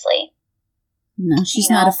previously. No, she's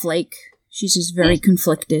not a flake. She's just very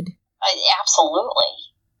conflicted.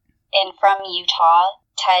 Absolutely. And from Utah,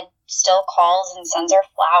 Ted still calls and sends her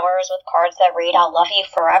flowers with cards that read, "I'll love you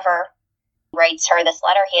forever." Writes her this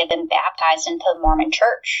letter. He had been baptized into the Mormon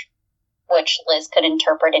church, which Liz could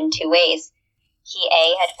interpret in two ways. He,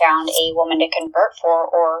 A, had found a woman to convert for,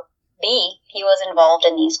 or B, he was involved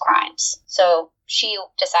in these crimes. So she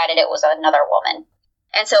decided it was another woman.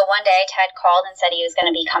 And so one day, Ted called and said he was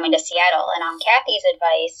going to be coming to Seattle. And on Kathy's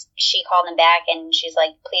advice, she called him back and she's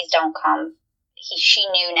like, please don't come. She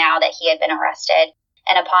knew now that he had been arrested.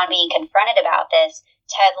 And upon being confronted about this,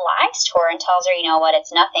 Ted lies to her and tells her, you know what,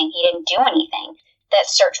 it's nothing. He didn't do anything.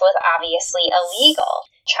 That search was obviously illegal,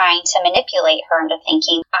 trying to manipulate her into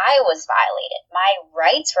thinking I was violated. My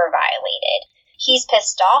rights were violated. He's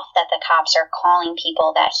pissed off that the cops are calling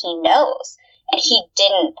people that he knows. And he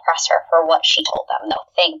didn't press her for what she told them, though.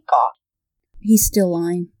 Thank God. He's still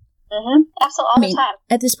lying. Mm-hmm. Absolutely, all the time.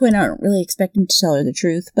 At this point, I don't really expect him to tell her the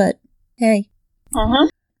truth, but hey. Mm-hmm.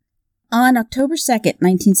 On October 2nd,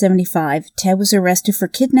 1975, Ted was arrested for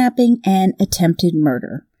kidnapping and attempted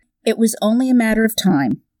murder. It was only a matter of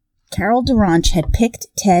time. Carol DaRonch had picked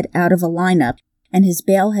Ted out of a lineup, and his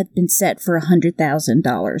bail had been set for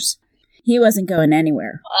 $100,000. He wasn't going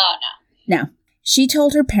anywhere. Oh, no. Now, she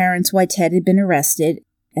told her parents why Ted had been arrested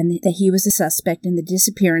and that he was a suspect in the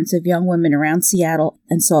disappearance of young women around Seattle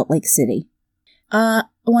and Salt Lake City. I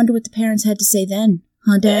wonder what the parents had to say then,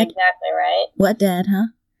 huh, Dad? Exactly right. What, Dad, huh?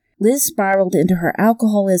 Liz spiraled into her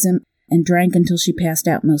alcoholism and drank until she passed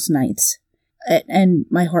out most nights. And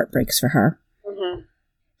my heart breaks for her. Mm-hmm.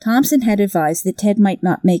 Thompson had advised that Ted might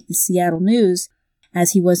not make the Seattle news,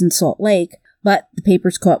 as he was in Salt Lake, but the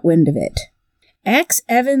papers caught wind of it.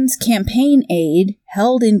 Ex-Evans campaign aide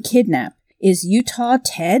held in kidnap. Is Utah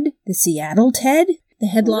Ted the Seattle Ted? The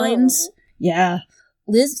headlines. Whoa. Yeah.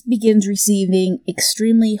 Liz begins receiving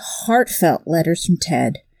extremely heartfelt letters from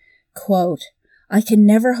Ted. Quote, I can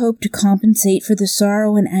never hope to compensate for the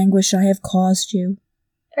sorrow and anguish I have caused you.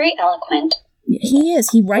 Very eloquent. He is.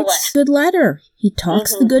 He writes a good letter. He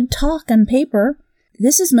talks the good talk on paper.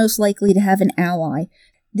 This is most likely to have an ally.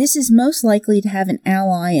 This is most likely to have an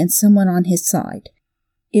ally and someone on his side.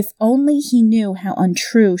 If only he knew how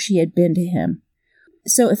untrue she had been to him.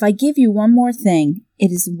 So if I give you one more thing,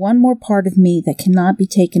 it is one more part of me that cannot be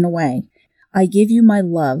taken away. I give you my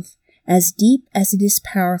love, as deep as it is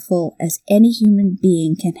powerful as any human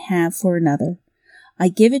being can have for another. I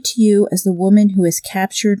give it to you as the woman who has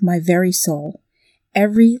captured my very soul,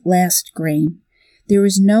 every last grain. There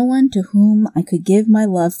is no one to whom I could give my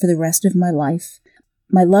love for the rest of my life.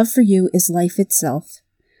 My love for you is life itself.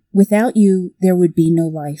 Without you, there would be no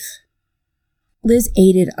life. Liz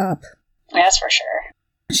ate it up. That's for sure.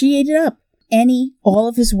 She ate it up. All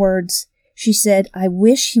of his words. She said, I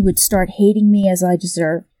wish he would start hating me as I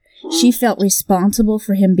deserve. She felt responsible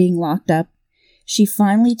for him being locked up. She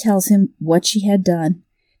finally tells him what she had done,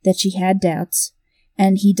 that she had doubts,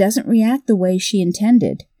 and he doesn't react the way she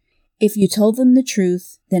intended. If you told them the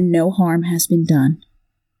truth, then no harm has been done.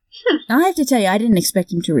 I have to tell you, I didn't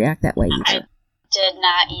expect him to react that way either. I did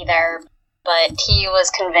not either, but he was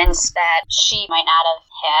convinced that she might not have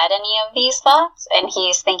had any of these thoughts, and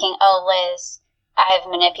he's thinking, oh, Liz, I have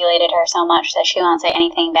manipulated her so much that she won't say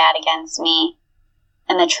anything bad against me,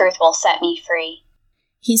 and the truth will set me free.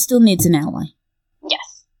 He still needs an ally.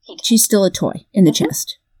 Yes, he does. She's still a toy in the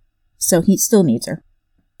chest. So he still needs her.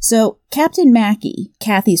 So Captain Mackey,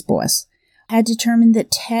 Kathy's boss, had determined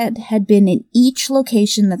that Ted had been in each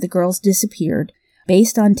location that the girls disappeared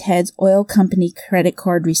based on Ted's oil company credit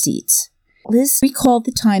card receipts. Liz recalled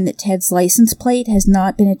the time that Ted's license plate has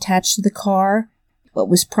not been attached to the car, but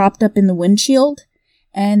was propped up in the windshield,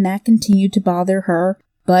 and that continued to bother her,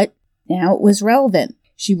 but now it was relevant.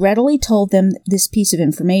 She readily told them this piece of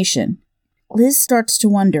information. Liz starts to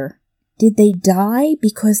wonder, did they die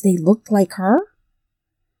because they looked like her?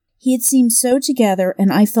 He had seemed so together,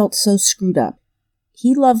 and I felt so screwed up.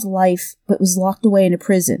 He loved life, but was locked away in a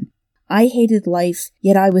prison. I hated life,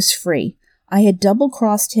 yet I was free. I had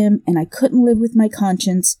double-crossed him, and I couldn't live with my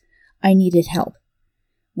conscience. I needed help.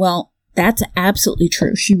 Well, that's absolutely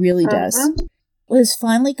true. She really does. Liz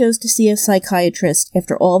finally goes to see a psychiatrist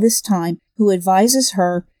after all this time, who advises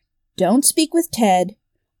her, don't speak with Ted,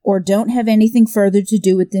 or don't have anything further to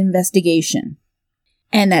do with the investigation.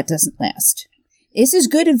 And that doesn't last. This is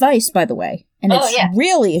good advice, by the way, and it's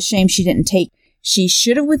really a shame she didn't take. She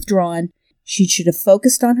should have withdrawn. She should have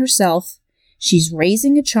focused on herself. She's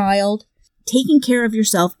raising a child. Taking care of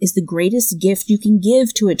yourself is the greatest gift you can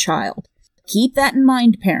give to a child. Keep that in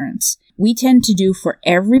mind, parents. We tend to do for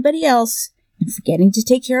everybody else and forgetting to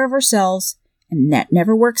take care of ourselves, and that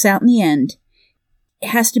never works out in the end. It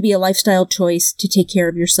has to be a lifestyle choice to take care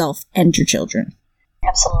of yourself and your children.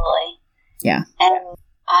 Absolutely. Yeah. And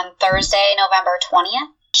on Thursday, November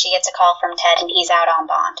 20th, she gets a call from Ted, and he's out on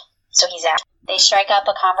bond. So he's out. They strike up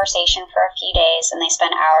a conversation for a few days, and they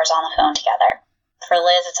spend hours on the phone together. For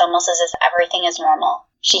Liz, it's almost as if everything is normal.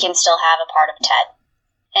 She can still have a part of Ted.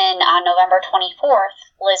 And on November 24th,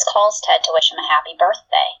 Liz calls Ted to wish him a happy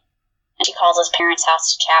birthday. And she calls his parents'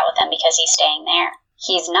 house to chat with him because he's staying there.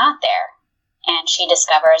 He's not there. And she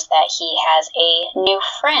discovers that he has a new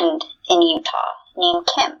friend in Utah named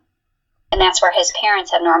Kim. And that's where his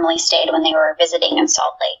parents have normally stayed when they were visiting in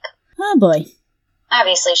Salt Lake. Oh, boy.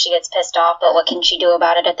 Obviously, she gets pissed off, but what can she do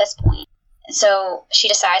about it at this point? So she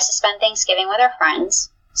decides to spend Thanksgiving with her friends,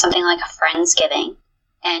 something like a Friendsgiving,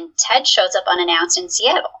 and Ted shows up unannounced in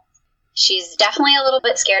Seattle. She's definitely a little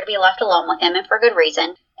bit scared to be left alone with him, and for good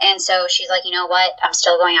reason. And so she's like, you know what? I'm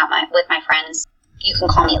still going out with my friends. You can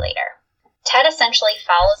call me later. Ted essentially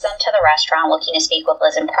follows them to the restaurant looking to speak with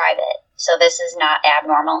Liz in private. So this is not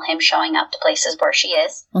abnormal, him showing up to places where she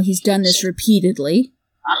is. Well, he's done this repeatedly.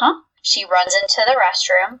 Uh-huh. She runs into the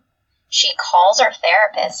restroom. She calls her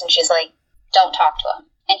therapist, and she's like, don't talk to him.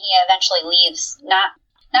 And he eventually leaves,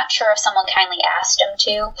 not sure if someone kindly asked him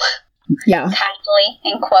to. Yeah. Kindly,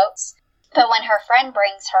 in quotes. But when her friend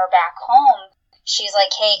brings her back home, she's like,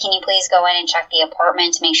 hey, can you please go in and check the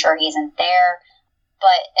apartment to make sure he isn't there?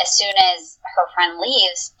 But as soon as her friend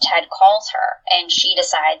leaves, Ted calls her, and she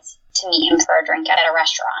decides to meet him for a drink at a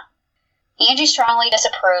restaurant. Angie strongly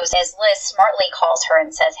disapproves as Liz smartly calls her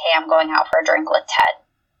and says, hey, I'm going out for a drink with Ted.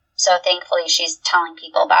 So thankfully she's telling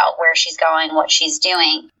people about where she's going, what she's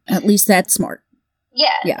doing. At least that's smart. Yeah.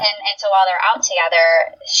 And so while they're out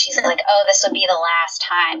together, she's like, oh, this would be the last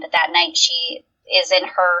time. But that night she is in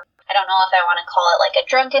her, I don't know if I want to call it like a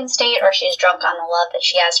drunken state or she's drunk on the love that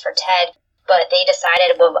she has for Ted. But they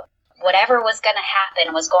decided whatever was going to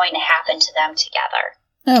happen was going to happen to them together.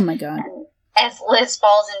 Oh, my God. And as Liz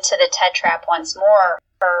falls into the Ted trap once more,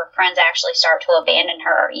 her friends actually start to abandon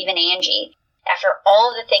her, even Angie. After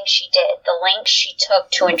all of the things she did, the lengths she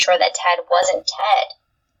took to ensure that Ted wasn't Ted,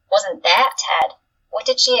 wasn't that Ted, what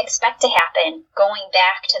did she expect to happen going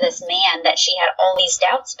back to this man that she had all these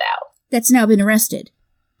doubts about? That's now been arrested.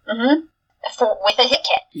 Mm-hmm. With a hit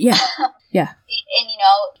kit. Yeah. Yeah. And,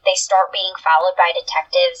 they start being followed by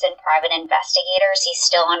detectives and private investigators. He's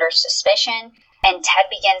still under suspicion. And Ted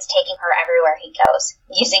begins taking her everywhere he goes,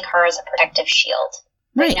 using her as a protective shield.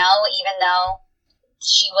 Right. Even though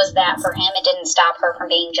she was that for him, it didn't stop her from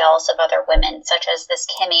being jealous of other women, such as this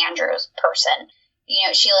Kim Andrews person.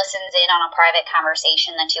 She listens in on a private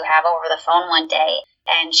conversation the two have over the phone one day,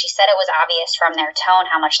 and she said it was obvious from their tone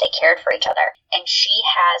how much they cared for each other. And she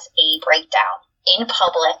has a breakdown in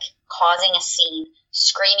public, causing a scene,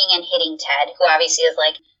 screaming and hitting Ted, who obviously is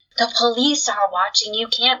like, the police are watching, you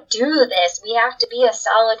can't do this, we have to be a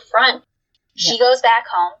solid front. Yeah. She goes back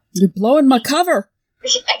home. You're blowing my cover.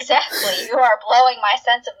 Exactly, you are blowing my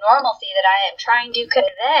sense of normalcy that I am trying to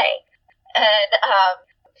convey. And,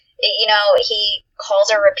 he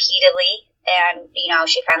calls her repeatedly, and,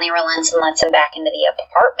 she finally relents and lets him back into the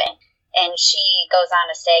apartment. And she goes on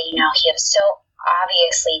to say, he was so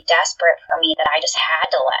obviously desperate for me that I just had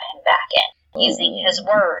to let him back in, using his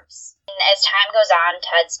words. And as time goes on,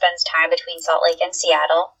 Ted spends time between Salt Lake and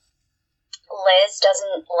Seattle. Liz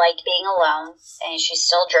doesn't like being alone, and she's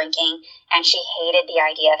still drinking, and she hated the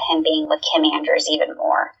idea of him being with Kim Andrews even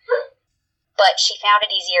more. But she found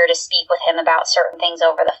it easier to speak with him about certain things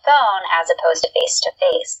over the phone as opposed to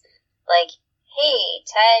face-to-face. Like, hey,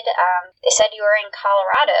 Ted, they said you were in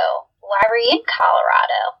Colorado. Why were you in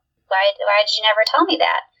Colorado? Why did you never tell me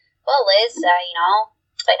that? Well, Liz,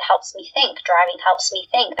 it helps me think. Driving helps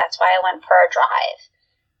me think. That's why I went for a drive.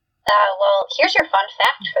 Well, here's your fun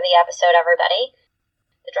fact for the episode, everybody.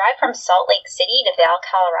 The drive from Salt Lake City to Vail,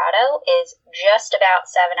 Colorado is just about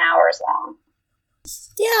 7 hours long.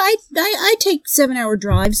 Yeah, I take 7-hour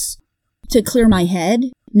drives to clear my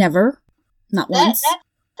head. Never. Not once.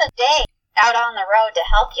 That's a day out on the road to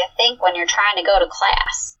help you think when you're trying to go to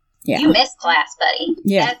class. Yeah. You missed class, buddy.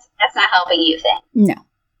 Yeah. That's not helping you think. No.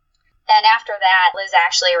 And after that, Liz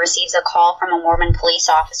actually receives a call from a Mormon police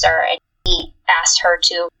officer, and he asked her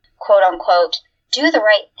to, quote-unquote, do the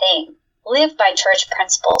right thing, live by church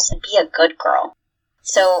principles, and be a good girl.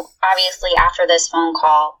 So, obviously, after this phone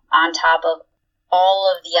call, on top of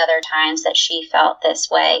all of the other times that she felt this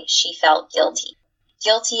way, she felt guilty.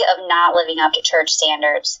 Guilty of not living up to church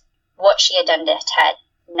standards, what she had done to Ted,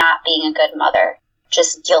 not being a good mother,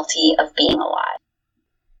 just guilty of being alive.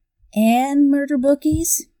 And Murder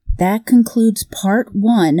Bookies, that concludes part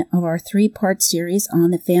 1 of our 3-part series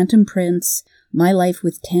on The Phantom Prince, My Life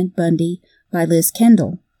with Ted Bundy by Liz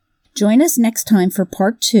Kendall. Join us next time for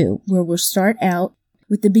part 2, where we'll start out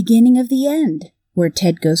with the beginning of the end, where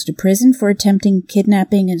Ted goes to prison for attempting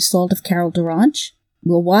kidnapping and assault of Carol Duranch.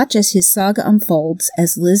 We'll watch as his saga unfolds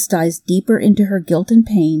as Liz dives deeper into her guilt and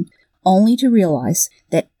pain, only to realize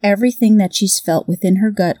that everything that she's felt within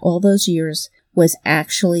her gut all those years was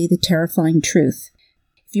actually the terrifying truth.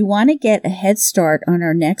 If you want to get a head start on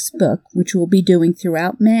our next book, which we'll be doing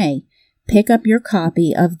throughout May, pick up your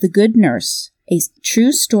copy of The Good Nurse, a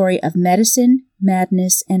true story of medicine,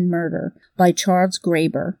 madness, and murder by Charles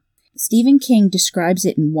Graeber. Stephen King describes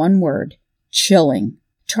it in one word: chilling.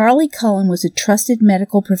 Charlie Cullen was a trusted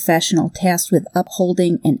medical professional tasked with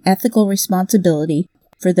upholding an ethical responsibility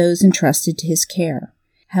for those entrusted to his care.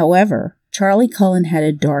 However, Charlie Cullen had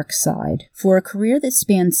a dark side. For a career that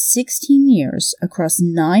spanned 16 years across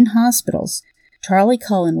 9 hospitals, Charlie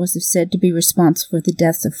Cullen was said to be responsible for the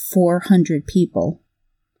deaths of 400 people.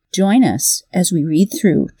 Join us as we read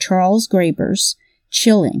through Charles Graeber's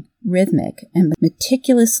chilling, rhythmic, and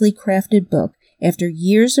meticulously crafted book after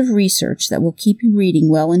years of research that will keep you reading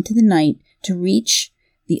well into the night to reach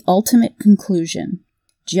the ultimate conclusion.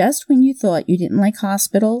 Just when you thought you didn't like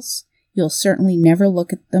hospitals, you'll certainly never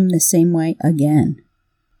look at them the same way again.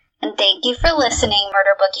 And thank you for listening,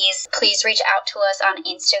 Murder Bookies. Please reach out to us on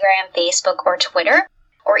Instagram, Facebook, or Twitter,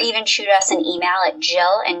 or even shoot us an email at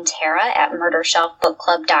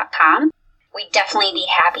jillandtara@murdershelfbookclub.com. We'd definitely be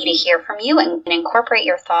happy to hear from you and incorporate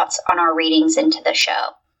your thoughts on our readings into the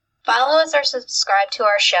show. Follow us or subscribe to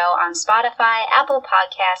our show on Spotify, Apple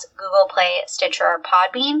Podcasts, Google Play, Stitcher, or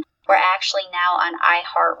Podbean. We're actually now on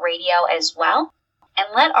iHeartRadio as well.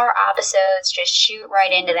 And let our episodes just shoot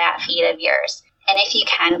right into that feed of yours. And if you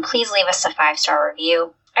can, please leave us a 5-star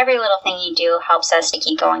review. Every little thing you do helps us to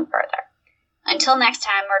keep going further. Until next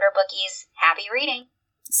time, Murder Bookies, happy reading.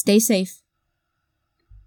 Stay safe.